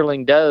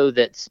yearling doe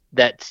that's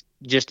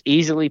just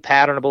easily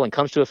patternable and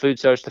comes to a food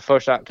source the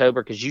 1st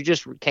October because you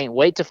just can't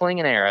wait to fling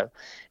an arrow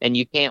and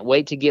you can't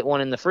wait to get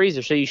one in the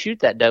freezer. So you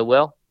shoot that doe.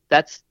 Well,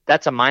 that's a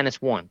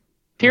 -1,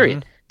 period.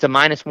 Mm-hmm. It's a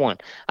 -1.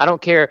 I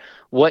don't care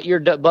what your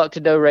buck to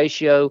doe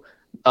ratio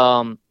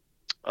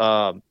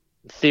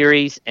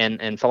theories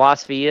and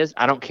philosophy is.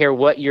 I don't care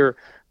what your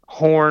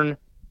horn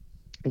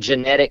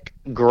genetic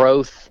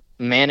growth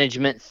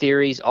management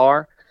theories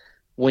are.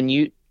 When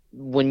you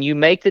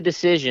make the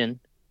decision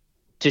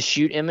to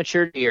shoot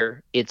immature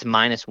deer, it's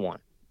 -1.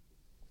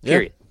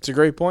 Period. Yeah, it's a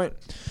great point.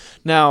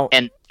 Now,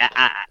 and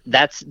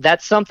that's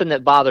something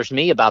that bothers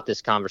me about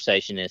this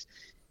conversation is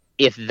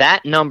if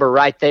that number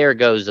right there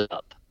goes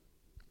up,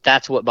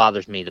 that's what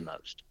bothers me the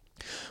most.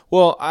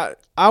 Well,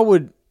 I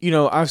would,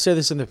 I've said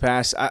this in the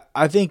past.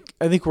 I think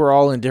we're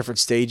all in different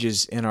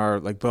stages in our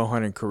like bow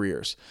hunting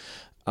careers.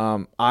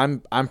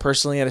 I'm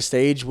personally at a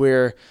stage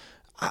where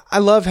I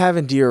love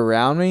having deer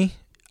around me.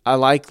 I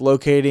like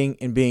locating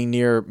and being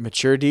near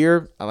mature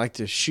deer. I like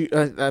to shoot.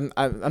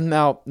 I'm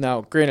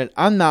now. Granted,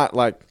 I'm not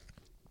like,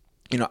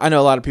 I know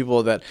a lot of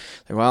people that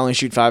I only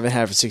shoot 5.5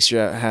 and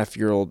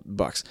 6.5-year-old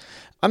bucks.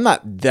 I'm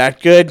not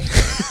that good.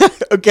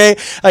 Okay,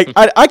 like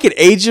I could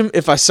age them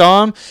if I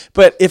saw them,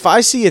 but if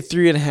I see a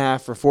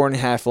 3.5 or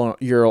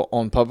 4.5-year-old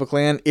on public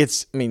land,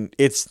 it's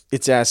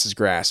ass is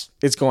grass.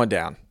 It's going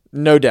down,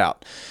 no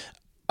doubt.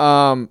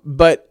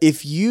 But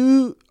if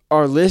you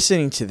are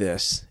listening to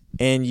this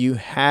and you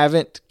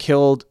haven't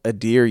killed a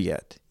deer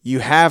yet, you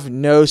have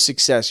no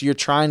success, you're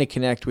trying to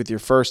connect with your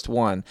first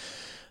one,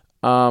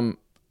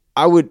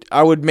 I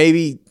would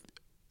maybe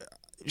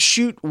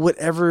shoot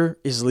whatever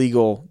is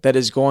legal that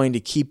is going to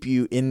keep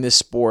you in this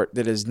sport,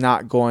 that is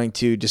not going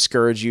to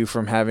discourage you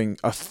from having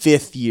a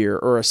 5th year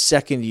or a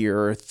 2nd year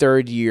or a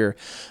 3rd year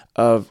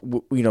of,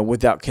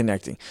 without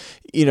connecting.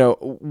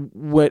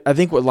 What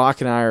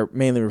Locke and I are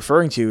mainly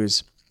referring to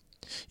is,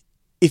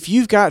 if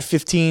you've got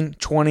 15,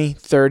 20,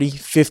 30,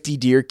 50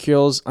 deer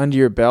kills under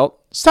your belt,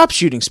 stop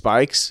shooting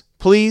spikes,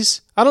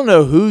 please. I don't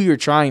know who you're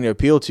trying to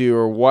appeal to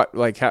or what,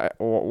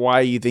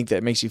 why you think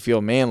that makes you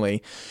feel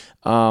manly.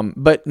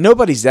 But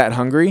nobody's that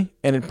hungry,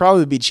 and it'd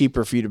probably be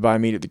cheaper for you to buy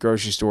meat at the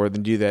grocery store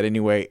than do that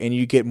anyway, and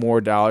you get more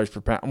dollars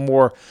per pound,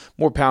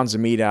 more pounds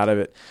of meat out of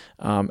it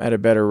at a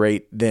better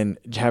rate than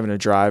having to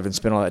drive and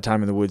spend all that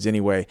time in the woods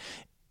anyway.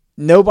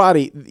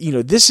 Nobody,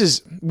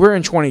 we're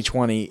in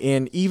 2020,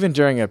 and even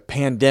during a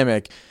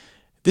pandemic,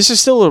 this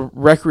is still a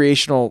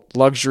recreational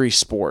luxury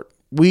sport.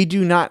 We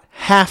do not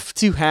have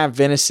to have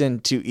venison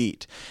to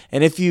eat.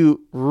 And if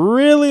you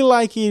really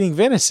like eating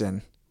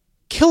venison,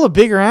 kill a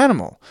bigger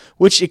animal,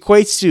 which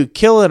equates to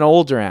kill an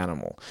older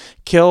animal.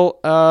 Kill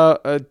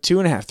a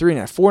 2.5,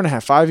 3.5,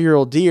 4.5,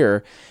 5-year-old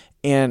deer,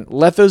 and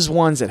let those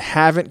ones that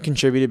haven't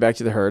contributed back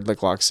to the herd,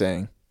 like Locke's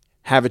saying,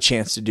 have a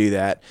chance to do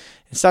that.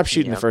 And stop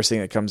shooting the first thing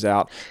that comes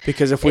out.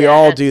 Because if we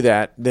all do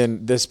that,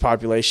 then this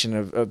population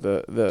of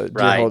the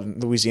deer hold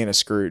in Louisiana is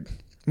screwed.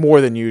 More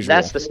than usual.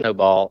 That's the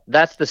snowball.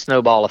 That's the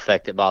snowball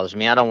effect that bothers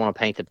me. I don't want to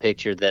paint the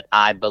picture that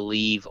I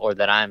believe or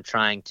that I'm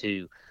trying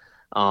to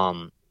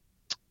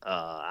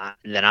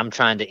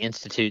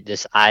institute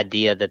this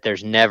idea that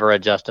there's never a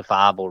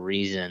justifiable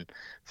reason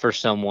for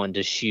someone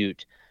to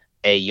shoot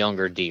a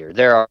younger deer.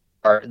 There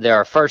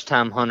are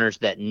first-time hunters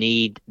that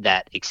need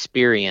that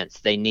experience.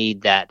 They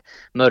need that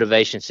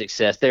motivation,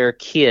 success. There are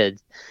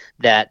kids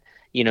that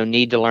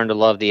need to learn to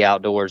love the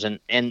outdoors.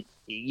 And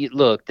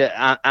look,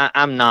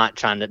 I'm not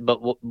trying to, but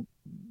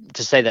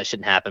to say that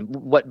shouldn't happen.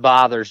 What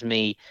bothers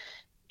me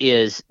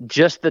is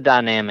just the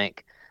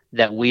dynamic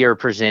that we are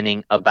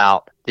presenting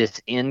about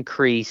this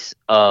increase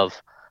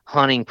of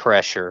hunting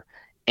pressure,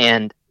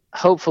 and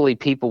hopefully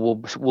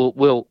people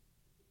will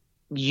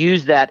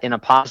use that in a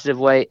positive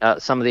way.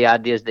 Some of the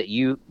ideas that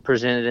you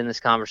presented in this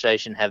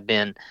conversation have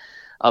been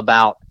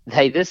about,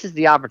 hey, this is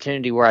the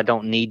opportunity where I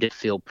don't need to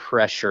feel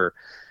pressure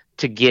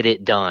to get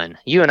it done.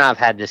 You and I have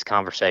had this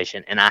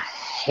conversation, and I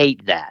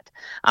hate that.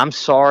 I'm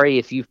sorry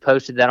if you've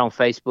posted that on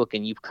Facebook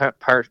and you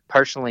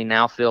personally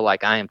now feel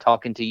like I am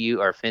talking to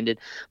you or offended.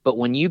 But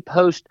when you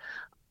post,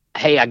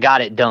 hey, I got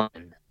it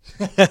done,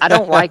 I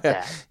don't like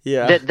that.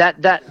 Yeah.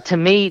 That to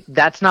me,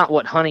 that's not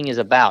what hunting is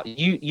about.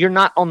 You're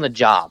not on the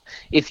job.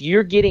 If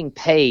you're getting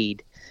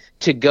paid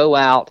to go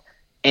out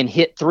and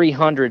hit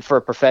 300 for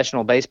a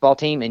professional baseball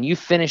team, and you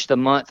finish the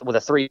month with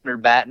a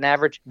 300 batting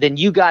average, then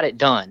you got it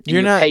done.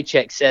 Your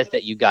paycheck says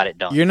that you got it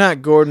done. You're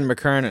not Gordon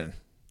McKernan,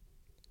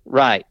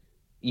 right?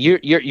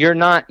 You're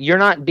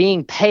not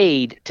being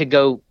paid to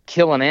go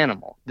kill an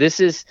animal. This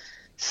is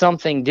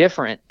something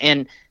different.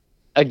 And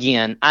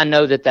again, I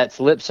know that that's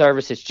lip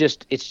service. It's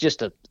just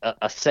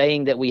a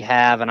saying that we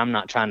have, and I'm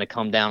not trying to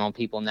come down on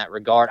people in that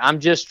regard. I'm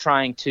just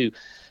trying to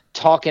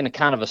talk in a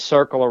kind of a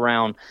circle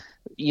around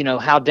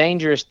how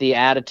dangerous the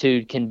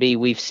attitude can be.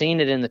 We've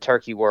seen it in the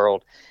turkey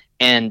world,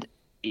 and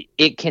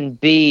it can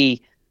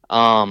be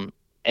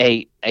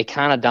a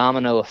kind of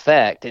domino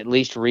effect, at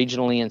least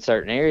regionally in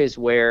certain areas,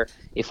 where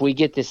if we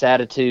get this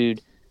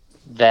attitude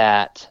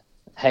that,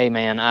 hey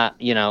man,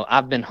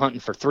 I've been hunting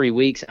for 3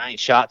 weeks and I ain't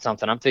shot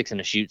something, I'm fixing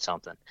to shoot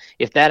something.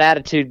 If that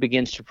attitude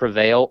begins to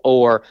prevail,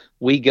 or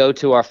we go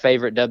to our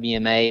favorite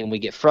WMA and we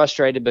get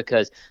frustrated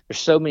because there's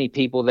so many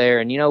people there,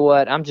 and you know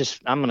what, I'm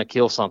going to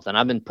kill something.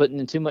 I've been putting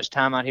in too much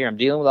time out here. I'm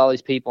dealing with all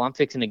these people. I'm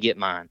fixing to get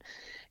mine.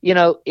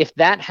 If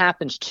that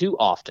happens too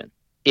often,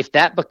 if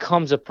that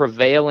becomes a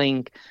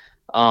prevailing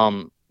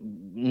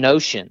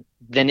notion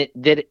then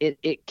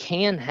it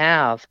can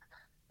have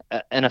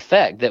an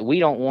effect that we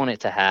don't want it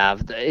to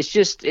have. It's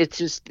just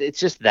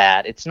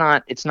that it's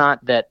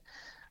not that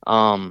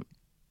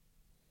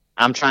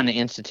I'm trying to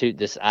institute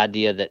this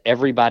idea that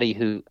everybody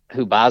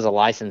who buys a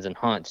license and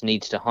hunts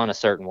needs to hunt a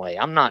certain way.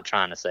 I'm not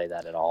trying to say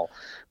that at all,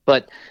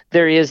 but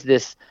there is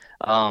this,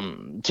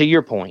 to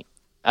your point,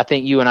 I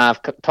think you and I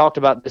have talked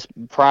about this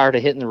prior to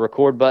hitting the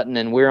record button,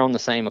 and we're on the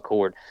same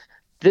accord.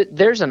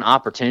 There's an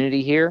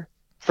opportunity here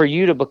for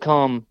you to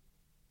become,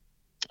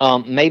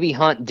 maybe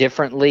hunt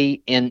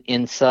differently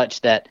in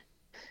such that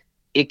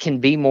it can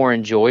be more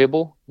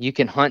enjoyable. You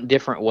can hunt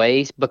different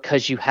ways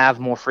because you have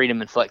more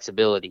freedom and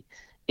flexibility.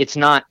 It's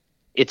not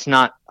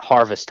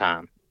harvest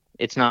time.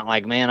 It's not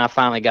like, man, I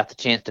finally got the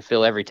chance to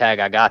fill every tag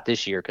I got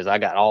this year because I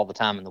got all the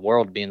time in the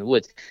world to be in the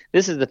woods.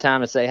 This is the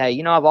time to say,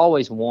 hey, I've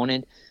always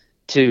wanted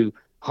to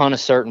hunt a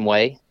certain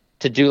way,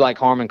 to do like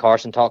Harmon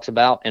Carson talks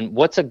about. And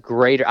what's a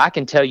greater, I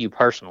can tell you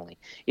personally,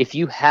 if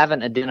you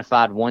haven't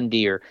identified one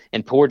deer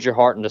and poured your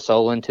heart and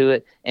soul into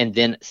it and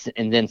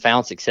then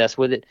found success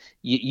with it,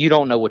 you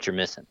don't know what you're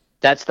missing.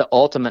 That's the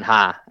ultimate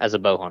high as a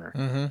bow hunter.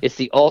 Mm-hmm. It's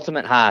the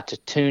ultimate high to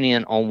tune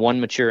in on one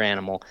mature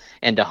animal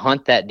and to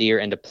hunt that deer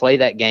and to play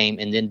that game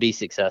and then be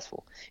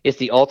successful. It's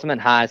the ultimate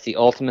high. It's the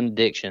ultimate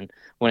addiction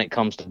when it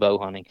comes to bow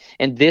hunting.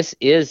 And this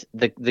is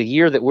the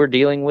year that we're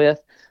dealing with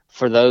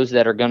for those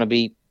that are going to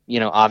be,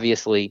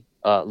 obviously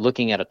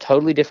looking at a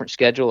totally different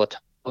schedule, a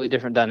totally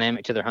different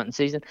dynamic to their hunting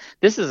season.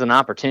 This is an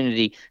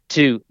opportunity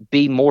to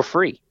be more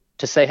free,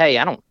 to say, hey,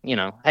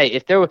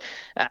 if there were,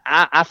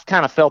 I've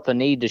kind of felt the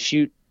need to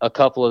shoot a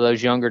couple of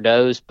those younger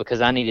does because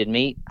I needed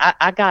meat.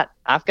 I've got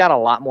a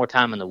lot more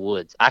time in the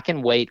woods. I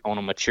can wait on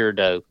a mature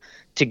doe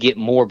to get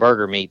more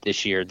burger meat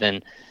this year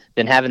than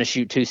having to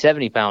shoot 2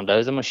 70-pound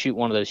does. I'm going to shoot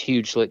one of those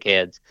huge slick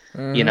heads,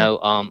 or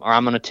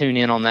I'm going to tune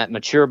in on that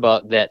mature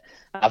buck that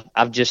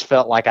I've just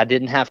felt like I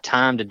didn't have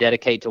time to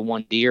dedicate to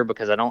one deer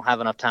because I don't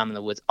have enough time in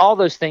the woods. All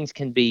those things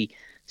can be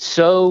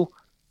so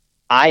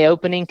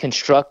eye-opening,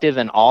 constructive,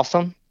 and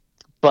awesome,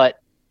 but,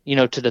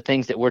 to the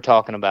things that we're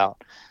talking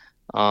about,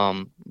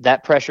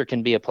 that pressure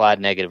can be applied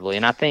negatively.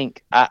 And I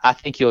think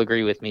you'll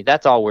agree with me.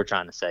 That's all we're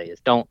trying to say is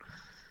don't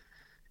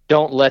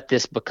let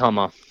this become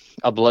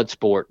a blood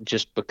sport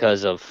just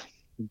because of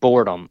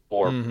boredom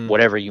or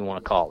whatever you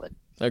want to call it.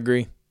 I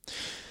agree.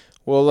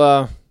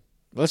 Well,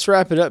 let's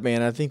wrap it up,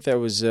 man. I think that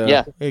was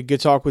a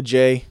good talk with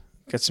Jay.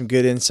 Got some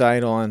good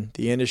insight on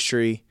the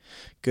industry,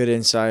 good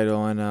insight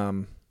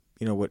on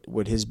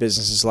what his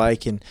business is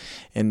like, and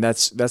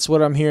that's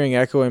what I'm hearing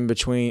echoing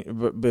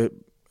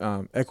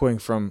echoing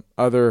from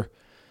other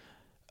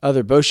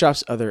bow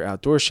shops, other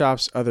outdoor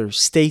shops, other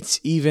states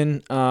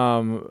even.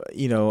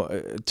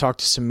 Talk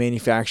to some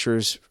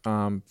manufacturers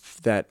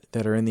that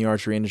are in the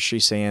archery industry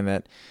saying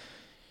that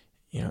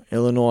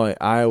Illinois,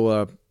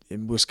 Iowa,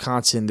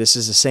 Wisconsin, this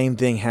is the same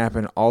thing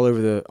happen all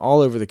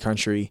over the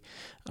country,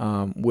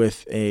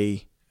 with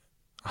a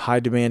high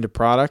demand of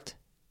product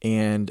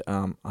and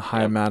a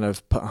high amount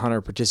of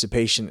hunter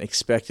participation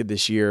expected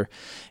this year.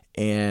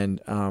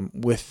 And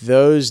with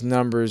those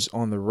numbers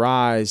on the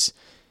rise,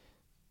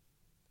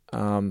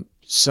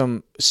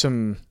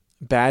 some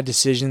bad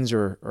decisions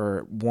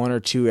or one or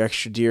two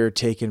extra deer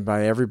taken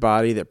by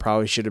everybody that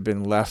probably should have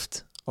been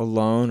left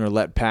alone or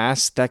let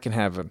pass, that can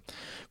have a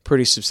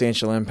pretty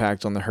substantial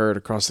impact on the herd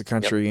across the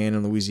country and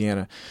in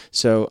Louisiana.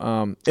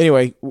 So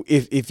anyway,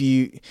 if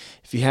you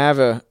have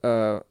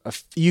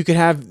you could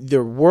have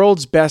the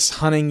world's best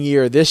hunting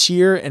year this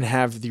year and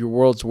have your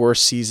world's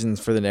worst season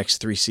for the next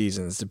 3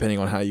 seasons, depending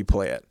on how you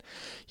play it.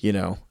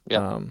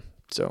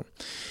 So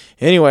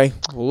anyway,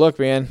 well, look,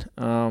 man,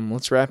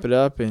 let's wrap it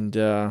up, and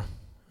we'll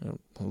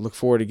look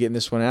forward to getting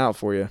this one out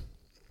for you.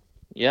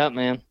 Yeah,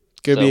 man.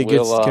 It's gonna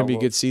be a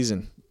good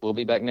season. We'll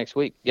be back next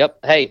week. Yep.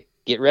 Hey,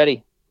 get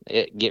ready.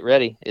 Get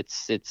ready.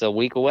 It's a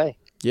week away.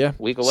 Yeah.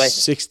 Week away.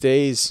 6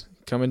 days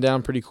coming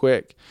down pretty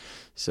quick.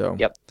 So.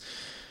 Yep.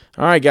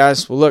 All right,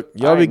 guys. Well, look,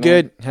 y'all be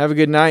good. Have a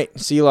good night.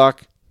 See you,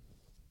 Locke.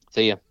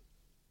 See ya.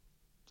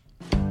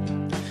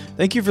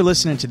 Thank you for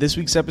listening to this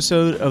week's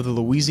episode of the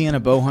Louisiana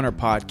Bowhunter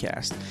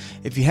Podcast.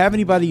 If you have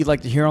anybody you'd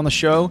like to hear on the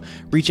show,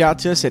 reach out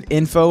to us at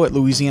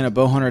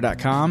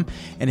info@louisianabowhunter.com.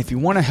 And if you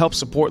want to help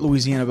support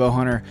Louisiana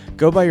Bowhunter,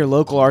 go by your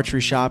local archery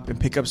shop and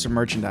pick up some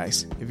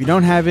merchandise. If you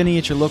don't have any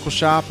at your local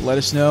shop, let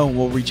us know and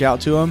we'll reach out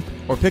to them.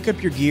 Or pick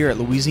up your gear at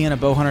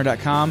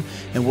louisianabowhunter.com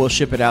and we'll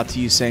ship it out to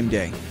you same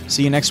day.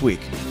 See you next week.